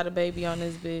week, Sada Baby on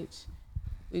this bitch.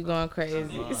 We going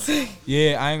crazy.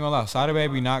 Yeah, I ain't gonna lie. Sada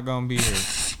Baby not gonna be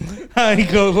here. I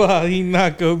ain't gonna lie, he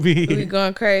not gonna be we here.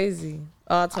 going crazy.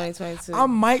 All 2022. I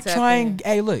might Tap try in. and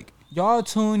hey, look, y'all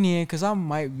tune in because I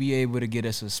might be able to get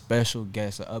us a special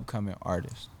guest, an upcoming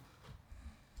artist.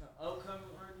 Upcoming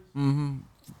artist? Mm-hmm.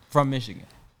 From Michigan.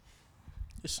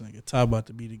 This nigga Ty about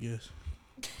to be the guest.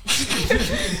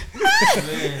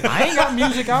 I ain't got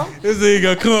music out. This nigga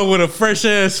gonna come up with a fresh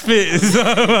ass fit.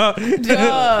 That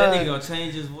nigga gonna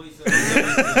change his voice up.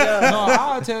 No,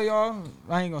 I'll tell y'all.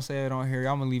 I ain't gonna say it on here.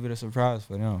 I'm gonna leave it a surprise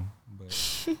for them.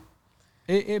 But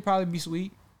it'd probably be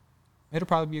sweet. It'll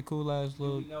probably be a cool ass Do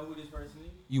little. we know who this person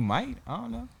is? You might. I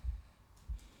don't know.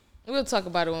 We'll talk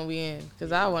about it when we end,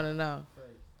 because I want to know.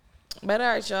 But all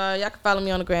right, y'all. Y'all can follow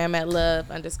me on the gram at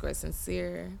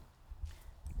love_sincere.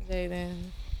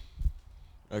 Jaden.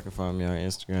 I can find me on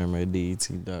Instagram at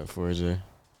det.4j.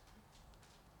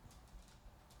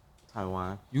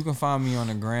 Taiwan. You can find me on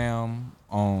the gram,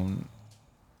 on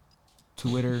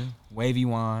Twitter, Wavy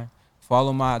Wine.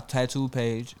 Follow my tattoo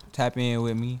page. Tap in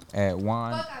with me at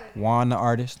Juan the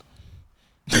Artist.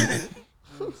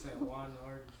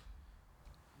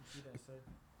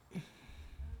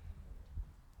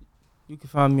 You can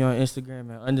find me on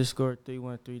Instagram at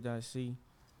 _313.c.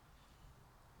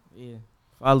 Yeah.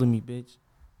 Follow me, bitch.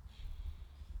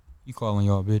 You calling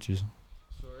y'all bitches.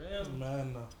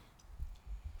 Man, no.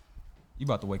 You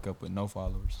about to wake up with no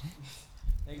followers.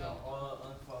 They gonna all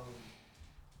unfollow me.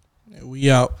 Yeah,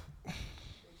 we out.